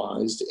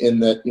compromised in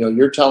that,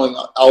 you're telling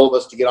all of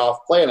us to get off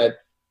planet,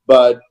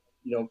 but,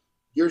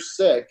 you're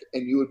sick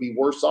and you would be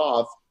worse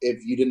off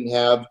if you didn't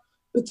have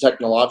the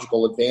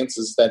technological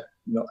advances that,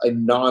 a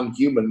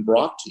non-human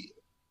brought to you.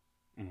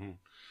 Mm-hmm.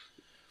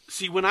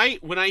 See, when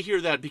I hear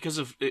that, because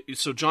of,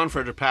 so John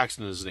Frederick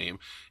Paxton is his name,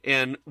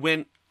 and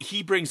when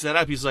he brings that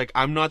up, he's like,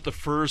 I'm not the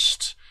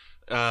first,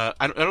 I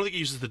don't think he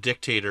uses the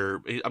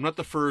dictator, I'm not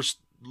the first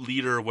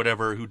leader or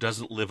whatever who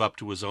doesn't live up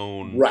to his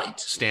own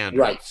standards.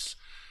 Right.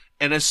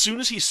 And as soon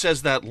as he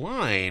says that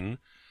line,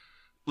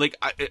 like,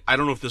 I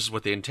don't know if this is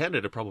what they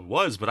intended, it probably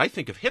was, but I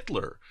think of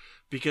Hitler,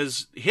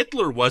 because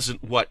Hitler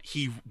wasn't what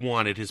he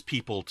wanted his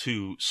people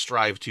to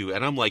strive to.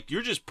 And I'm like,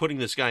 you're just putting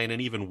this guy in an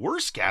even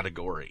worse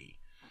category.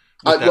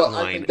 I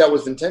think that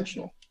was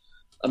intentional.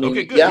 I mean,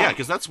 okay, good. Yeah,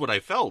 because that's what I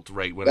felt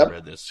right when I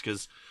read this.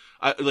 Because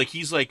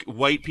he's like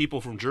white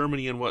people from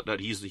Germany and whatnot.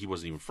 He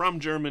wasn't even from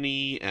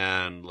Germany,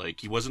 and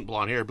like he wasn't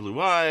blonde hair, blue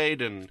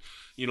eyed, and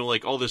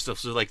like all this stuff.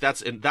 So like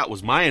that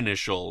was my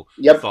initial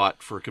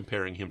thought for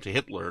comparing him to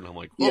Hitler, and I'm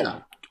like,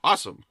 oh,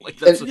 awesome! Like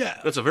that's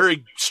a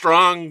very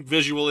strong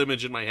visual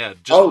image in my head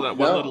just for that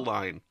one little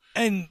line.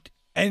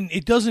 And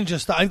it doesn't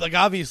just like,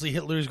 obviously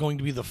Hitler is going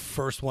to be the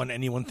first one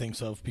anyone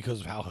thinks of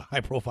because of how high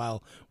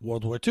profile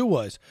World War II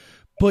was,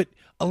 but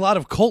a lot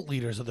of cult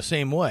leaders are the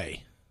same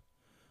way.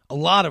 A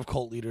lot of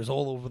cult leaders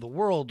all over the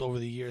world over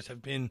the years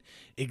have been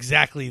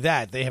exactly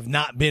that. They have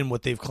not been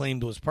what they've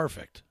claimed was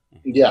perfect.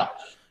 Yeah.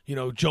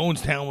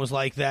 Jonestown was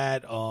like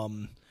that.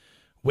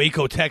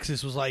 Waco,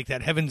 Texas was like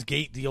that. Heaven's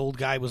Gate, the old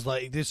guy, was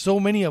like. There's so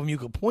many of them you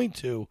could point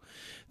to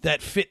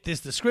that fit this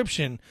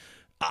description.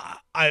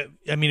 I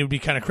mean, it would be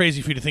kind of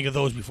crazy for you to think of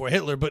those before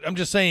Hitler, but I'm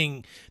just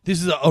saying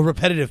this is a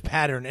repetitive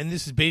pattern, and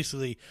this is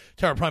basically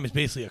Terra Prime is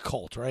basically a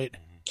cult, right?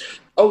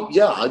 Oh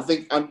yeah, I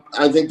think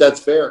that's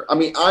fair.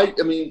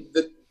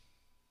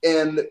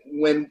 And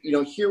when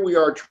here we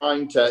are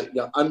trying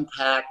to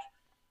unpack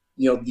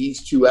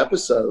these 2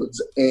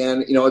 episodes,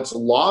 and it's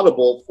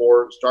laudable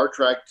for Star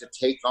Trek to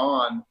take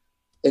on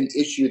an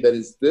issue that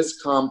is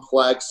this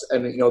complex,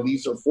 and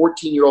these are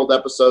 14-year-old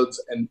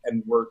episodes, and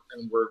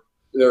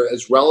they're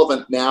as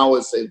relevant now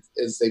as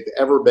they've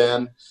ever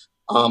been.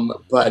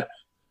 But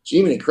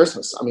Jiminy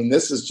Christmas, I mean,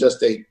 this is just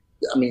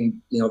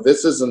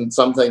this isn't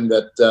something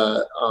that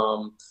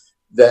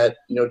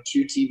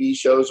 2 TV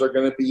shows are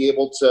going to be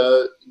able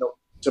to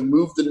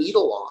move the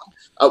needle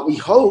on. We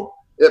hope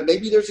that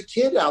maybe there's a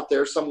kid out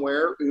there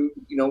somewhere who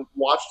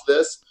watched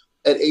this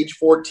at age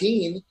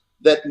 14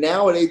 that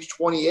now at age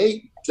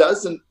 28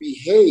 doesn't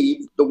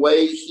behave the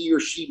way he or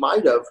she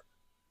might have,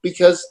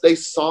 because they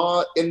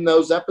saw in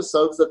those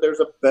episodes that there's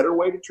a better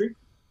way to treat them.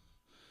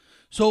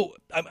 So,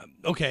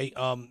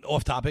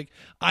 off topic.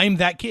 I'm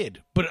that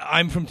kid, but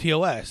I'm from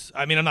TOS.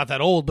 I mean, I'm not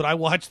that old, but I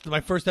watched,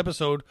 my first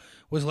episode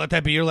was Let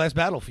That Be Your Last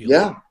Battlefield.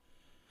 Yeah.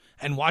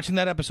 and watching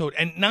that episode,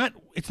 and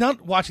it's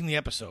not watching the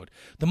episode.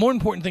 The more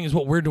important thing is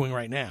what we're doing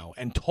right now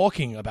and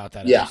talking about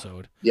that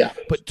episode. Yeah.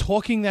 But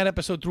talking that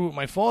episode through with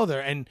my father,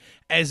 and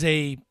as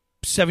a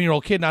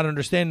 7-year-old kid not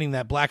understanding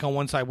that black on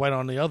one side, white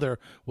on the other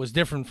was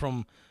different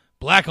from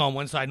black on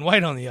one side and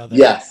white on the other.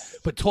 Yes.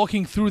 But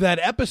talking through that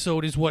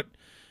episode is what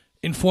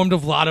informed a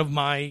lot of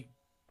my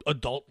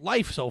adult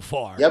life so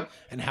far. Yep.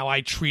 And how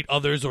I treat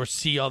others or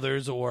see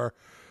others or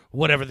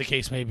whatever the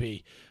case may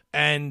be.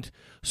 And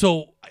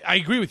so I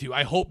agree with you.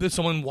 I hope that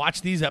someone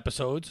watched these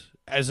episodes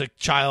as a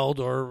child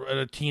or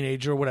a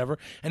teenager or whatever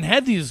and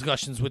had these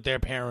discussions with their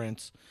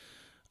parents.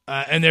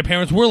 And their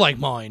parents were like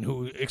mine,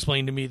 who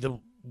explained to me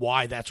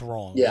why that's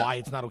wrong, why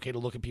it's not okay to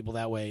look at people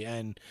that way,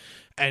 and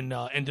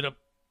ended up,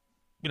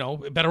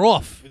 better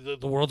off.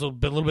 The world's a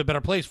little bit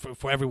better place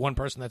for every one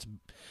person that's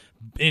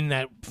in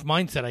that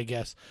mindset, I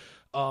guess.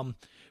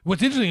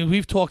 What's interesting is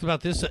we've talked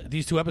about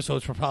these 2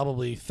 episodes for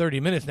probably 30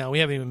 minutes now. We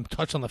haven't even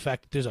touched on the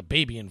fact that there's a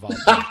baby involved.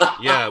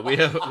 Yeah, we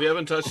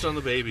haven't touched on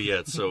the baby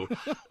yet. So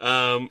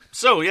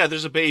yeah,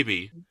 there's a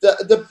baby.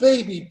 The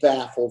baby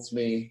baffles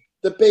me.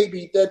 The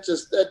baby that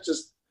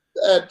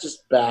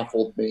just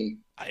baffled me.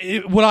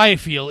 What I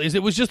feel is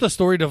it was just a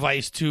story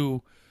device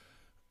to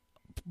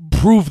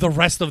prove the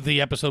rest of the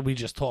episode we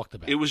just talked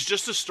about. It was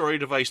just a story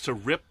device to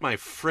rip my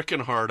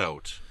frickin' heart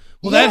out.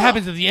 Well, that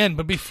happens at the end,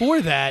 but before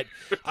that,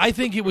 I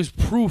think it was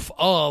proof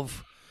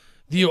of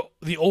the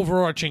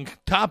overarching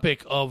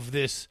topic of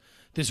this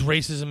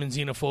racism and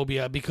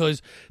xenophobia,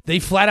 because they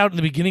flat out in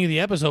the beginning of the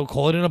episode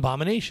call it an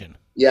abomination.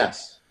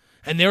 Yes.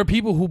 And there are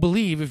people who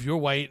believe if you're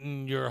white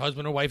and your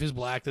husband or wife is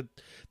black,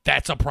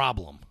 that's a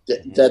problem.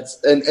 That's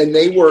and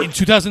they were in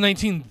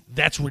 2019.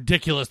 That's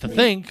ridiculous to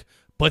think,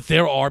 but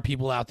there are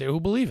people out there who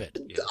believe it.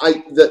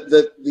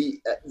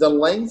 The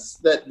lengths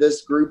that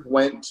this group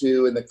went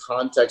to in the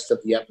context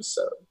of the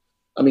episode.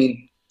 I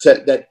mean,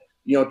 to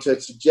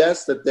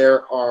suggest that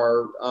there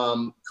are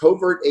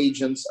covert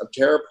agents of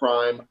Terra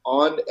Prime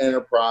on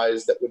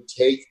Enterprise that would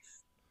take,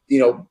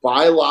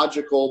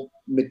 biological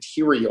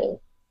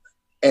material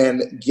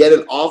and get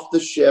it off the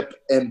ship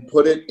and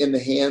put it in the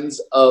hands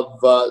of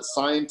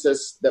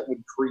scientists that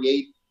would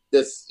create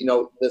this,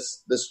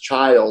 this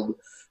child,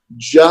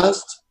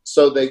 just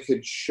so they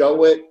could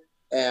show it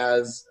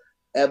as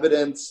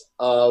evidence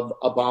of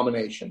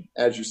abomination,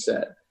 as you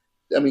said.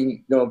 I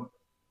mean, I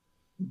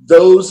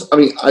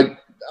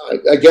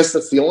guess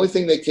that's the only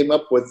thing they came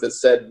up with that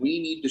said, we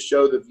need to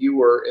show the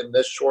viewer in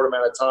this short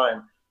amount of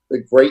time the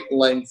great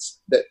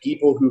lengths that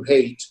people who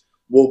hate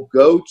will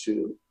go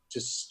to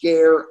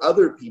scare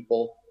other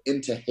people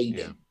into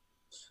hating.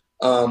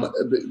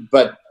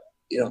 But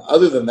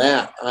other than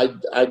that, I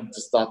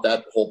just thought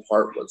that whole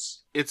part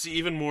was. It's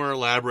even more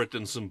elaborate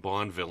than some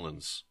Bond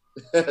villains.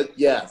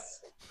 Yes.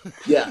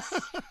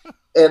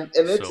 And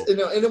it's and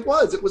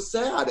it was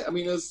sad. I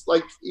mean, it was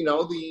like and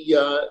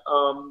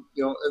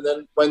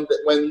then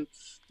when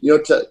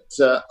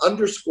to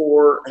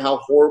underscore how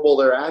horrible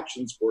their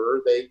actions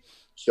were, they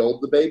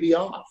killed the baby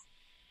off.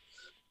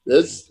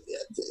 There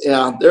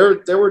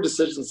were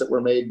decisions that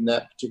were made in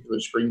that particular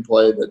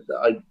screenplay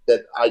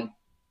that I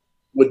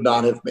would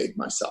not have made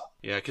myself.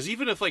 Yeah, because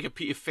even if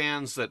if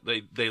fans that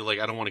they like,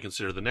 I don't want to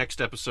consider the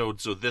next episode,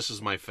 so this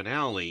is my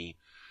finale.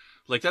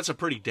 Like, that's a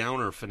pretty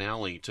downer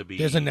finale to be.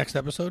 There's a next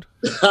episode.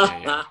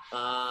 Yeah.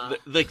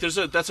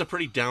 That's a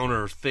pretty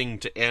downer thing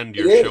to end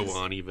your show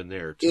on, even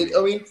there too.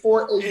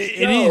 For a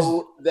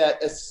show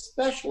that,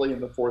 especially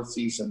in the 4th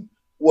season,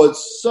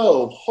 was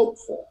so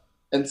hopeful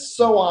and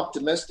so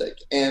optimistic,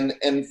 and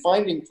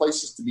finding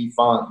places to be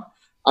fun.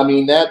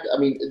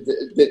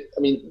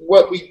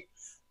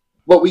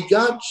 What we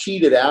got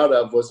cheated out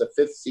of was a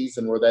 5th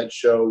season where that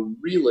show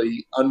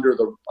really, under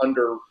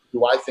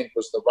who I think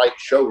was the right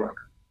showrunner,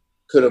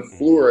 could have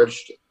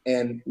flourished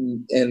and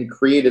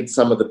created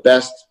some of the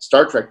best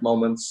Star Trek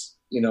moments,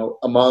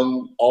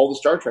 among all the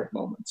Star Trek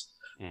moments.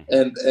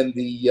 And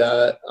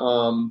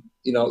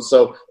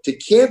so to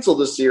cancel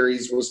the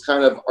series was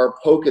kind of our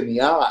poke in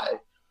the eye.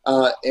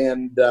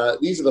 And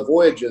These Are the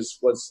Voyages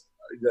was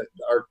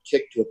our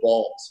kick to the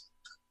balls.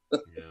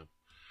 Yeah.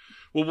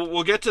 Well,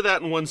 we'll get to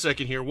that in 1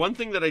 second here. One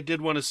thing that I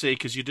did want to say,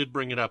 because you did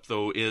bring it up,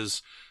 though,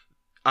 is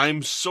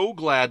I'm so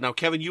glad. Now,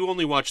 Kevin, you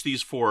only watched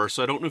these 4,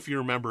 so I don't know if you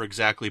remember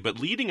exactly, but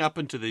leading up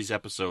into these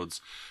episodes,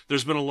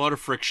 there's been a lot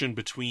of friction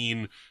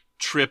between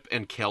Trip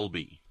and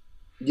Kelby.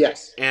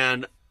 Yes.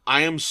 And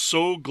I am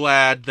so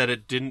glad that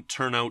it didn't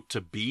turn out to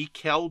be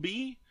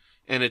Kelby,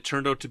 and it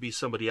turned out to be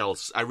somebody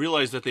else. I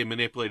realized that they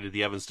manipulated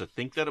the Evans to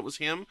think that it was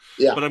him,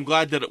 but I'm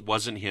glad that it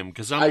wasn't him,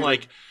 because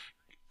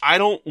I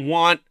don't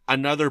want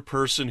another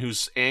person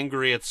who's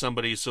angry at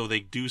somebody so they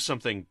do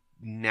something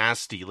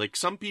nasty. Like,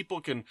 some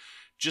people can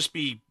just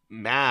be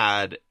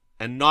mad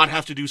and not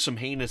have to do some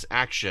heinous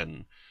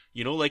action.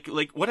 Like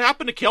what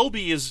happened to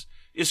Kelby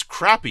is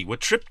crappy.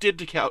 What Trip did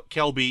to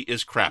Kelby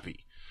is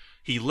crappy.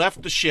 He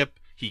left the ship,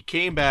 he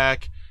came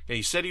back, and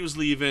he said he was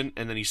leaving,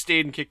 and then he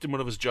stayed and kicked him out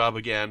of his job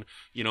again.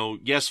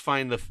 Yes,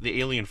 fine, the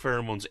alien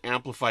pheromones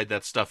amplified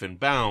that stuff in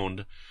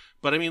Bound,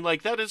 But I mean,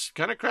 like, that is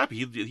kind of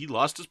crappy. He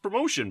lost his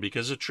promotion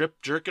because of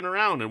Trip jerking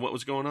around and what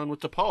was going on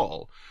with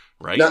DePaul,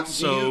 right? Now,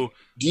 so,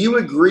 do you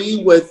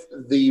agree with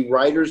the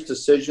writer's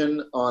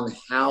decision on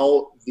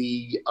how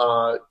the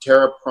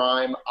Terra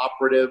Prime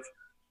operative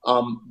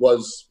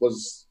was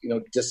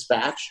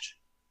dispatched?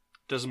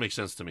 doesn't make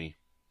sense to me.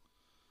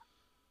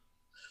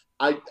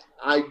 I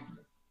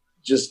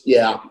just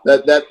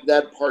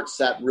that part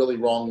sat really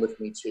wrong with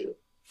me too.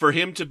 For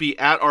him to be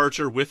at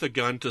Archer with a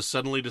gun to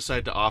suddenly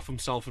decide to off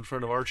himself in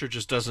front of Archer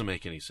just doesn't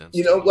make any sense.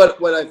 You know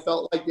what I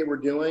felt like they were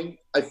doing?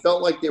 I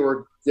felt like they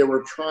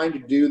were trying to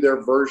do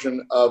their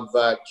version of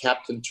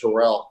Captain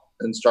Terrell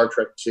in Star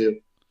Trek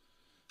II.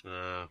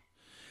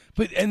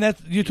 But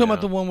that's you're talking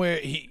about the one where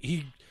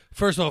he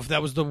first off,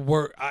 that was the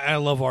worst. I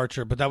love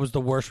Archer, but that was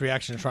the worst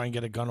reaction to try and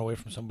get a gun away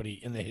from somebody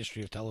in the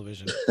history of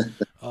television.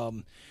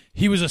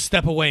 He was a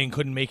step away and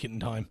couldn't make it in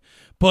time.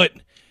 But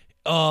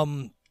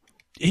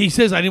he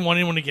says, I didn't want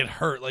anyone to get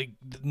hurt. Like,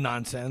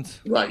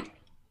 nonsense. Right.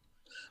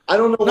 I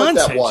don't know what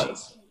that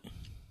was.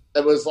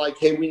 It was like,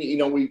 hey,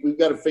 we've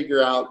got to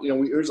figure out,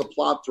 here's a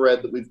plot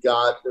thread that we've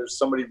got. There's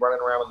somebody running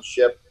around on the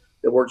ship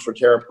that works for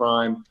Terra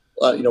Prime.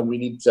 We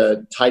need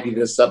to tidy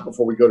this up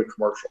before we go to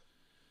commercial.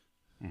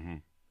 Mm-hmm.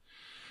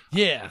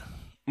 Yeah.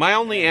 My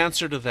only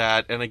answer to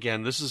that, and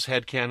again, this is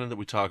headcanon that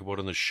we talk about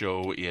on the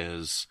show,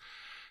 is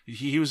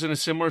he was in a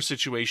similar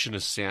situation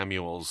as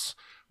Samuels,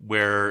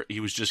 where he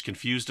was just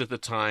confused at the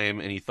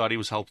time and he thought he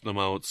was helping them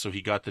out, so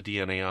he got the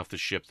DNA off the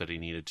ship that he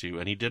needed to,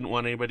 and he didn't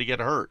want anybody to get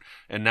hurt,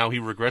 and now he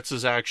regrets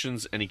his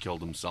actions and he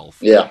killed himself.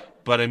 Yeah.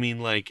 But I mean,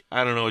 like,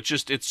 I don't know, it's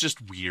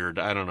just weird.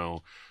 I don't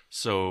know.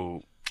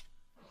 So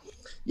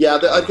yeah,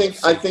 I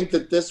think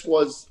that this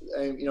was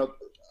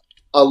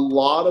a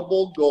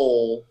laudable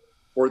goal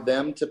for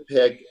them to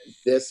pick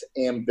this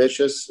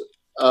ambitious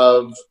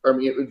an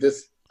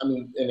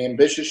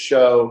ambitious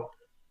show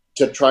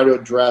to try to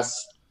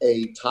address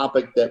a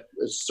topic that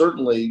is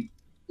certainly,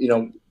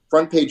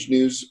 front page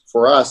news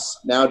for us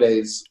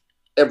nowadays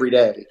every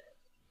day.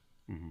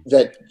 Mm-hmm.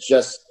 That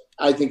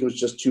I think it was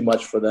just too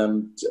much for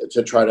them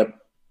to try to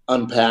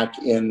unpack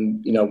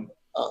in,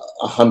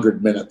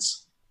 100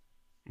 minutes.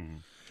 Mm-hmm.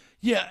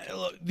 Yeah.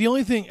 Look, the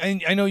only thing,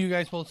 I know you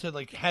guys both said,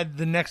 like, had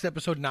the next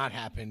episode not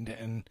happened,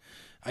 and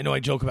I know I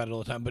joke about it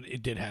all the time, but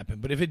it did happen.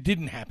 But if it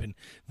didn't happen,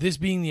 this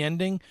being the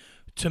ending,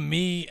 to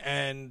me,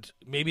 and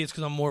maybe it's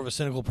because I'm more of a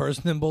cynical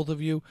person than both of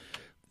you,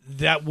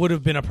 that would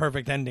have been a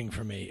perfect ending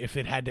for me if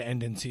it had to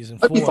end in season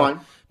 4. That'd be fine.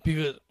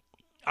 Because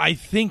I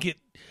think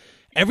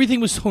everything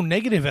was so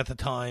negative at the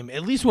time,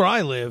 at least where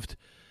I lived,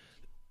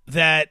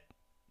 that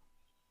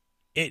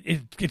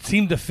it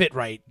seemed to fit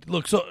right.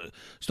 Look, so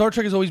Star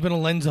Trek has always been a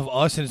lens of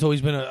us, and it's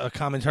always been a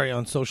commentary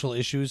on social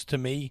issues to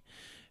me.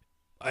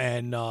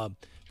 And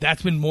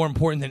that's been more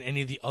important than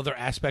any of the other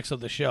aspects of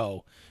the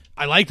show.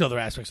 I liked other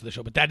aspects of the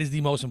show, but that is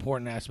the most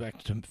important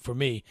aspect for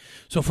me.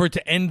 So for it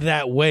to end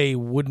that way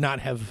would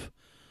have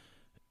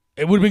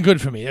been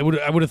good for me. I would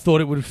have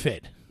thought it would have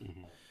fit.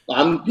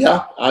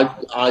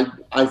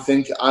 I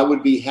think I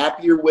would be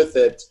happier with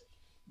it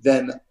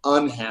than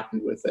unhappy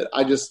with it.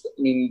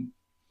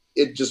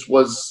 It just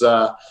was,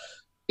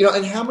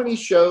 and how many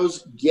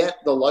shows get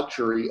the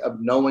luxury of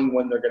knowing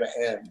when they're going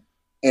to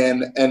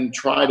end and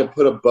try to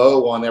put a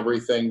bow on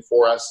everything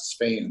for us as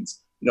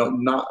fans?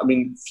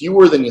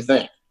 Fewer than you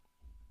think.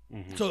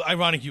 Mm-hmm. So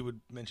ironic you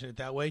would mention it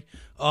that way.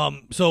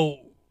 So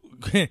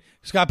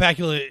Scott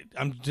Bakula,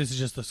 this is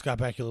just a Scott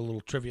Bakula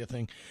little trivia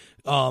thing.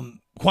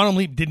 Quantum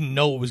Leap didn't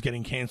know it was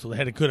getting canceled. It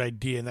had a good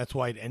idea, and that's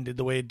why it ended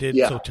the way it did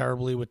so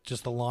terribly with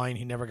just the line,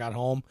 he never got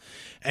home.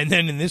 And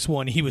then in this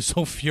one, he was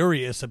so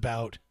furious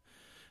about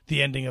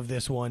the ending of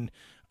this one.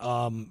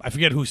 I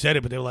forget who said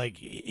it, but they were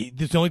like,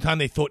 this is the only time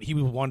they thought he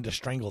wanted to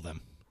strangle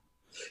them.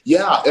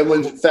 Yeah, and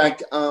in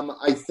fact,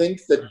 I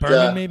think that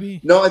Berman, maybe?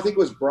 No, I think it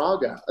was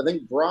Braga. I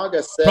think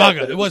Braga said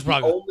that it was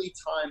Braga. The only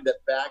time that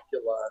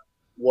Bakula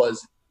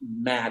was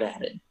mad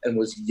at him and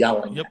was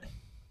yelling at him.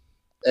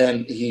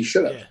 And he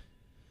should have. Yeah.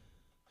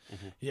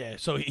 Mm-hmm. Yeah,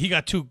 so he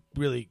got 2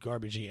 really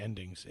garbagey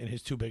endings in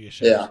his 2 biggest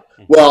shows. Yeah.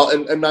 Well,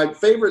 and my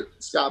favorite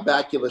Scott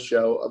Bakula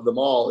show of them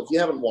all, if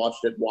you haven't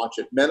watched it, watch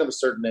it. Men of a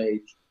Certain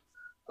Age.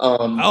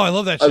 I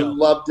love that show. I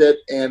loved it,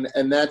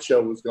 and that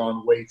show was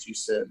gone way too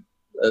soon.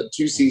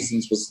 2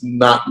 seasons was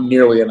not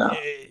nearly enough.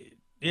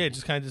 Yeah, it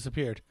just kind of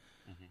disappeared.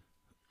 Mm-hmm.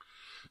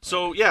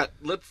 So, yeah,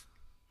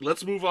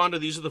 let's move on to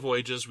These Are the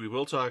Voyages. We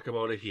will talk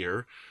about it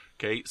here.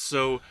 Okay,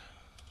 so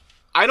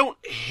I don't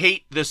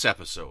hate this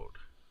episode.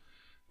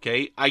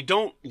 Okay, I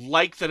don't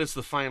like that it's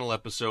the final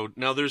episode.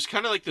 Now, there's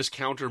kind of like this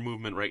counter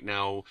movement right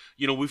now.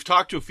 We've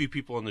talked to a few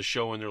people on the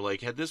show, and they're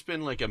like, had this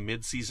been like a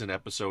mid-season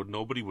episode,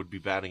 nobody would be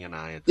batting an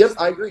eye at this. Yep,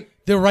 I agree.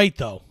 They're right,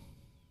 though.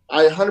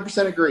 I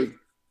 100% agree.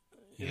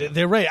 Yeah.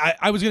 They're right.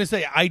 I was going to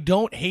say, I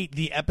don't hate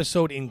the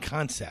episode in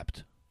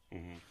concept.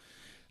 Mm-hmm.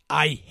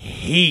 I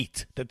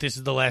hate that this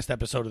is the last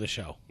episode of the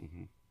show.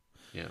 Mm-hmm.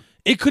 Yeah,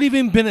 it could have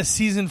even been a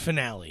season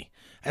finale.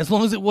 As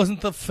long as it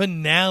wasn't the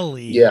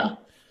finale. Yeah.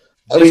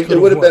 I mean, it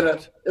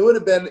would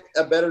have been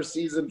a better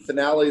season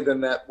finale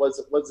than that. Was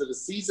it a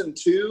season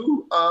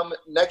 2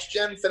 next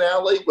gen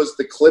finale? Was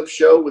the clip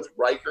show with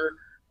Riker,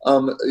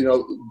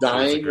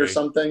 dying or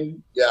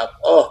something? Yeah.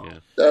 Oh, yeah.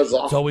 That was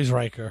awesome. It's always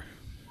Riker.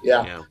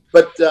 Yeah.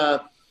 But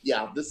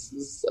this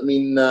is. I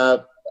mean,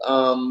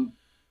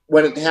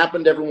 when it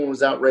happened, everyone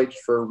was outraged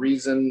for a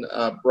reason.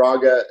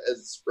 Braga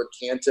has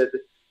recanted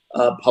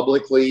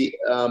publicly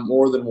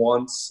more than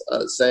once,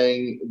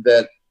 saying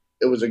that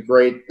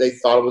they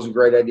thought it was a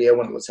great idea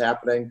when it was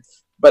happening.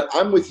 But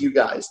I'm with you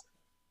guys.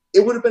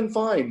 It would have been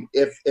fine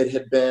if it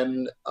had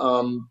been,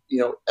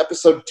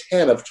 episode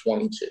 10 of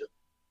 22.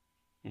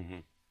 Mm-hmm.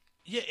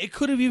 Yeah, it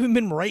could have even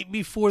been right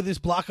before this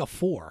block of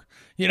 4.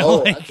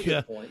 That's a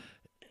good point.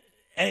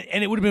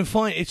 And it would have been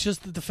fine. It's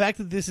just that the fact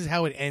that this is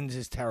how it ends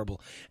is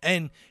terrible.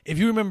 And if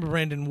you remember,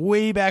 Brandon,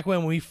 way back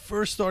when we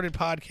first started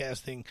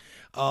podcasting,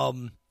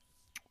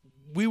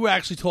 we were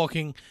actually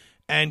talking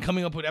and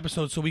coming up with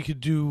episodes so we could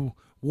do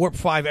Warp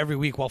 5 every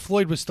week while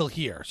Floyd was still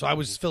here. So I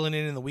was filling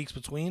in the weeks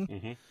between.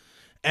 Mm-hmm.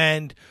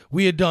 And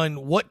we had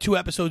done, what 2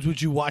 episodes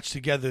would you watch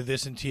together,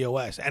 this and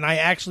TOS? And I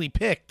actually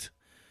picked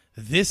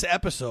this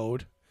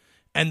episode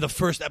and the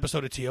first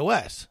episode of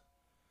TOS.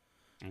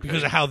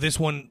 Because of how this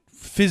one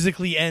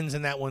physically ends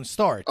and that one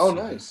starts. Oh,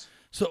 nice.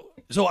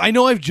 So I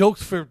know I've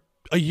joked for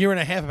a year and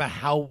a half about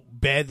how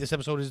bad this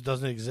episode is,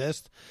 doesn't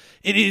exist.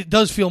 It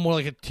does feel more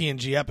like a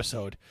TNG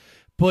episode,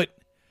 but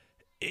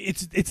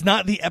it's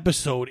not the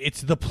episode,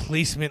 it's the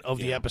placement of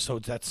the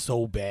episodes that's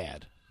so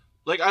bad.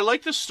 Like, I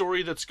like the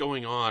story that's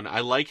going on. I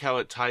like how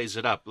it ties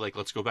it up. Like,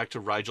 let's go back to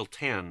Rigel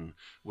 10,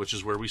 which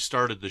is where we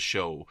started the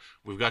show.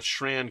 We've got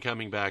Shran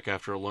coming back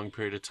after a long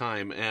period of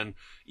time. And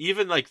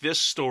even, like, this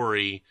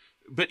story,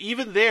 but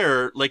even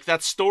there, like,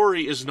 that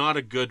story is not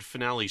a good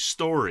finale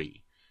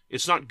story.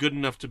 It's not good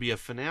enough to be a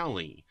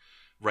finale,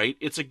 right?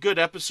 It's a good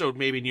episode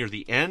maybe near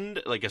the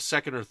end, like a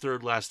second or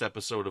third last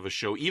episode of a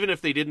show. Even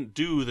if they didn't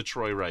do the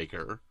Troy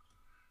Riker,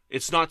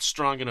 it's not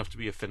strong enough to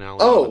be a finale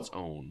on its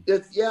own.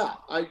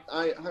 I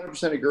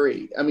 100%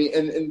 agree. I mean,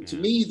 and to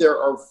me,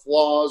 there are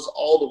flaws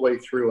all the way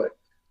through it.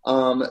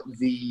 And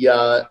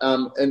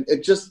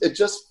it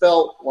just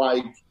felt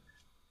like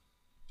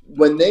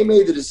when they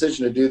made the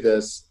decision to do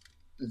this,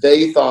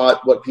 they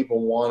thought what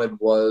people wanted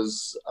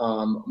was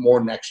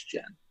more next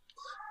gen.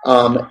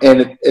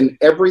 And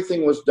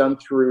everything was done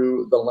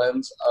through the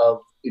lens of,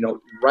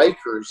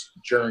 Riker's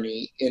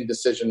journey in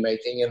decision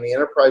making, and the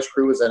Enterprise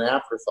crew was an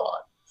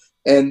afterthought.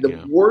 And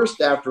the worst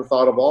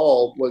afterthought of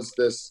all was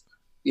this,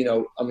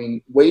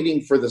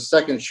 waiting for the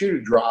second shoe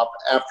to drop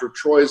after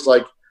Troy's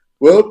like,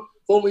 well,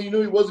 if only you knew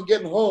he wasn't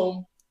getting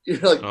home. You're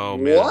like, oh,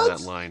 what? Man,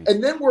 that line.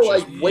 And then we're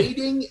like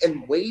waiting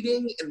and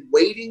waiting and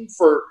waiting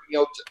for,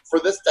 for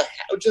this to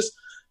happen.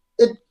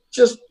 It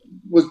just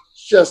was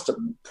just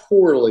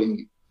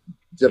poorly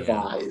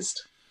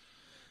devised.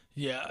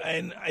 Yeah,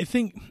 and I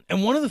think,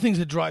 and one of the things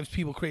that drives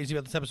people crazy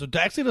about this episode,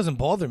 that actually doesn't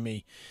bother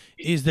me,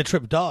 is that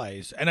Trip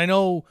dies. And I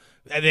know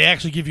they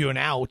actually give you an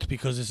out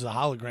because this is a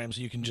hologram,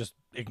 so you can just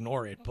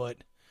ignore it. But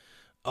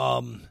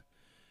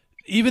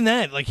even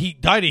that, like, he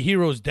died a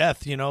hero's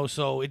death,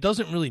 so it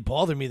doesn't really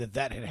bother me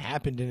that had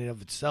happened in and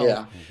of itself.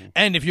 Yeah. Mm-hmm.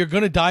 And if you're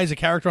going to die as a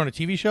character on a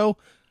TV show,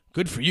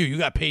 good for you. You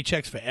got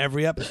paychecks for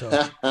every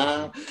episode.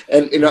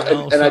 and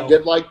I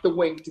did like the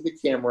wink to the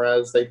camera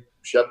as they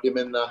shoved him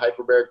in the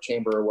hyperbaric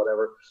chamber or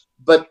whatever.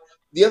 But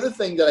the other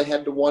thing that I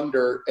had to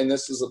wonder, and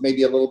this is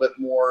maybe a little bit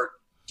more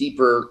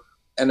deeper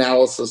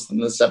analysis than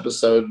this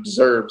episode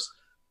deserves,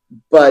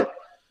 but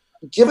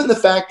given the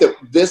fact that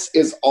this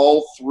is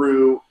all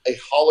through a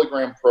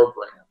hologram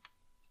program,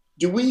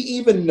 do we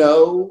even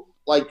know,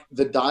 like,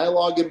 the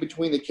dialogue in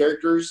between the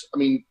characters? I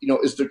mean,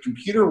 is the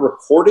computer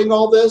recording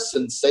all this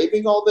and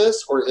saving all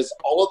this, or is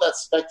all of that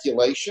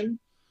speculation?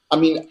 I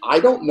mean, I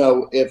don't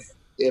know if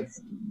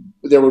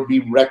there would be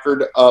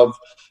record of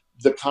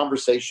the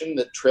conversation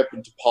that Trip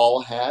and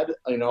T'Pol had,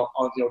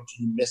 on, do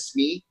you miss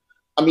me?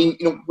 I mean,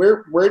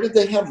 where did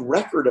they have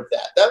record of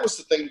that? That was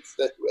the thing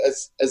that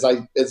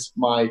as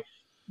my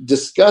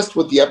disgust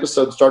with the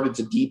episode started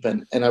to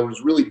deepen, and I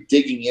was really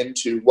digging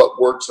into what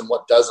works and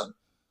what doesn't.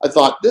 I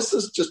thought, this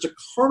is just a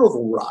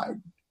carnival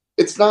ride.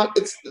 It's not.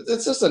 This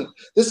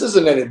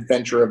isn't an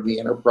adventure of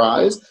the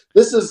Enterprise.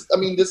 This is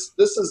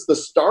the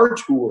Star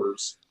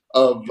Tours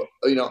of,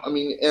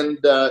 and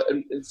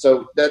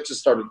so that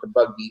just started to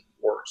bug me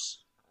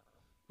worse.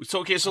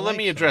 So let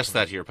me address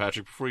that here,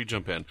 Patrick, before you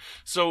jump in.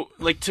 So,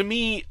 like, to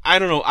me, I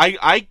don't know.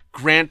 I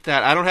grant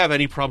that. I don't have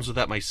any problems with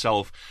that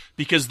myself,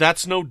 because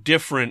that's no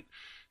different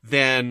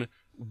than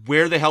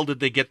where the hell did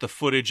they get the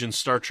footage in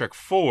Star Trek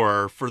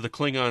 4 for the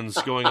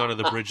Klingons going onto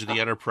the bridge of the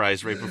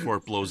Enterprise right before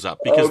it blows up?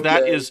 Because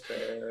that is,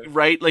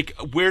 right, like,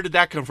 where did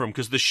that come from?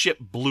 Because the ship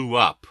blew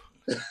up.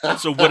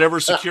 So whatever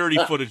security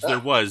footage there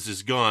was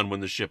is gone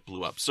when the ship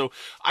blew up. So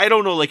I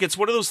don't know, like, it's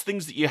one of those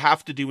things that you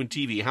have to do in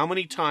TV. How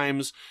many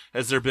times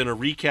has there been a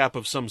recap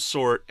of some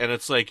sort, and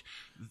it's like,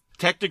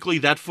 technically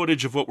that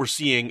footage of what we're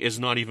seeing is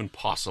not even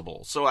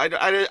possible. So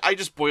I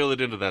just boil it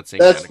into that same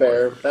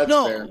category. That's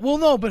fair. Well,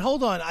 no, but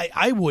hold on.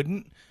 I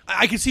wouldn't.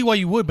 I can see why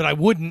you would, but I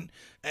wouldn't,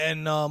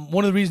 And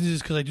one of the reasons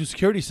is because I do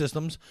security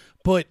systems,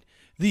 but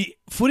the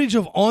footage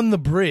of on the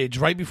bridge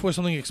right before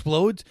something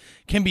explodes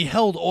can be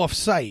held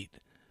off-site.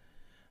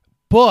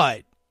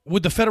 But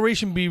would the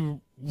Federation be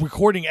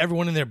recording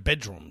everyone in their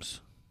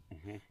bedrooms?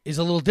 Is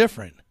a little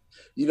different.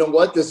 You know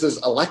what? This is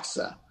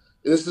Alexa.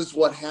 This is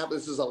what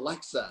happens. This is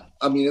Alexa.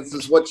 I mean, this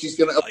is what she's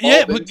going to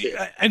evolve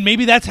into. And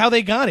maybe that's how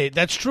they got it.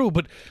 That's true.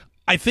 But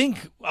I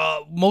think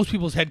most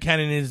people's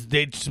headcanon is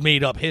they just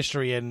made up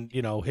history, and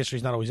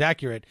history's not always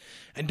accurate.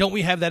 And don't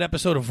we have that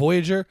episode of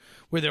Voyager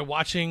where they're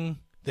watching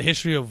the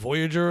history of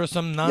Voyager or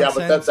some nonsense?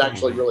 Yeah, but that's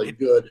actually really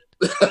good.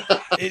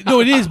 No,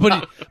 it is,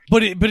 but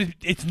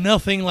it's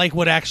nothing like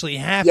what actually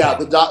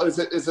happened. Yeah, is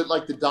it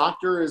like the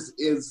Doctor is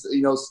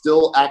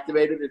still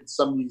activated in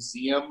some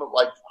museum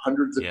like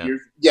hundreds of years?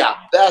 Yeah,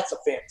 that's a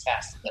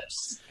fantastic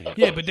episode.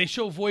 Yeah, but they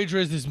show Voyager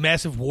as this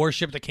massive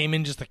warship that came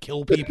in just to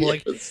kill people.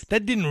 Like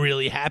that didn't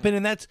really happen,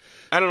 and that's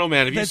I don't know,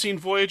 man. Have you seen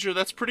Voyager?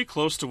 That's pretty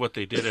close to what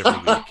they did every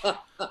week.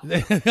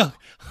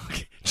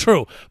 Okay,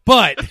 true,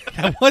 but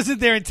that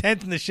wasn't their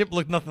intent, and the ship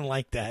looked nothing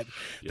like that.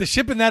 Yep. The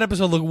ship in that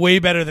episode looked way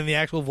better than the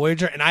actual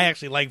Voyager, and I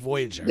actually like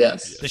Voyager.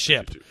 Yes, the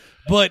ship.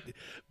 But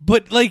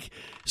like,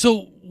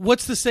 so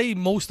what's to say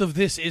most of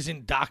this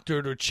isn't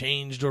doctored or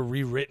changed or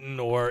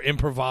rewritten or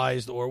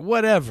improvised or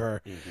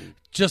whatever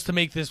just to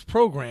make this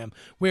program,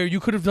 where you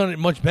could have done it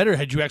much better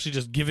had you actually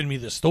just given me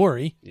the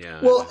story. Yeah.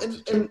 Well,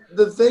 and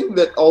the thing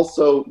that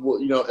also,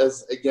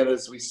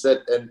 as we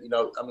said, and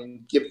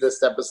give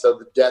this episode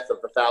the death of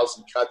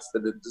 1,000 cuts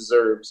that it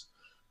deserves.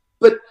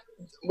 But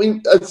I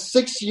mean, a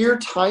 6-year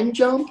time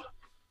jump.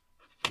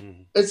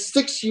 A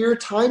 6-year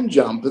time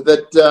jump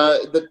that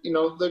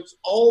there's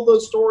all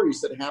those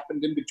stories that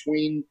happened in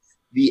between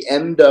the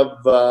end of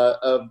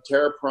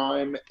Terra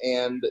Prime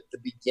and the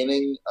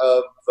beginning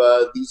of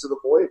These Are the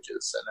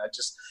Voyages,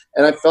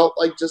 and I felt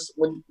like just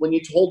when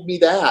you told me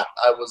that,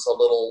 I was a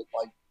little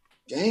like,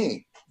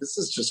 dang, this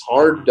is just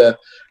hard to,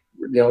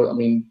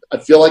 I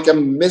feel like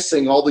I'm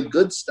missing all the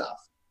good stuff.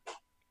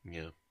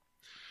 Yeah.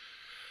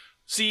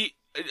 See,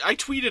 I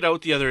tweeted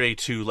out the other day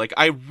too, like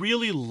I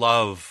really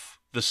love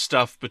the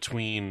stuff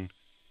between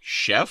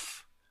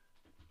Chef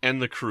and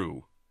the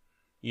crew,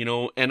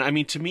 and I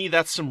mean, to me,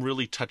 that's some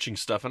really touching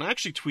stuff. And I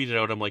actually tweeted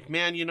out, I'm like,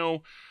 man,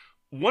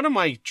 one of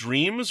my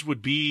dreams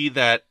would be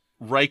that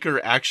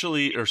Jonathan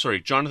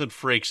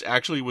Frakes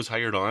actually was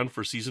hired on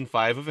for season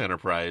 5 of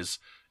Enterprise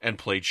and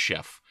played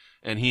Chef,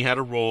 and he had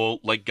a role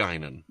like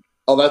Guinan.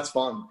 Oh, that's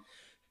fun.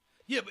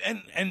 Yeah, but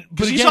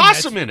because he's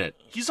awesome in it.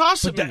 He's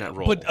awesome in that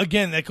role. But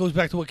again, that goes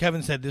back to what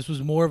Kevin said. This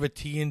was more of a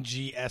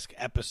TNG-esque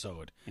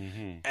episode,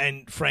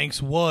 and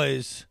Frank's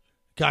was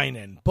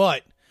Guinan.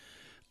 But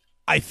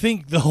I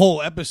think the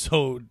whole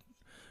episode,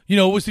 it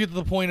was to get to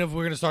the point of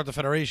we're going to start the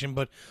Federation,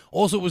 but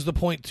also it was the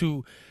point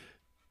to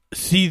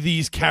see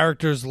these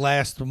characters'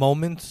 last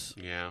moments.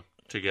 Yeah,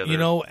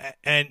 together.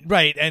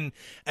 And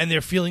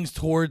their feelings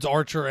towards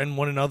Archer and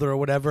one another or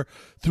whatever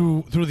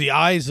through the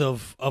eyes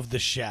of the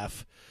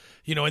chef.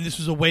 And this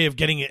was a way of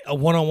getting a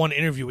one-on-one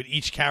interview with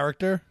each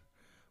character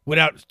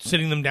without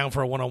sitting them down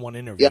for a one-on-one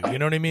interview. Yeah. You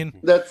know what I mean?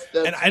 That's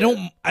and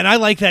I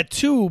like that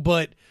too,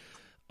 but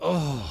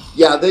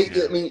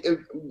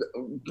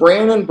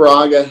Brannon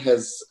Braga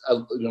has,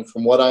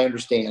 from what I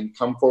understand,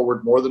 come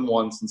forward more than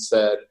once and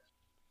said,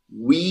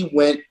 we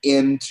went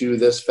into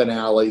this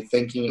finale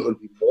thinking it would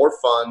be more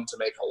fun to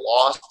make a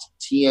lost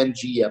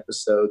TNG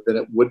episode than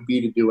it would be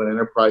to do an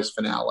Enterprise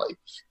finale.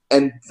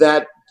 And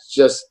that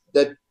just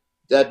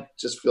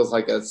feels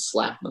like a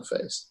slap in the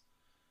face.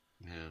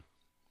 Yeah.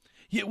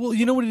 Yeah, well,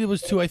 you know what it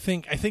was too? I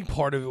think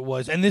part of it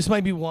was, and this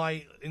might be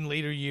why in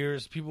later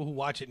years, people who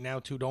watch it now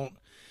too don't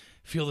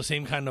feel the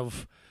same kind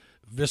of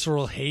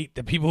visceral hate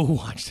that people who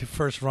watched it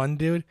first run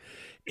did,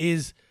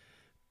 is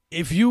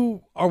if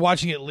you are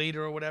watching it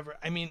later or whatever,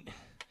 I mean,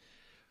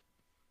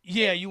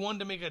 yeah, you wanted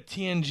to make a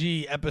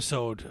TNG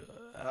episode,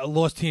 a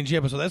lost TNG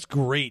episode. That's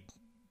great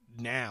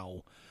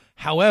now.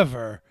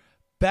 However,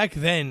 back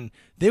then,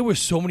 there were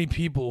so many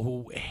people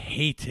who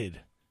hated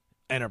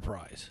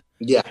Enterprise.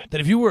 Yeah. That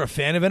if you were a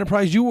fan of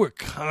Enterprise, you were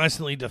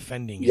constantly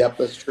defending it. Yep,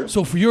 that's true.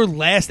 So for your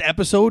last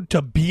episode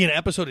to be an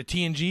episode of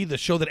TNG, the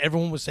show that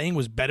everyone was saying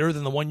was better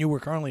than the one you were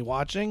currently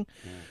watching,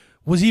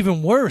 was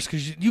even worse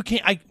because you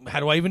can't. How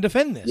do I even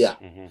defend this? Yeah.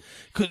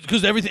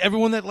 Because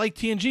everyone that liked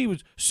TNG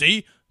was,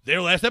 see, their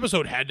last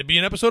episode had to be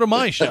an episode of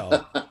my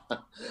show.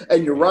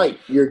 And you're right.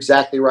 You're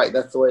exactly right.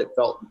 That's the way it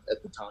felt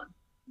at the time.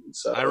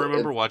 So I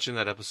remember watching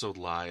that episode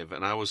live,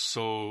 and I was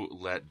so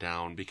let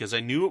down because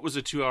I knew it was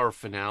a 2-hour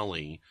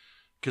finale.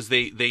 Because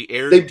they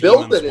aired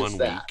Demons one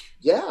week.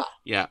 Yeah.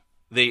 Yeah.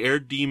 They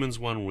aired Demons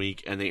one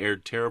week, and they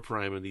aired Terra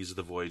Prime and These Are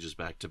the Voyages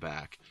back to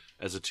back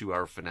as a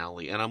 2-hour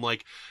finale. And I'm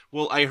like,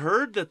 well, I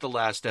heard that the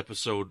last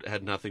episode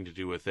had nothing to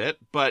do with it,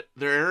 but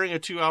they're airing a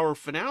 2-hour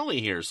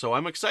finale here, so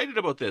I'm excited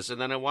about this.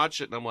 And then I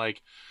watch it, and I'm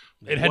like,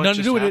 it had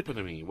nothing to do with it.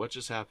 What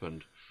just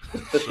happened to me?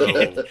 What just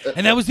happened? So...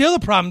 And that was the other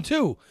problem,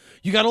 too.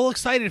 You got all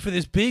excited for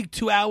this big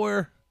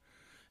 2-hour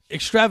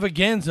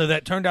extravaganza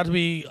that turned out to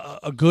be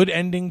a good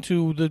ending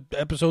to the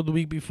episode the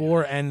week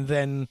before, and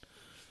then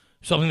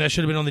something that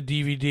should have been on the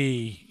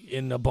DVD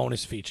in a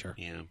bonus feature.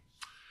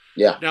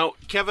 Yeah. Now,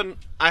 Kevin,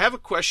 I have a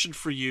question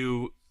for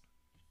you,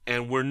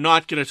 and we're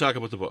not going to talk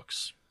about the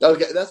books.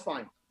 Okay, that's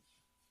fine.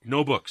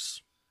 No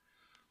books.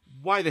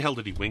 Why the hell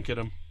did he wink at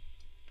him?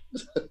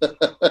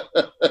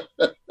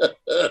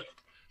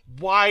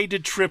 Why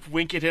did Trip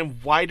wink at him?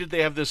 Why did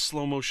they have this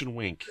slow motion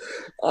wink?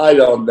 I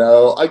don't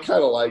know. I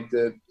kind of liked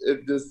it.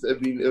 It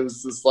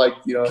was just like,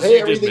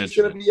 hey, everything's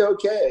going to be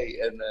okay.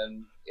 And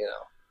then,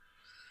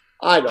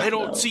 I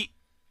don't know. See,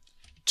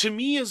 to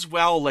me as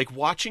well, like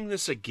watching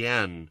this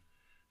again,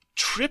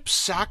 Trip's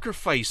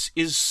sacrifice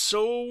is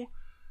so...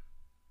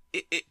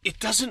 It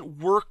doesn't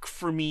work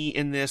for me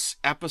in this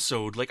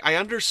episode. Like, I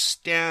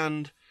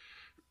understand...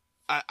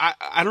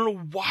 I don't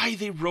know why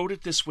they wrote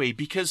it this way,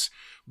 because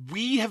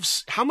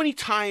how many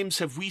times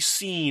have we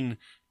seen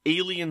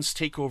aliens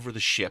take over the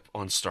ship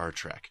on Star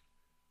Trek?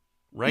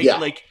 Right? Yeah.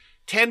 Like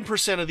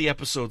 10% of the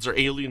episodes are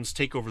aliens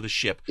take over the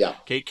ship. Yeah.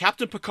 Okay.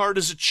 Captain Picard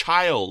is a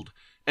child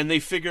and they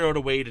figure out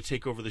a way to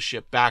take over the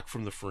ship back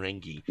from the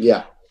Ferengi.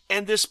 Yeah.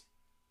 And this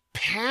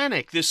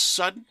panic, this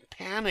sudden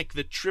panic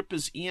that Trip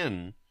is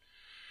in,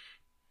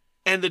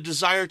 and the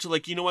desire to,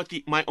 like, you know what,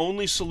 my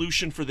only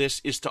solution for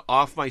this is to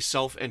off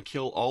myself and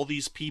kill all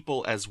these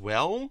people as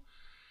well,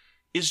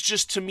 is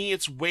just, to me,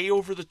 it's way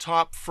over the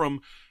top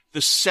from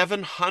the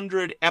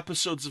 700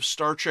 episodes of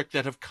Star Trek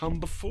that have come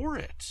before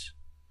it.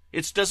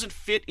 It doesn't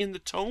fit in the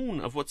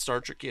tone of what Star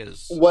Trek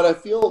is. What I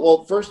feel,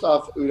 well, first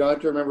off, we don't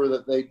have to remember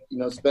that they,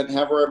 spent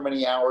however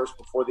many hours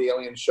before the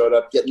aliens showed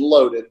up getting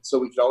loaded, so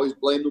we could always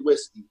blame the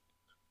whiskey.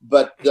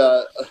 But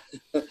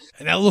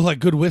and that looked like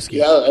good whiskey.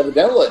 Yeah,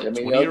 evidently. I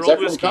mean,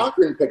 Zefram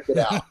Cochrane picked it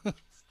out.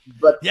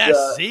 But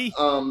yes, see.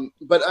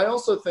 But I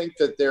also think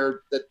that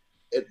that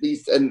at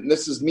least, and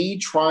this is me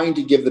trying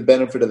to give the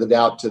benefit of the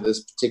doubt to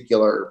this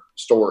particular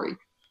story.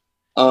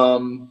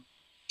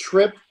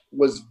 Trip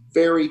was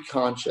very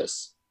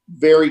conscious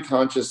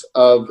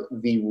of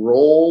the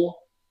role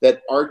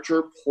that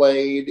Archer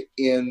played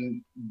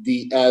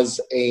as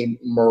a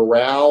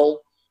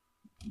morale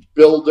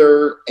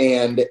builder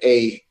and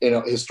a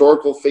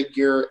historical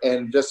figure,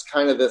 and just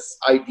kind of this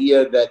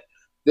idea that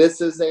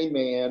this is a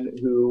man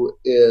who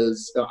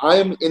is I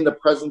am in the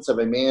presence of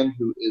a man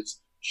who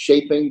is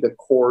shaping the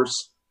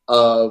course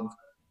of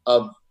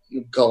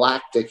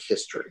galactic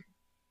history.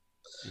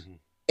 Mm-hmm.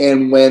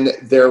 And when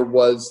there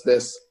was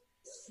this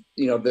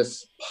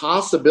this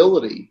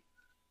possibility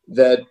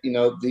that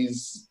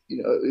these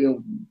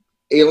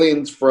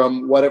aliens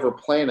from whatever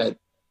planet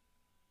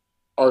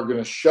are going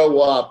to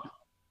show up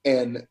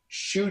and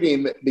shoot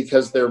him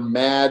because they're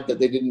mad that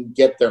they didn't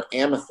get their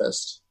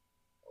amethyst,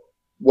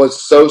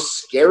 was so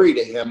scary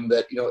to him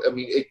that,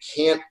 it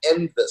can't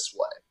end this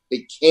way.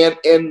 It can't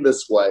end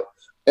this way.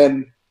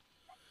 And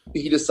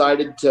he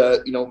decided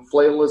to,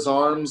 flail his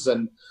arms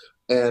and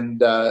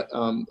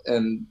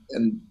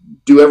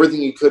do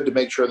everything he could to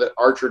make sure that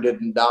Archer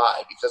didn't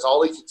die, because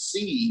all he could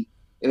see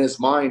in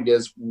his mind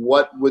is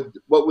what would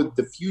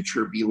the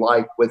future be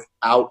like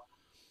without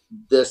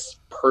this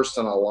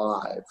person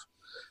alive.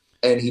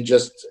 And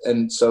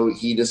so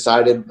he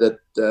decided that,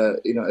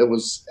 it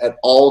was at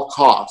all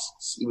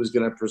costs, he was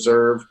going to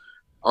preserve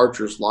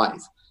Archer's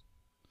life.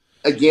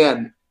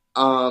 Again,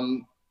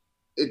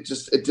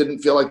 it didn't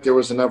feel like there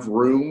was enough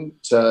room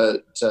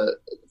for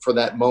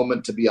that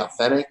moment to be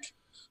authentic.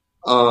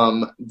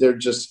 That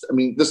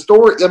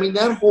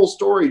whole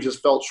story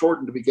just felt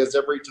shortened, because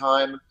every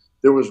time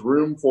there was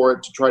room for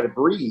it to try to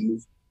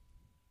breathe,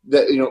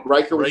 that,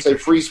 Riker would say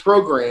freeze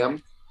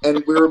program,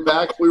 and we were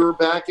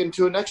back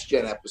into a Next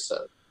Gen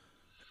episode.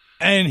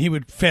 And he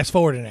would fast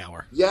forward an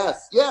hour.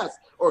 Yes.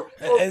 Or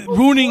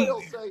ruining.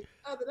 Say,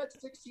 the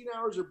next 16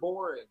 hours are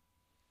boring.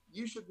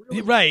 You should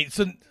really. Right.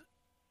 So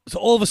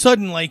all of a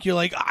sudden, like, you're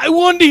like, I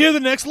wanted to hear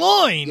the next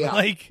line.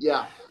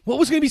 Yeah. What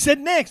was going to be said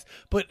next?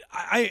 But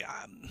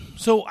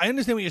so I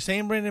understand what you're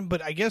saying, Brandon,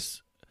 but I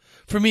guess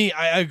for me,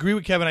 I agree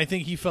with Kevin. I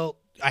think he felt,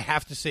 I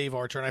have to save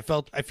Archer. And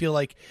I feel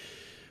like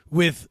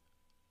with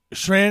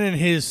Shran and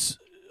his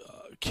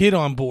kid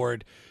on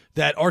board,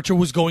 that Archer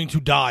was going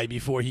to die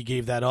before he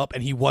gave that up,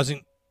 and he was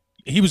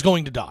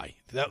going to die.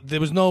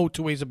 There was no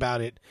two ways about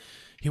it.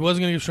 He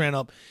wasn't going to give Shran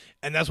up,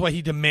 and that's why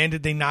he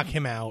demanded they knock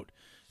him out.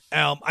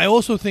 I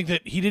also think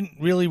that he didn't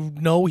really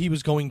know he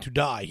was going to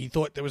die. He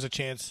thought there was a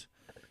chance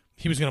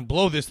he was going to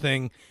blow this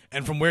thing,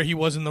 and from where he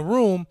was in the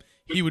room,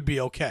 he would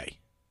be okay.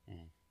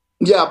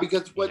 Yeah,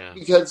 because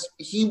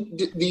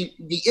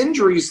the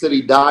injuries that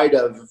he died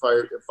of, if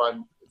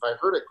I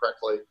heard it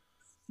correctly,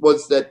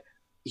 was that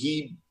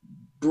he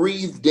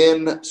breathed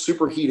in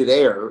superheated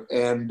air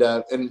and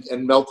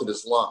melted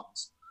his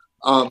lungs.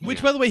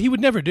 Which, by the way, he would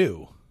never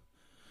do.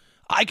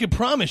 I could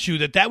promise you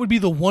that would be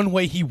the one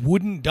way he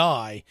wouldn't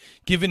die,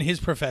 given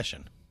his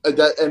profession.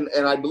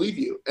 And I believe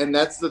you. And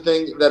that's the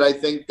thing that I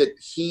think that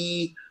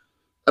he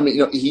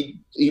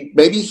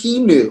maybe he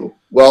knew,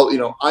 well,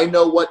 I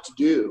know what to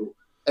do.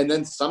 And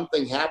then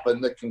something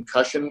happened, the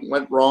concussion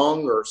went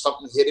wrong, or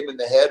something hit him in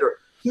the head, or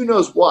who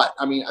knows what.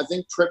 I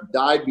think Trip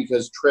died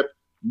because Trip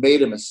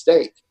made a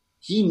mistake.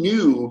 He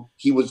knew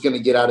he was going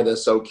to get out of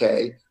this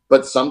okay,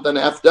 but something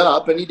effed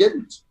up and he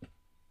didn't.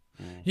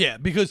 Yeah,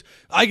 because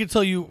I can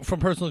tell you from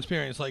personal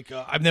experience, like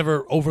I've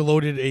never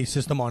overloaded a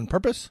system on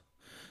purpose.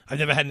 I've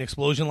never had an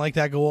explosion like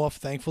that go off,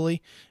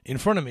 thankfully, in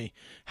front of me.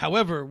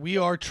 However, we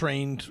are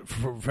trained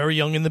very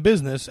young in the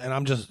business, and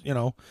I'm just,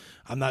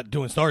 I'm not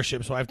doing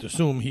Starship, so I have to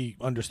assume he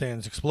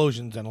understands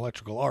explosions and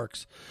electrical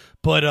arcs.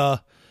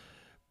 But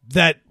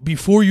that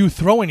before you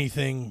throw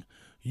anything,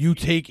 you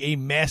take a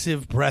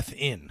massive breath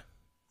in.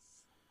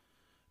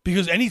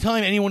 Because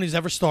anytime anyone is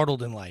ever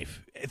startled in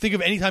life, think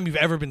of any time you've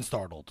ever been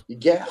startled. You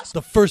gasp.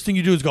 The first thing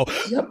you do is go,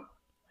 Yep.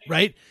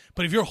 right?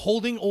 But if you're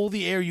holding all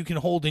the air you can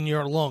hold in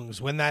your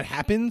lungs, when that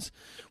happens,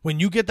 when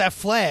you get that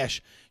flash,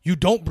 you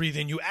don't breathe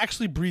in, you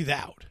actually breathe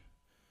out,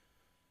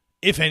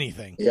 if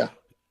anything. Yeah.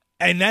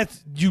 And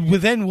that's, you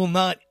then will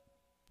not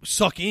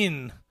suck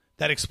in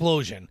that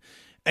explosion.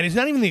 And it's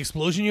not even the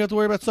explosion you have to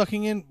worry about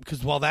sucking in,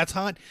 because while that's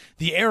hot,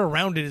 the air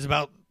around it is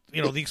about,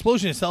 the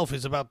explosion itself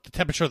is about the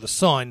temperature of the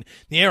sun.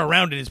 The air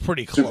around it is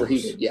pretty close.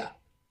 Superheated, yeah.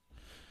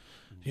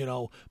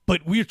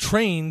 But we're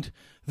trained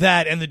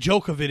that, and the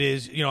joke of it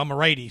is, I'm a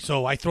righty,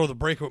 so I throw the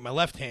breaker with my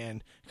left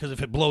hand, because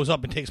if it blows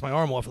up and takes my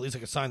arm off, at least I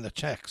can sign the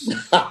checks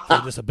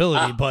for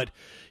disability. But,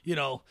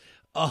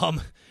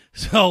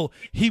 so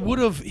he would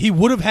have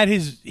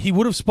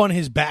spun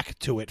his back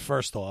to it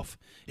first off.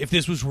 If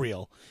this was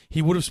real,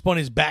 he would have spun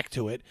his back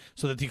to it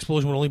so that the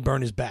explosion would only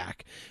burn his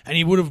back, and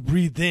he would have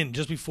breathed in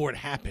just before it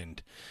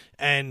happened.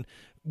 And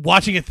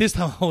watching it this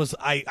time,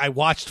 I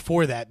watched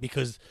for that,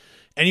 because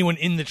anyone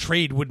in the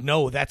trade would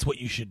know that's what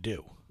you should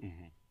do.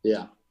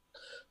 Yeah.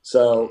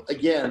 So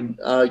again,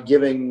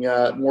 giving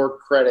more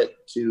credit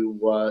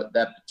to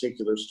that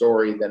particular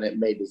story than it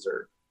may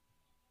deserve.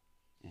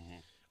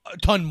 A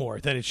ton more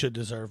than it should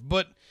deserve.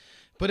 But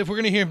if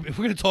we're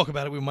gonna talk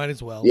about it, we might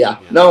as well. Yeah.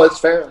 No, it's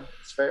fair.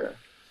 It's fair.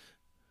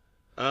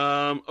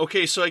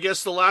 Okay, so I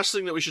guess the last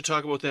thing that we should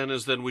talk about then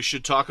is we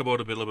should talk about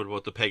a little bit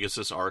about the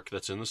Pegasus arc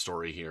that's in the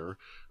story here.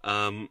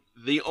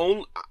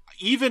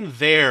 Even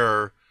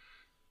there,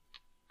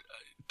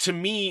 to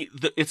me,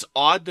 it's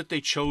odd that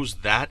they chose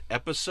that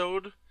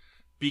episode,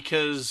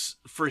 because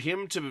for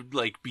him to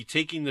be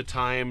taking the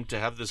time to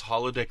have this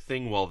holodeck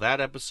thing while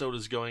that episode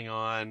is going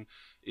on,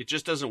 it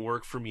just doesn't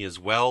work for me as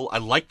well. I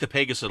like the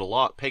Pegasus a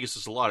lot. I think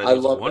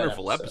it's a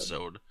wonderful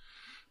episode.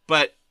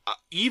 But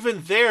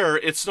even there,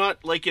 it's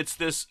not like it's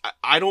this.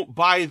 I don't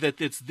buy that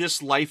it's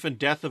this life and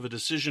death of a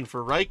decision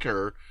for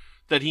Riker,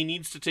 that he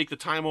needs to take the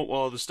time out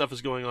while this stuff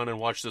is going on and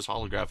watch this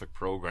holographic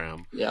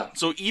program. Yeah.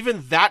 So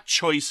even that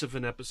choice of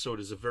an episode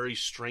is a very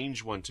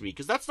strange one to me,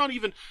 because that's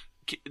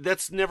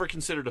never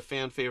considered a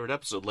fan favorite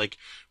episode. Like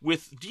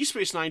with Deep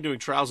Space Nine doing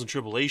Trials and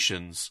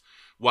Tribulations,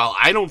 while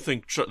I don't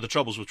think The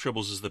Troubles with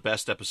Tribbles is the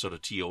best episode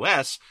of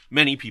TOS,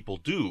 many people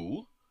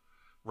do.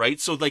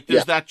 Right? So,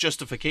 there's that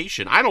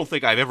justification. I don't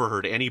think I've ever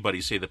heard anybody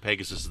say that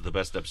Pegasus is the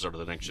best episode of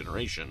The Next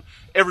Generation.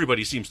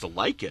 Everybody seems to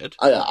like it.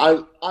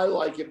 I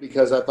like it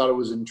because I thought it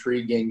was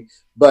intriguing.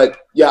 But,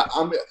 yeah,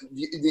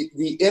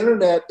 the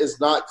internet is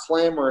not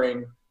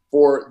clamoring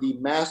for the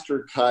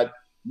master cut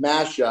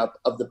mashup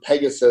of the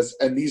Pegasus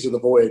and These Are the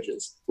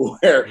Voyages,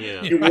 where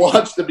you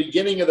watch the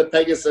beginning of the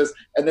Pegasus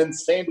and then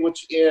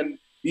sandwich in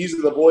These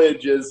Are the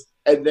Voyages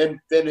and then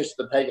finish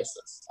the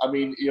Pegasus. I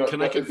mean,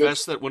 Can I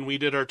confess that when we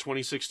did our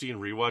 2016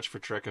 rewatch for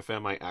Trek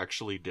FM, I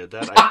actually did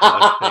that. I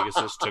paused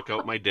Pegasus, took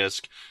out my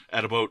disc,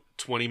 at about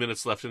 20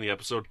 minutes left in the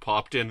episode,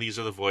 popped in These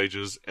Are the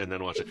Voyages, and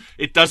then watched it.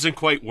 It doesn't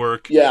quite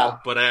work. Yeah,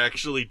 but I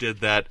actually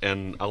did that,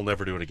 and I'll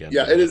never do it again.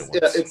 Yeah, it is.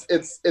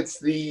 It's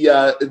the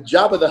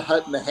Jabba the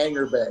Hutt in the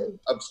hangar bay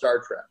of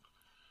Star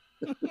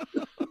Trek.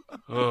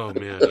 Oh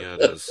man, yeah,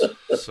 it is.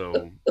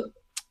 So.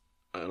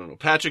 I don't know.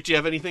 Patrick, do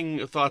you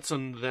have thoughts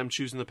on them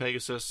choosing the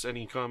Pegasus?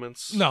 Any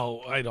comments?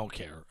 No, I don't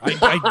care.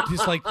 I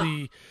just like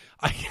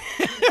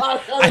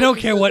I don't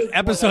care what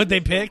episode they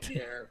picked.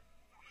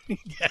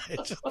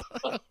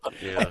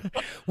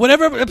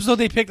 Whatever episode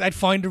they picked, I'd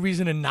find a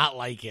reason to not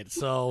like it.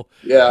 So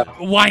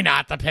why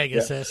not the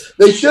Pegasus?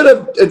 Yeah. They should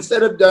have,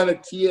 instead of done a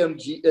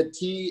TNG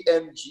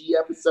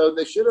episode,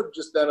 they should have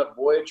just done a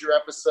Voyager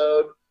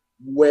episode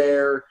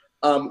where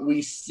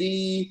we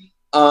see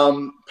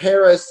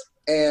Paris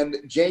and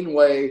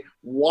Janeway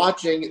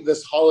watching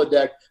this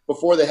holodeck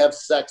before they have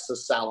sex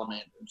as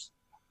salamanders.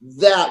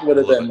 That would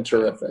have been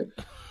terrific.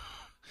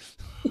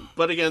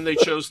 But again, they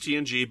chose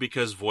TNG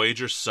because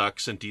Voyager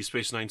sucks, and Deep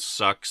Space Nine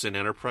sucks, and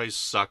Enterprise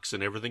sucks,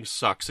 and everything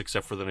sucks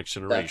except for The Next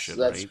Generation,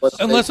 right?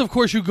 Unless, of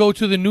course, you go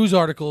to the news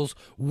articles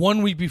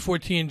 1 week before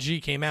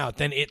TNG came out,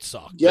 then it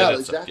sucked. Yeah,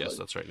 exactly. Yes,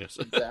 that's right. Yes.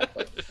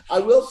 Exactly. I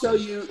will tell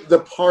you the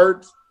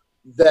part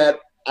that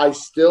I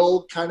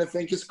still kind of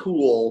think is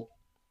cool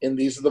in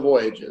These Are the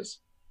Voyages.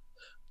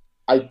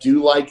 I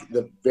do like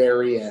the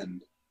very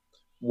end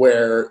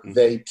where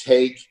they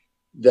take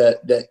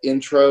the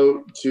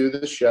intro to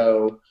the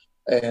show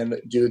and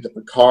do the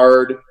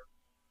Picard,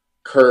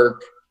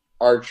 Kirk,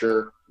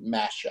 Archer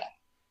mashup.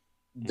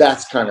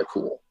 That's kind of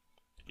cool.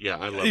 Yeah,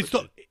 I love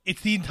it.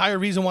 It's the entire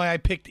reason why I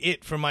picked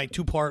it for my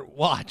 2-part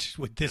watch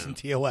with this and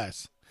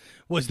TOS.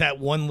 was that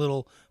one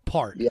little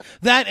part. Yeah.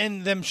 That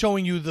and them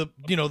showing you the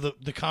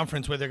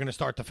conference where they're going to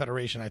start the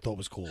Federation, I thought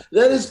was cool.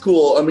 That is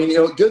cool. I mean,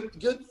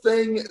 good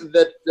thing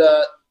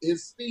that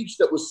his speech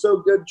that was so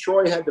good,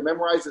 Troy had to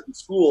memorize it in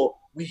school.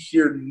 We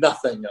hear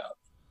nothing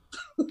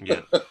of.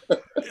 Yeah.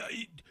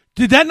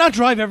 Did that not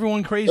drive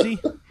everyone crazy?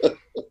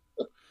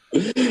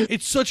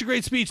 It's such a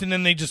great speech, and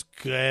then they just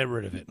get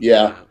rid of it.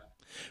 Yeah.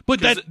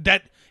 But it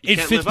can't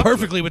fits live up to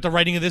perfectly with the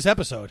writing of this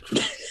episode.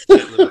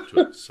 Can't live up to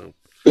it, so.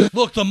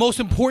 Look, the most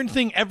important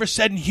thing ever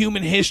said in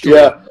human history.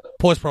 Yeah.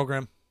 Pause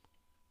program.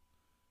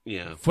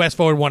 Yeah. Fast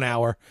forward 1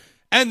 hour.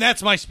 And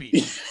that's my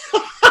speech.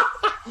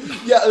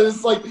 Yeah,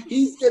 it's like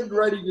he's getting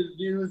ready to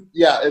do.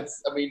 Yeah,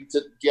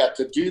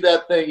 to do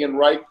that thing,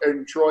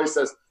 and Troy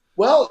says,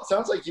 "Well, it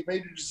sounds like you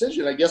made your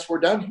decision. I guess we're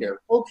done here."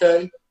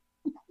 Okay,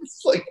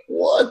 it's like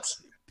what?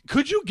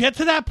 Could you get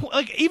to that point?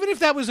 Like, even if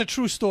that was a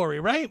true story,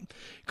 right?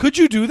 Could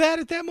you do that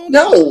at that moment?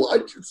 No,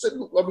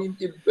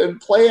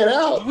 and play it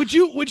out. Would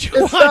you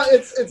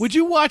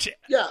watch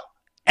Yeah.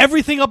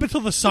 everything up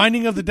until the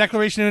signing of the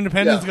Declaration of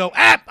Independence and go,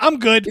 I'm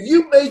good? If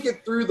you make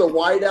it through the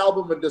White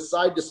Album and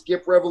decide to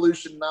skip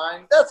Revolution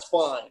 9, that's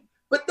fine.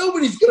 But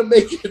nobody's going to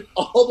make it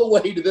all the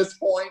way to this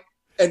point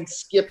and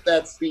skip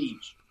that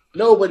speech.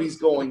 Nobody's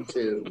going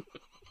to.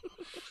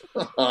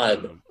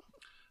 God.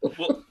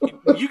 Well,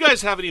 you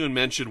guys haven't even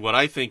mentioned what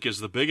I think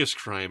is the biggest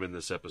crime in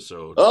this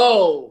episode.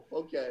 Oh,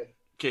 okay.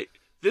 Okay,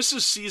 this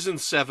is season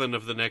 7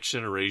 of The Next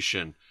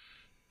Generation.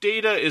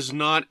 Data is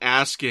not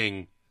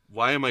asking,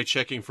 why am I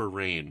checking for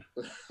rain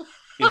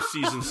in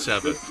season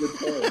 7? Good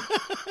point.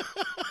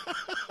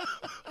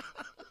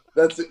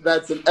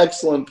 That's an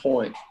excellent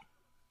point.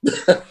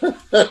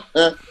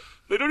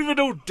 They don't even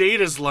know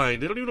Data's line.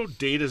 They don't even know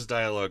Data's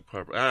dialogue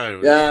properly. I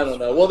don't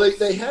know. Well,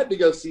 they had to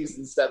go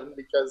season 7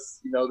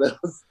 because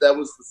that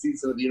was the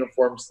season of the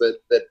uniforms that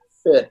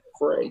fit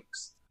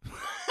Frakes.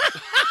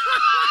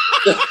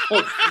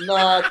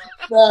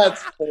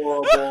 That's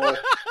horrible.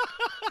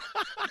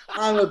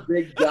 I'm a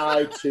big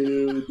guy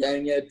too.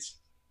 Dang it.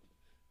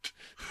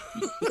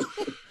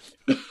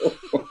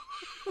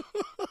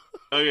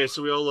 Okay,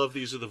 so we all love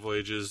These Are the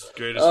Voyages.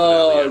 Greatest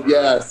Oh, finale ever.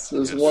 yes. It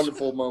was a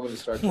wonderful moment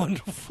to start.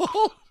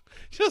 Wonderful.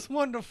 Just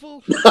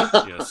wonderful.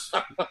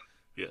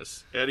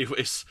 Yes.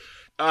 Anyways,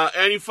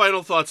 any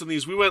final thoughts on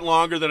these? We went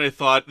longer than I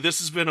thought. This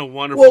has been a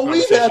wonderful Well,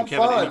 we've conversation. had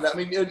Kevin, fun. I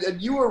mean, and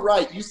you were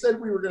right. You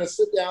said we were going to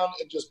sit down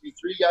and just be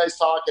three guys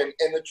talking.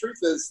 And the truth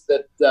is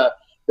that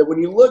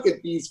when you look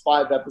at these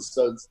 5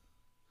 episodes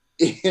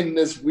in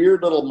this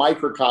weird little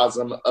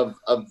microcosm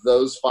of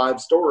those 5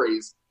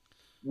 stories,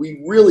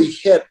 we really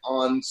hit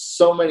on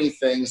so many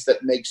things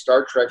that make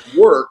Star Trek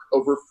work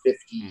over 50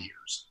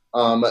 years.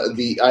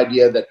 The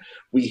idea that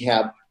we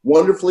have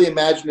wonderfully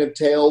imaginative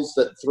tales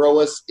that throw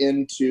us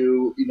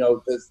into,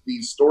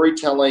 these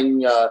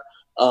storytelling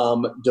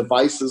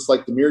devices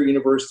like the Mirror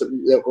Universe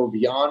that were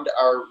beyond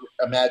our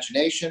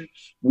imagination.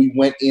 We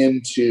went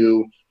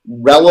into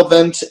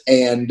relevant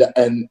and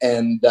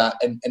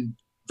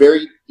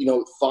very,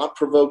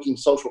 thought-provoking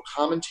social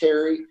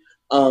commentary.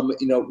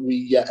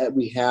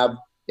 We have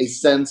a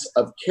sense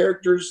of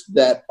characters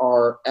that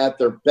are at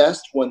their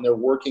best when they're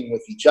working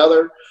with each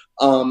other,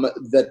 and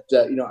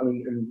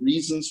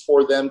reasons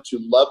for them to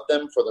love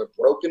them for their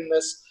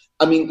brokenness.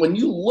 I mean, when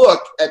you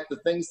look at the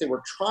things they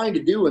were trying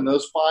to do in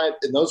those 5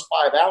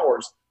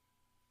 hours,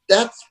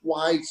 that's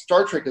why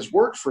Star Trek has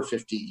worked for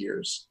 50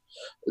 years.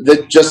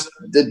 The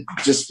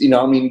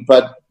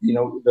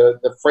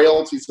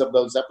frailties of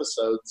those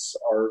episodes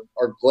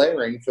are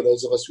glaring for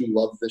those of us who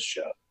love this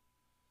show.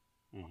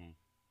 Mm-hmm.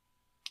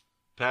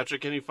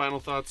 Patrick, any final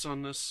thoughts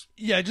on this?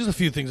 Yeah, just a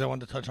few things I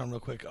wanted to touch on real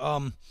quick.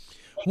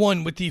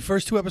 One, with the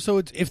first 2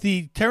 episodes, if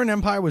the Terran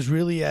Empire was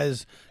really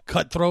as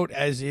cutthroat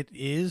as it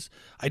is,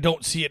 I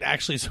don't see it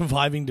actually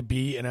surviving to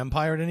be an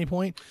empire at any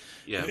point.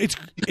 Yeah.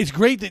 It's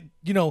great that,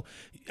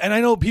 and I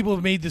know people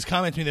have made this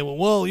comment to me, they went,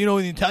 well, in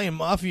the Italian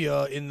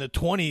Mafia in the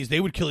 1920s, they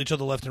would kill each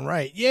other left and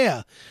right.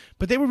 Yeah,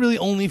 but they were really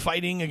only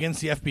fighting against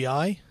the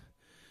FBI.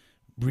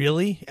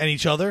 Really? And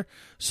each other.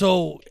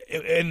 So,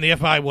 and the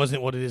FBI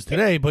wasn't what it is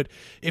today, but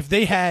if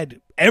they had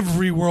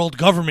every world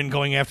government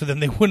going after them,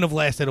 they wouldn't have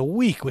lasted a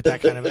week with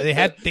that kind of,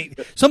 at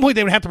some point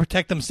they would have to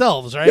protect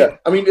themselves, right? Yeah.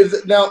 I mean,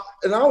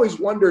 and I always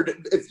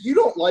wondered, if you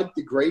don't like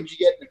the grades you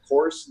get in a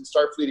course in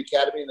Starfleet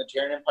Academy and the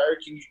Terran Empire,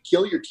 can you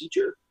kill your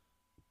teacher?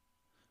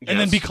 And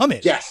then become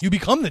it. Yes. You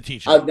become the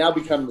teacher. I've now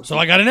become the teacher. So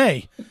I got an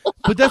A.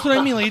 But that's what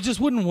I mean. Like, it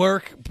just wouldn't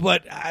work,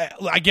 but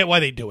I get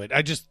why they do it.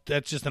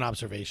 That's just an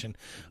observation.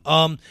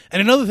 And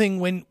another thing,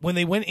 when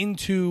they went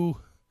into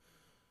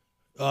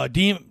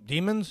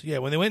Demons,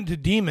 when they went into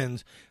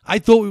Demons, I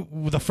thought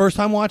the first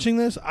time watching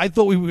this, I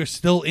thought we were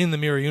still in the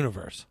Mirror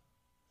Universe.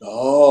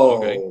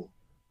 Oh.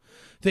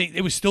 Okay.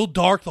 It was still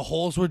dark. The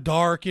halls were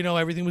dark.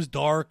 Everything was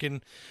dark,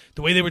 and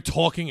the way they were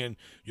talking, and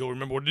you'll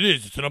remember what it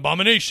is. It's an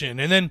abomination.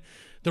 And then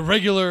the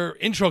regular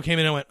intro came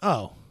in, and I went,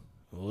 oh,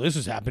 well, this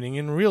is happening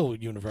in the real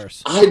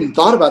universe. I hadn't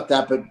thought about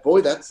that, but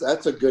boy, that's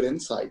a good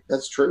insight.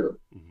 That's true.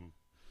 Mm-hmm.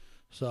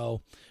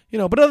 So,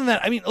 but other than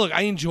that, I mean, look,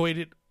 I enjoyed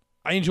it.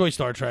 I enjoy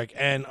Star Trek,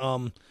 and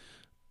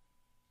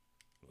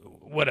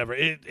whatever.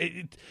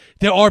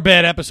 There are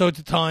bad episodes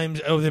at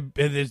times. Oh,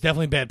 there's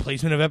definitely bad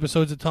placement of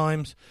episodes at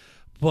times.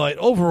 But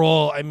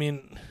overall, I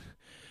mean,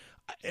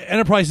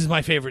 Enterprise is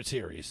my favorite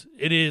series.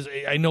 It is.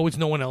 I know it's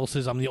no one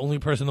else's. I'm the only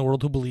person in the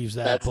world who believes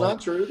that. That's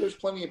not true. There's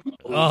plenty of people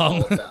who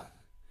call it that.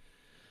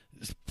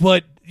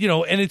 But,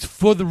 and it's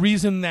for the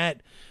reason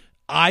that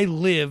I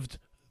lived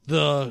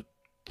the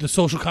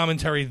social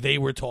commentary they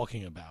were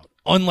talking about.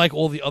 Unlike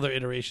all the other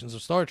iterations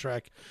of Star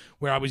Trek,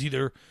 where I was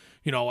either,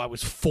 I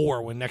was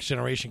 4 when Next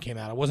Generation came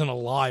out. I wasn't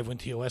alive when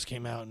TOS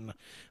came out, and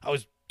I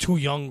was too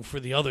young for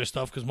the other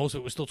stuff because most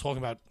of it was still talking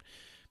about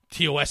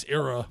TOS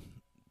era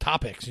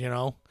topics,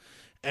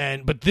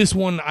 But this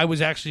one I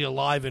was actually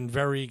alive and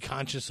very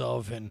conscious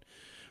of, and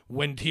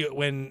when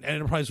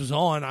Enterprise was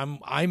on,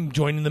 I'm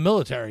joining the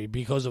military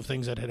because of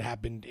things that had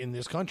happened in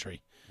this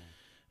country.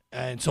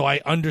 And so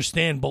I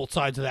understand both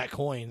sides of that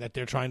coin that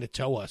they're trying to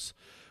tell us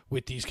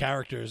with these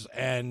characters.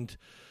 And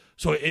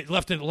so it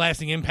left a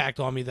lasting impact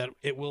on me that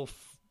it will,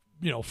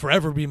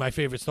 forever be my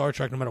favorite Star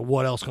Trek no matter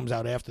what else comes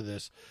out after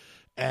this.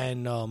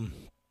 And,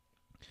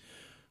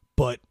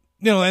 but,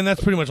 and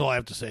that's pretty much all I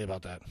have to say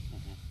about that.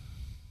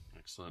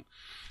 Excellent.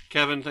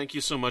 Kevin, thank you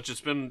so much.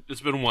 It's been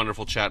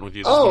wonderful chatting with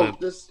you.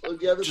 This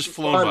just is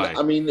flown fun. by.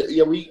 I mean,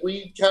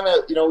 we kind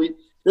of,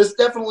 this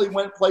definitely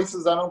went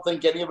places I don't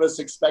think any of us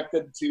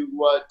expected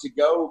to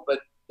go, but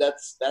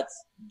that's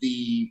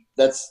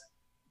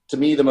to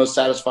me the most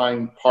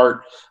satisfying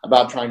part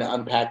about trying to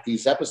unpack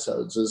these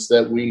episodes is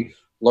that we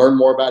learn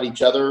more about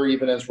each other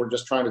even as we're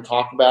just trying to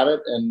talk about it,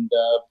 and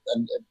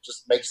it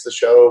just makes the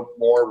show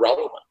more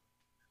relevant.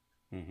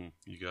 Mm-hmm.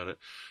 You got it.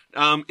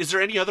 Is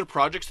there any other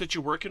projects that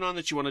you're working on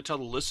that you want to tell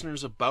the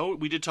listeners about?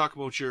 We did talk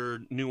about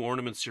your new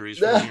ornament series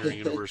for the Mirror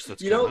Universe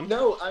that's coming.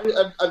 No,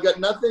 I've got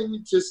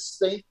nothing to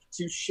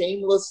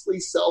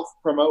shamelessly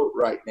self-promote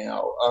right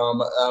now.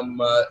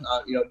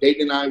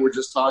 Dayton and I were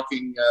just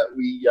talking.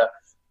 We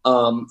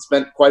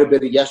spent quite a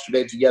bit of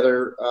yesterday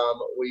together.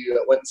 We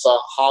went and saw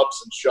Hobbs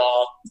and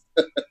Shaw.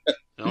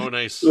 Oh,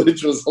 nice.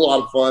 Which was a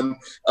lot of fun.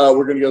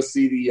 We're going to go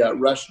see the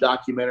Rush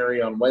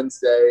documentary on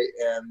Wednesday,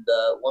 and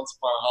Once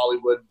Upon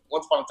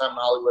a Time in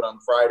Hollywood on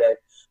Friday.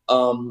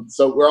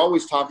 So we're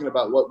always talking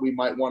about what we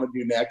might want to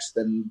do next,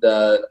 and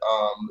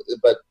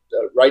but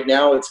right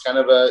now it's kind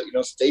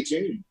of stay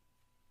tuned.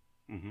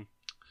 Mm-hmm.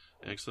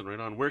 Excellent. Right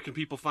on. Where can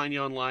people find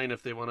you online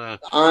if they want to?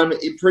 I'm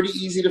pretty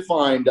easy to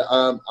find.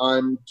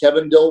 I'm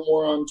Kevin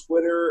Dillmore on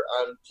Twitter.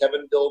 I'm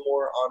Kevin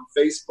Dillmore on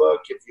Facebook.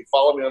 If you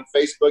follow me on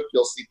Facebook,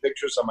 you'll see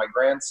pictures of my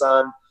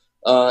grandson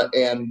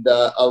and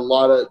a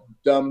lot of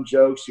dumb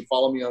jokes. You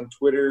follow me on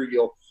Twitter,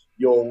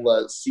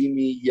 you'll see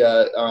me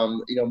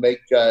make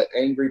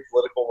angry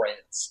political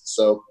rants.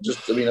 So just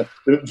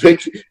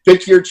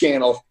pick your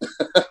channel.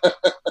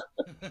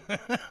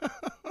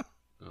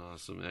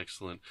 Awesome.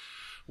 Excellent.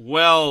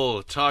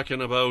 Well,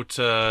 talking about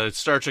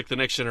Star Trek The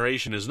Next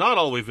Generation is not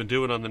all we've been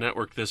doing on the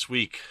network this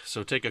week,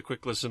 so take a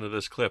quick listen to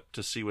this clip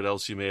to see what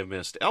else you may have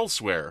missed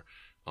elsewhere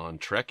on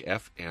Trek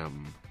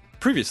FM.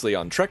 Previously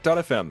on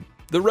Trek.fm,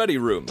 The Ready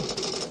Room.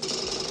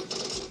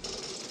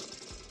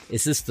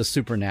 Is this the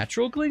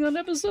supernatural Klingon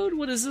episode?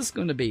 What is this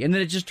going to be? And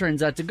then it just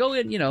turns out to go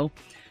in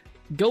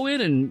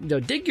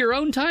and dig your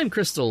own time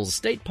crystals,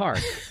 State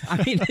Park.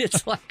 I mean,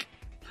 it's like,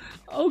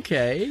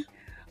 okay.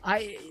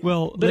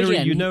 Larry,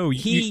 again,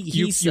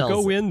 you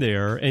go in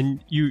there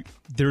and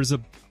there's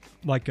a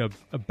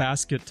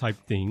basket type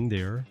thing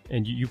there,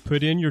 and you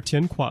put in your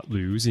 10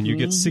 quatlus and you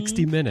get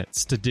 60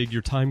 minutes to dig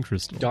your time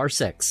crystal.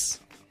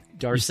 Darsix.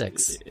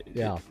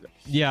 Yeah.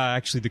 Yeah,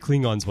 actually the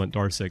Klingons want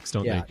Darsix,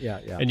 don't they? Yeah.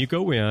 And you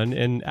go in,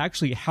 and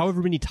actually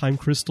however many time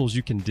crystals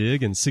you can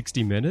dig in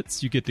 60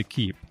 minutes, you get to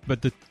keep.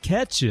 But the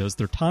catch is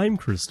they're time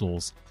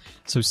crystals.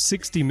 So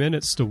 60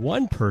 minutes to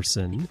one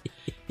person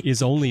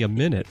is only a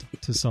minute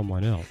to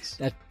someone else.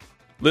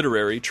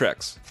 Literary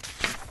Treks.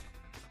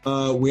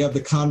 We have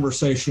the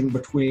conversation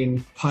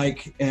between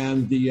Pike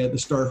and the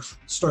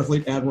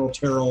Starfleet Admiral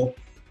Terrell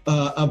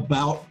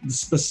about the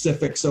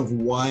specifics of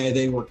why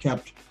they were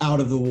kept out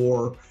of the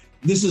war.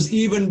 This is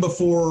even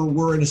before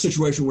we're in a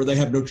situation where they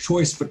have no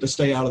choice but to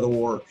stay out of the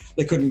war.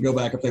 They couldn't go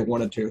back if they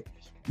wanted to.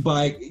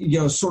 By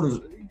sort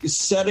of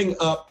setting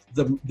up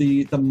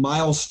the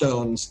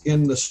milestones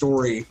in the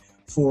story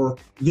for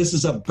this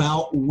is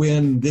about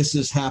when this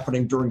is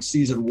happening during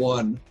season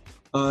 1.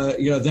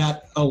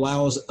 That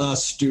allows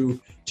us to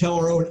tell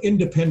our own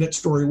independent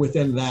story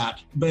within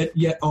that, but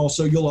yet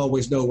also you'll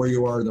always know where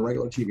you are in the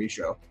regular TV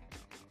show.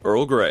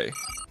 Earl Grey.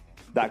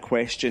 That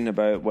question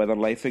about whether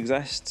life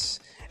exists,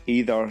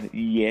 either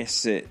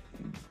yes it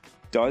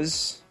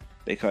does,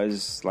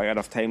 because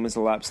enough time has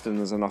elapsed and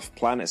there's enough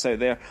planets out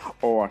there,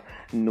 or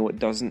no it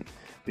doesn't,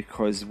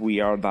 because we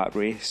are that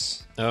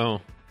race.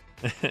 Oh.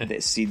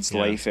 that seeds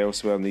life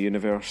elsewhere in the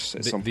universe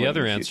at some point. The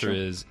other in the answer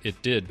future. is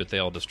it did, but they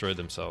all destroyed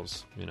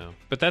themselves,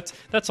 But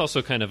that's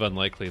also kind of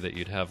unlikely that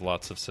you'd have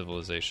lots of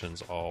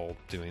civilizations all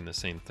doing the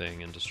same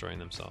thing and destroying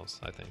themselves,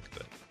 I think.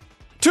 But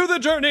to the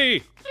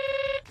journey!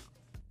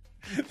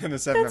 In the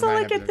 7 That's all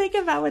I could think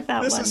about with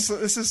that one.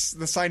 This is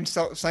the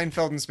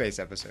Seinfeld in Space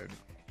episode.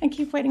 and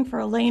keep waiting for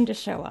Elaine to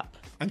show up.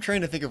 I'm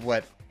trying to think of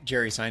what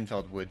Jerry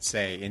Seinfeld would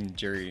say in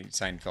Jerry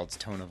Seinfeld's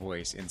tone of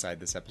voice inside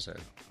this episode.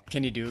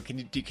 Can you do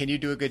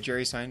a good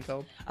Jerry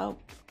Seinfeld? Oh,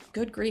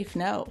 good grief,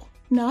 no.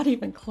 Not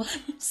even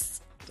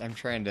close. I'm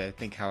trying to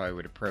think how I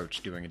would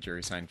approach doing a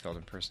Jerry Seinfeld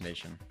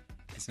impersonation.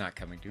 It's not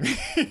coming to me.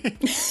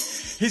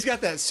 He's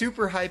got that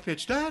super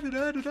high-pitched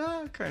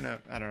da-da-da-da-da kind of,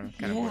 I don't know,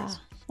 kind of voice.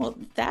 Well,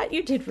 that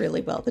you did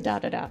really well, the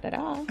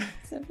da-da-da-da-da.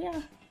 So,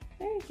 yeah,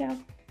 there you go.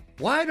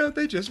 Why don't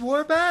they just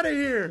warp out of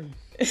here?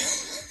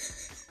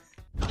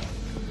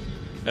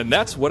 And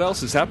that's what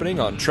else is happening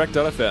on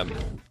Trek.fm.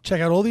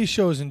 Check out all these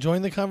shows and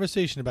join the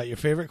conversation about your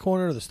favorite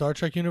corner of the Star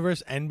Trek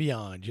universe and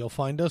beyond. You'll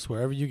find us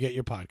wherever you get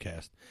your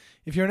podcast.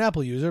 If you're an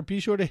Apple user, be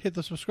sure to hit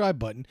the subscribe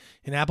button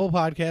in Apple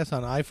Podcasts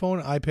on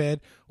iPhone, iPad,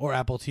 or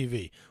Apple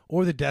TV,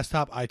 or the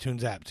desktop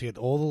iTunes app to get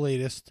all the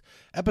latest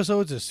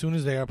episodes as soon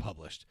as they are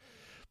published.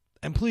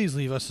 And please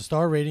leave us a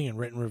star rating and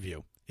written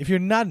review. If you're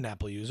not an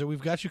Apple user,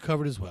 we've got you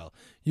covered as well.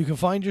 You can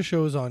find your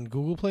shows on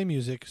Google Play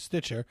Music,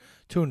 Stitcher,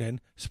 TuneIn,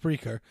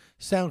 Spreaker,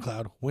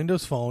 SoundCloud,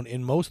 Windows Phone,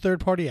 in most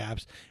third-party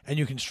apps, and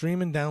you can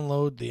stream and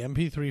download the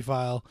MP3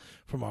 file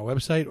from our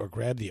website or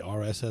grab the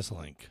RSS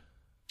link.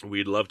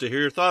 We'd love to hear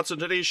your thoughts on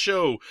today's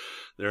show.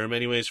 There are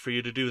many ways for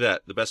you to do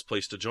that. The best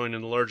place to join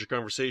in the larger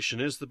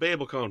conversation is the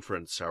Babel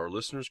Conference, our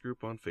listeners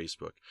group on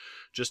Facebook.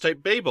 Just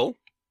type Babel,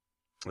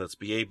 that's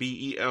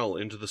B-A-B-E-L,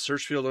 into the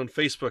search field on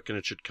Facebook, and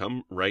it should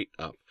come right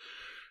up.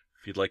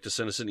 If you'd like to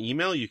send us an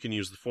email, you can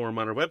use the form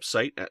on our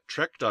website at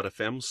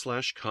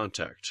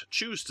trek.fm/contact.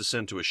 Choose to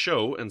send to a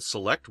show and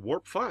select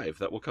Warp 5.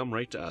 That will come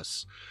right to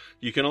us.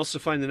 You can also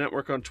find the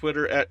network on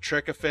Twitter at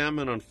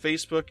TrekFM and on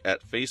Facebook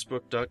at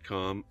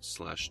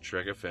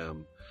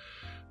facebook.com/TrekFM.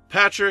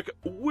 Patrick,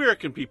 where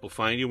can people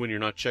find you when you're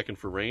not checking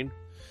for rain?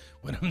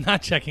 When I'm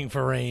not checking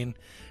for rain,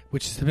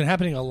 which has been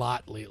happening a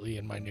lot lately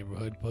in my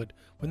neighborhood, but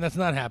when that's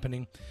not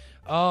happening,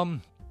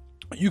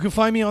 you can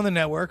find me on the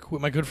network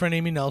with my good friend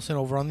Amy Nelson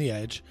over on The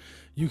Edge.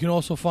 You can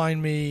also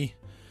find me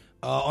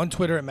on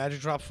Twitter at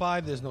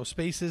MagicDrop5. There's no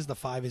spaces. The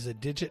 5 is a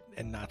digit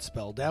and not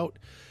spelled out.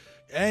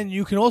 And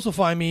you can also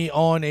find me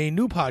on a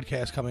new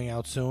podcast coming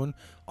out soon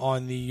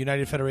on the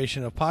United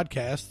Federation of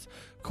Podcasts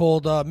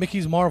called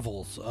Mickey's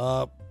Marvels.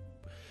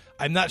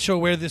 I'm not sure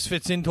where this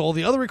fits into all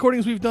the other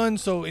recordings we've done,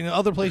 so in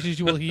other places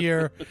you will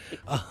hear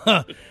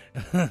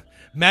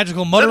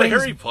Magical Mutterings. Is that a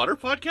Harry Potter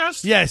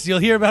podcast? Yes, you'll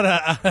hear about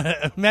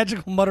a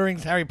Magical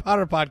Mutterings Harry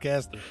Potter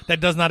podcast that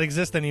does not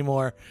exist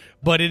anymore,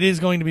 but it is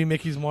going to be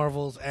Mickey's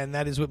Marvels, and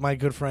that is with my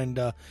good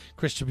friend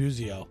Chris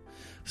Tribuzio.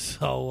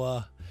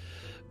 So,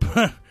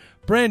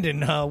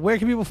 Brandon, where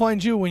can people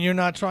find you when you're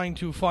not trying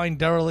to find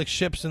derelict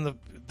ships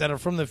that are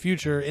from the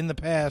future, in the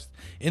past,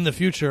 in the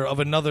future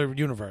of another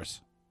universe?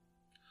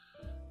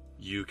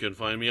 You can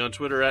find me on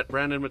Twitter at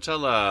Brandon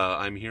Matella.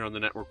 I'm here on the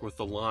network with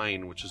The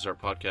Line, which is our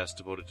podcast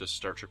devoted to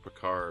Star Trek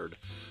Picard.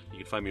 You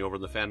can find me over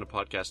on the Fandom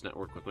Podcast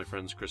Network with my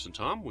friends Chris and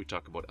Tom. We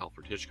talk about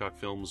Alfred Hitchcock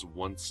films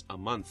once a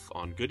month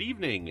on Good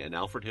Evening, an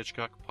Alfred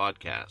Hitchcock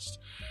podcast.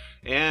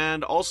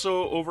 And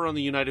also over on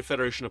the United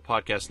Federation of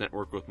Podcast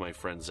Network with my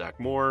friend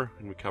Zach Moore,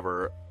 and we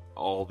cover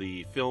all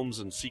the films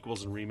and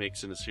sequels and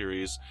remakes in the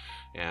series,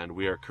 and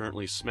we are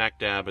currently smack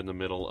dab in the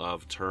middle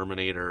of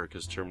Terminator,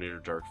 because Terminator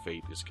Dark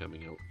Fate is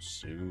coming out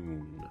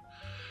soon.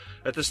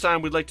 At this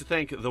time, we'd like to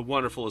thank the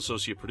wonderful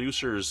associate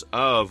producers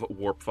of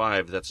Warp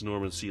 5. That's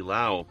Norman C.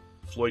 Lau,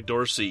 Floyd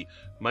Dorsey,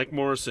 Mike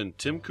Morrison,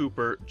 Tim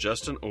Cooper,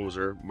 Justin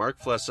Ozer,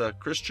 Mark Flessa,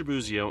 Chris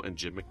Tribuzio, and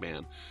Jim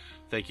McMahon.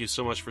 Thank you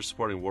so much for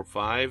supporting Warp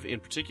 5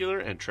 in particular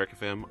and Trek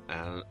FM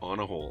on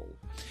a whole.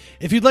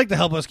 If you'd like to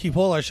help us keep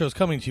all our shows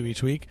coming to you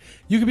each week,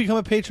 you can become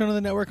a patron of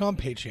the network on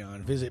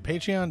Patreon. Visit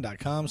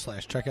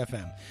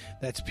patreon.com/TrekFM.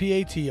 That's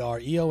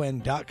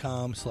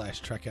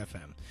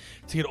patreon.com/TrekFM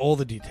to get all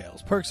the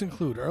details. Perks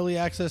include early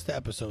access to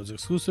episodes,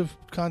 exclusive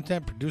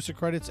content, producer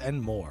credits,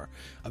 and more.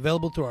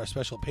 Available through our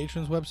special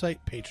patrons website,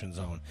 Patron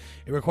Zone.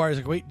 It requires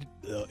a great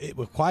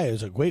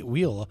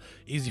wheel.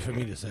 Easy for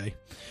me to say.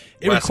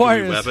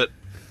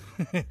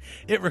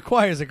 It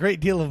requires a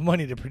great deal of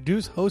money to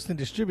produce, host, and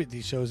distribute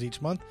these shows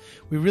each month.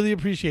 We really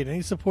appreciate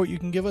any support you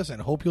can give us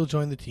and hope you'll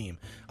join the team.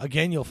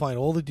 Again, you'll find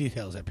all the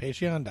details at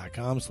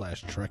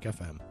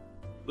patreon.com/TrekFM.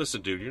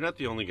 Listen, dude, you're not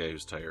the only guy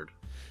who's tired.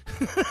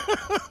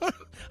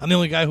 I'm the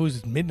only guy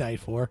who's midnight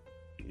for.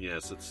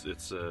 Yes,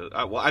 it's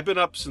well, I've been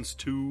up since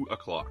 2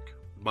 o'clock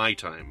my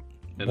time.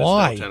 And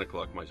Why? It's now 10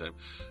 o'clock my time.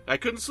 I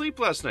couldn't sleep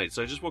last night,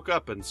 so I just woke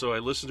up, and so I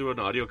listened to an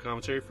audio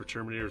commentary for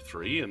Terminator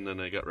 3, and then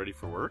I got ready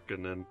for work,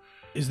 and then...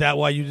 Is that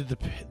why you did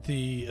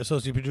the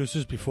associate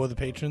producers before the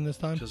patron this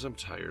time? Because I'm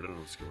tired. I don't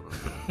know what's going on.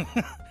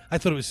 I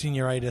thought it was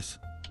senioritis.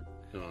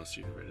 No,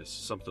 senioritis.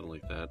 Something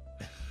like that.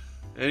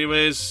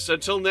 Anyways,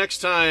 until next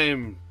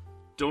time,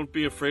 don't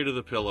be afraid of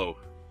the pillow.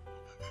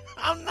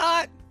 I'm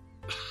not.